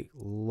 I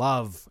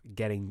love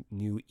getting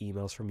new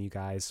emails from you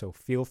guys, so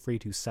feel free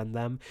to send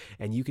them,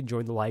 and you can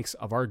join the likes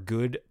of our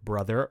good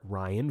brother,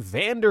 Ryan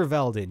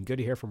Vandervelden. Good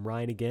to hear from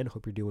Ryan again.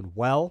 Hope you're doing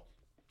well.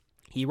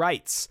 He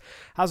writes,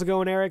 "How's it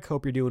going, Eric?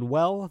 Hope you're doing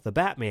well. The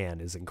Batman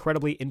is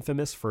incredibly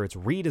infamous for its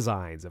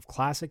redesigns of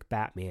classic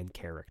Batman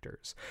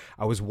characters.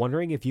 I was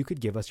wondering if you could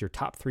give us your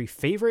top 3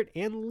 favorite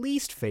and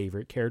least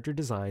favorite character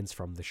designs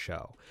from the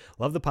show.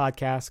 Love the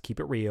podcast. Keep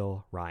it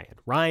real, Ryan."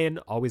 Ryan,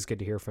 always good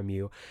to hear from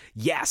you.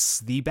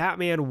 Yes, the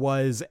Batman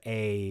was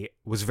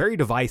very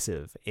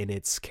divisive in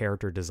its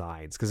character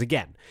designs because,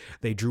 again,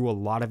 they drew a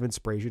lot of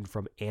inspiration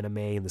from anime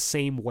in the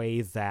same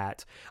way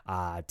that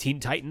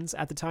Teen Titans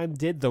at the time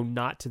did, though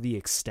not to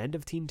the extent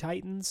of Teen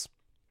Titans.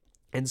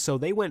 And so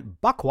they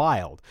went buck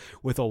wild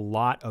with a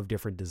lot of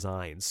different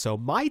designs. So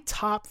my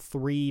top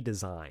 3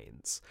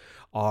 designs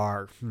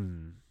are,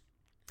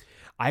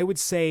 I would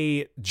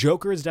say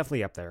Joker is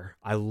definitely up there.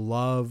 I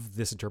love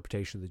this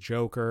interpretation of the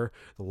Joker,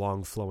 the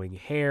long flowing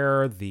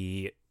hair,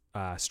 the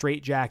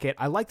straight jacket.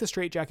 I like the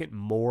straight jacket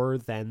more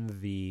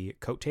than the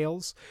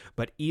coattails,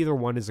 but either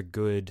one is a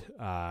good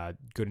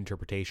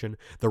interpretation.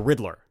 The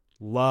Riddler.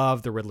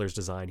 Love the Riddler's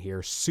design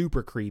here.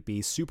 Super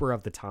creepy, super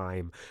of the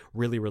time.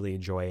 Really, really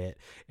enjoy it.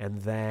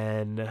 And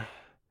then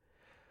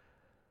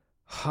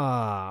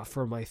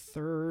for my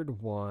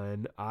third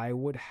one,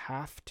 I'd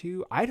have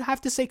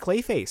to say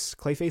Clayface.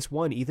 Clayface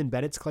 1, Ethan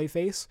Bennett's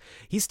Clayface.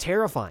 He's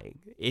terrifying.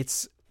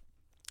 It's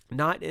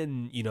not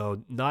in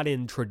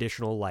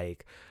traditional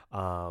like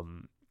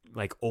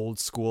old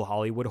school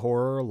Hollywood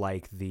horror,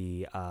 like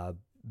the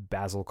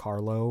Basil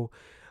Karlo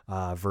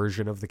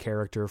version of the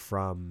character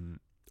from,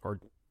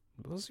 or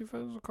was he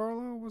Basil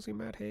Karlo? Was he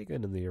Matt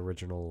Hagen in the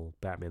original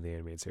Batman the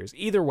Animated Series?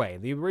 Either way,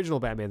 the original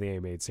Batman the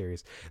Animated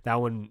Series, that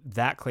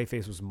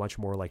Clayface was much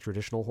more like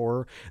traditional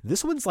horror.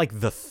 This one's like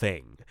The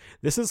Thing.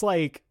 This is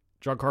like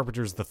John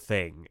Carpenter's The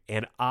Thing,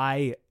 and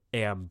I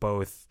am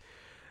both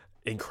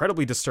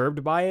incredibly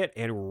disturbed by it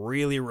and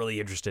really, really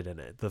interested in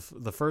it.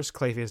 The first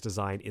Clayface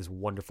design is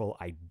wonderful.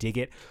 I dig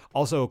it.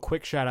 Also, a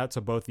quick shout out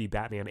to both the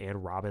Batman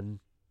and Robin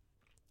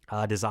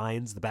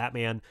designs. The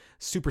Batman,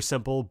 super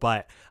simple,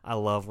 but I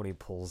love when he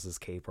pulls his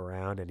cape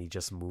around and he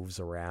just moves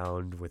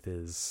around with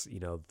his,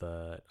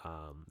 the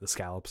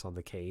scallops on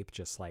the cape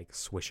just like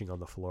swishing on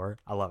the floor.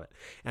 I love it.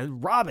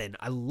 And Robin,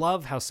 I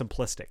love how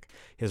simplistic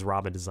his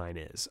Robin design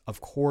is.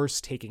 Of course,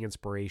 taking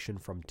inspiration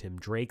from Tim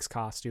Drake's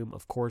costume.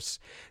 Of course,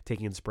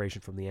 taking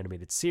inspiration from the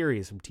animated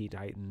series, from Teen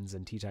Titans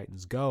and Teen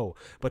Titans Go.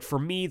 But for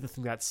me, the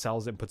thing that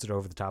sells it and puts it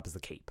over the top is the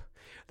cape.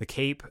 The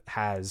cape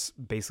has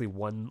basically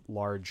one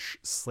large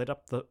slit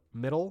up the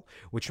middle,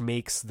 which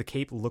makes the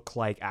cape look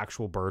like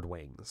actual bird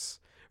wings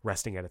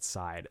resting at its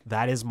side.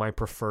 That is my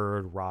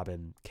preferred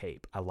Robin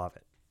cape. I love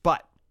it.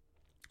 But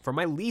for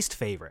my least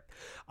favorite,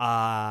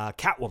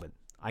 Catwoman.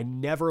 I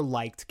never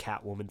liked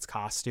Catwoman's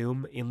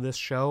costume in this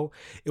show.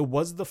 It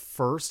was the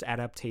first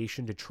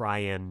adaptation to try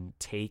and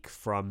take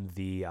from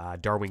the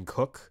Darwin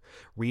Cook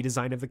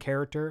redesign of the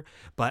character,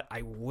 but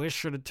I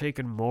wish it had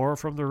taken more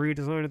from the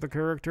redesign of the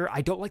character.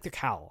 I don't like the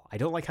cowl. I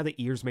don't like how the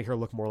ears make her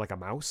look more like a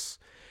mouse,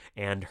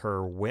 and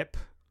her whip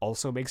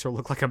also makes her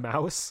look like a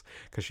mouse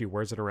because she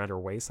wears it around her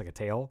waist like a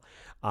tail.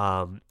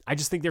 I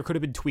just think there could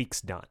have been tweaks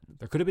done.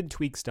 There could have been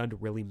tweaks done to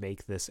really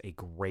make this a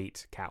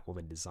great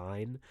Catwoman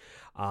design.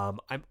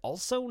 I'm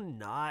also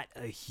not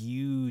a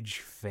huge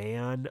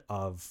fan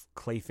of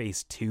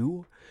Clayface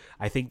 2.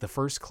 I think the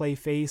first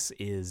Clayface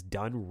is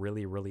done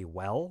really, really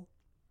well.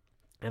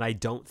 And I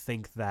don't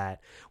think that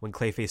when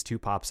Clayface 2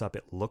 pops up,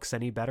 it looks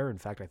any better. In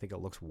fact, I think it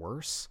looks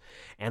worse.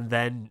 And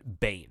then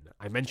Bane.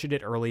 I mentioned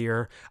it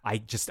earlier.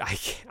 I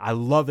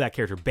love that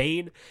character.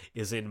 Bane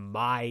is in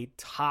my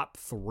top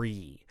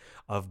 3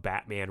 of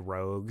Batman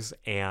rogues,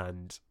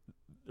 and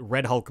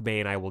Red Hulk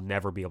Bane I will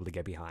never be able to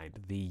get behind.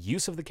 The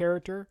use of the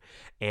character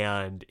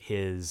and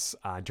his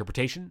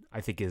interpretation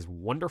I think is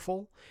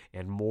wonderful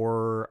and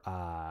more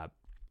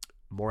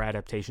more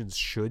adaptations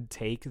should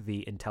take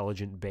the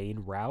Intelligent Bane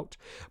route,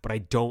 but I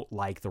don't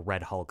like the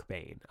Red Hulk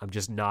Bane. I'm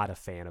just not a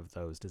fan of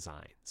those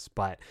designs.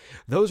 But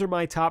those are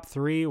my top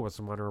 3 with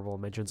some honorable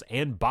mentions,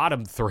 and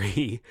bottom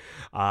 3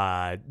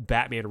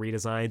 Batman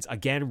redesigns.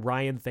 Again,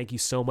 Ryan, thank you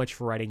so much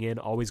for writing in.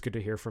 Always good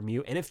to hear from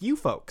you. And if you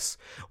folks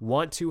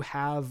want to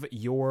have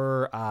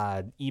your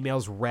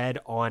emails read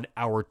on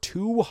our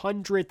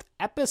 200th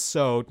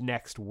episode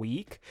next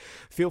week,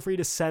 feel free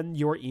to send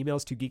your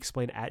emails to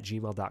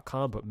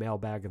geeksplain@gmail.com, put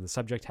mailbag in the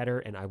subject header,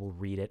 and I will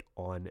read it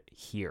on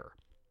here.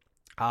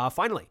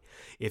 Finally,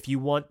 if you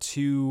want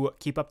to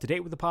keep up to date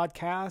with the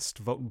podcast,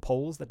 vote in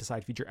polls that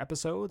decide future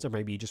episodes, or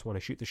maybe you just want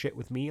to shoot the shit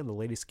with me on the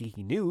latest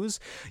geeky news,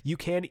 you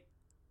can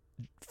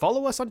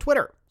follow us on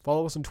Twitter.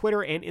 Follow us on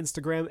Twitter and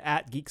Instagram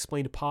at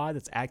GeekSplainedPod.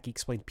 That's at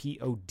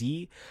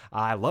GeekSplainedPod.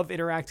 I love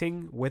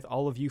interacting with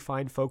all of you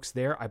fine folks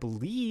there. I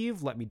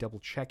believe, let me double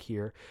check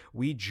here,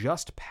 we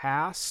just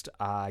passed,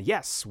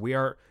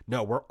 we're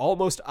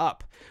almost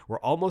up. We're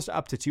almost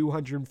up to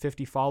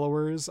 250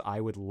 followers.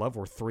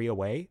 We're 3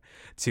 away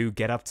to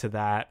get up to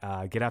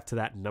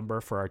that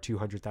number for our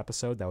 200th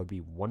episode. That would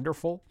be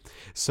wonderful.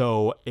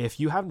 So if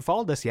you haven't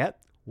followed us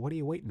yet, what are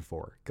you waiting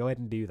for? Go ahead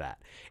and do that.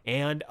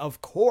 And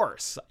of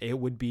course, I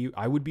would be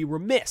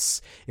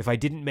remiss if I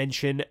didn't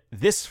mention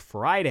this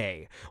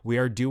Friday, we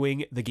are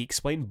doing the Geek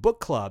Explain Book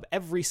Club.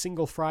 Every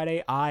single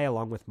Friday, I,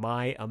 along with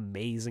my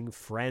amazing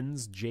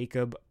friends,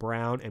 Jacob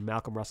Brown and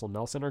Malcolm Russell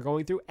Nelson, are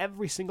going through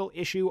every single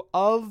issue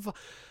of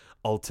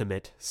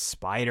Ultimate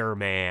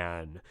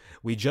Spider-Man.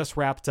 We just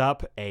wrapped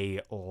up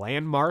a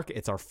landmark.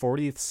 It's our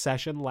 40th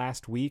session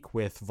last week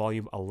with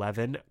Volume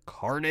 11,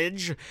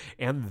 Carnage.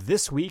 And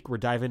this week, we're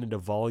diving into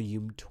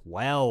Volume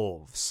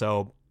 12.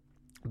 So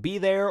be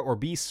there or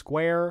be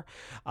square.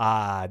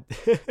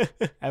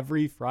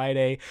 Every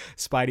Friday,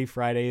 Spidey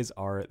Fridays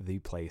are the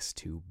place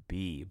to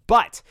be.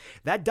 But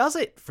that does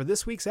it for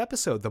this week's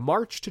episode. The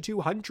march to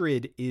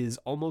 200 is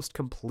almost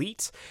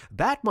complete.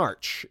 Bat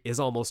March is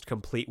almost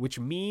complete, which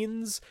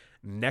means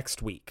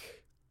next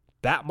week,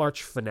 Bat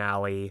March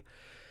finale,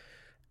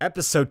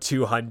 episode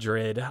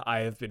 200. I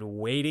have been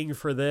waiting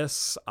for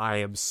this. I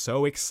am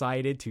so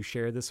excited to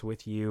share this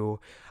with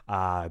you.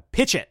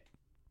 Pitch it.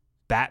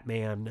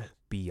 Batman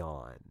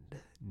Beyond.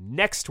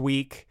 Next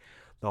week,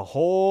 the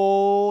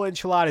whole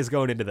enchilada is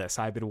going into this.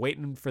 I've been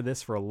waiting for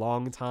this for a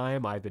long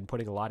time. I've been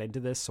putting a lot into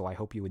this, so I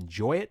hope you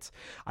enjoy it.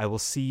 I will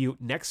see you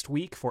next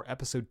week for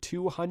episode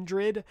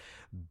 200,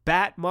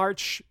 Bat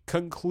March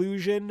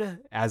conclusion,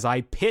 as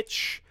I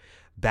pitch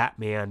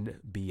Batman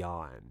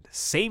Beyond.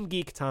 Same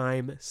geek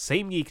time,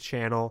 same geek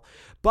channel.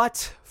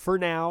 But for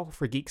now,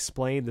 for Geek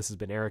Explain, this has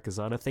been Eric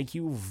Azana. Thank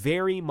you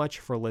very much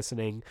for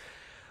listening.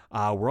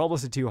 We're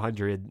almost at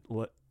 200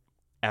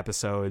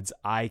 episodes.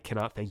 I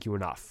cannot thank you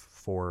enough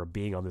for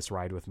being on this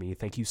ride with me.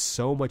 Thank you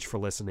so much for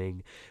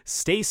listening.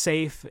 Stay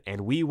safe,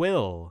 and we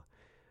will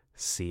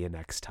see you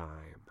next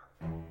time.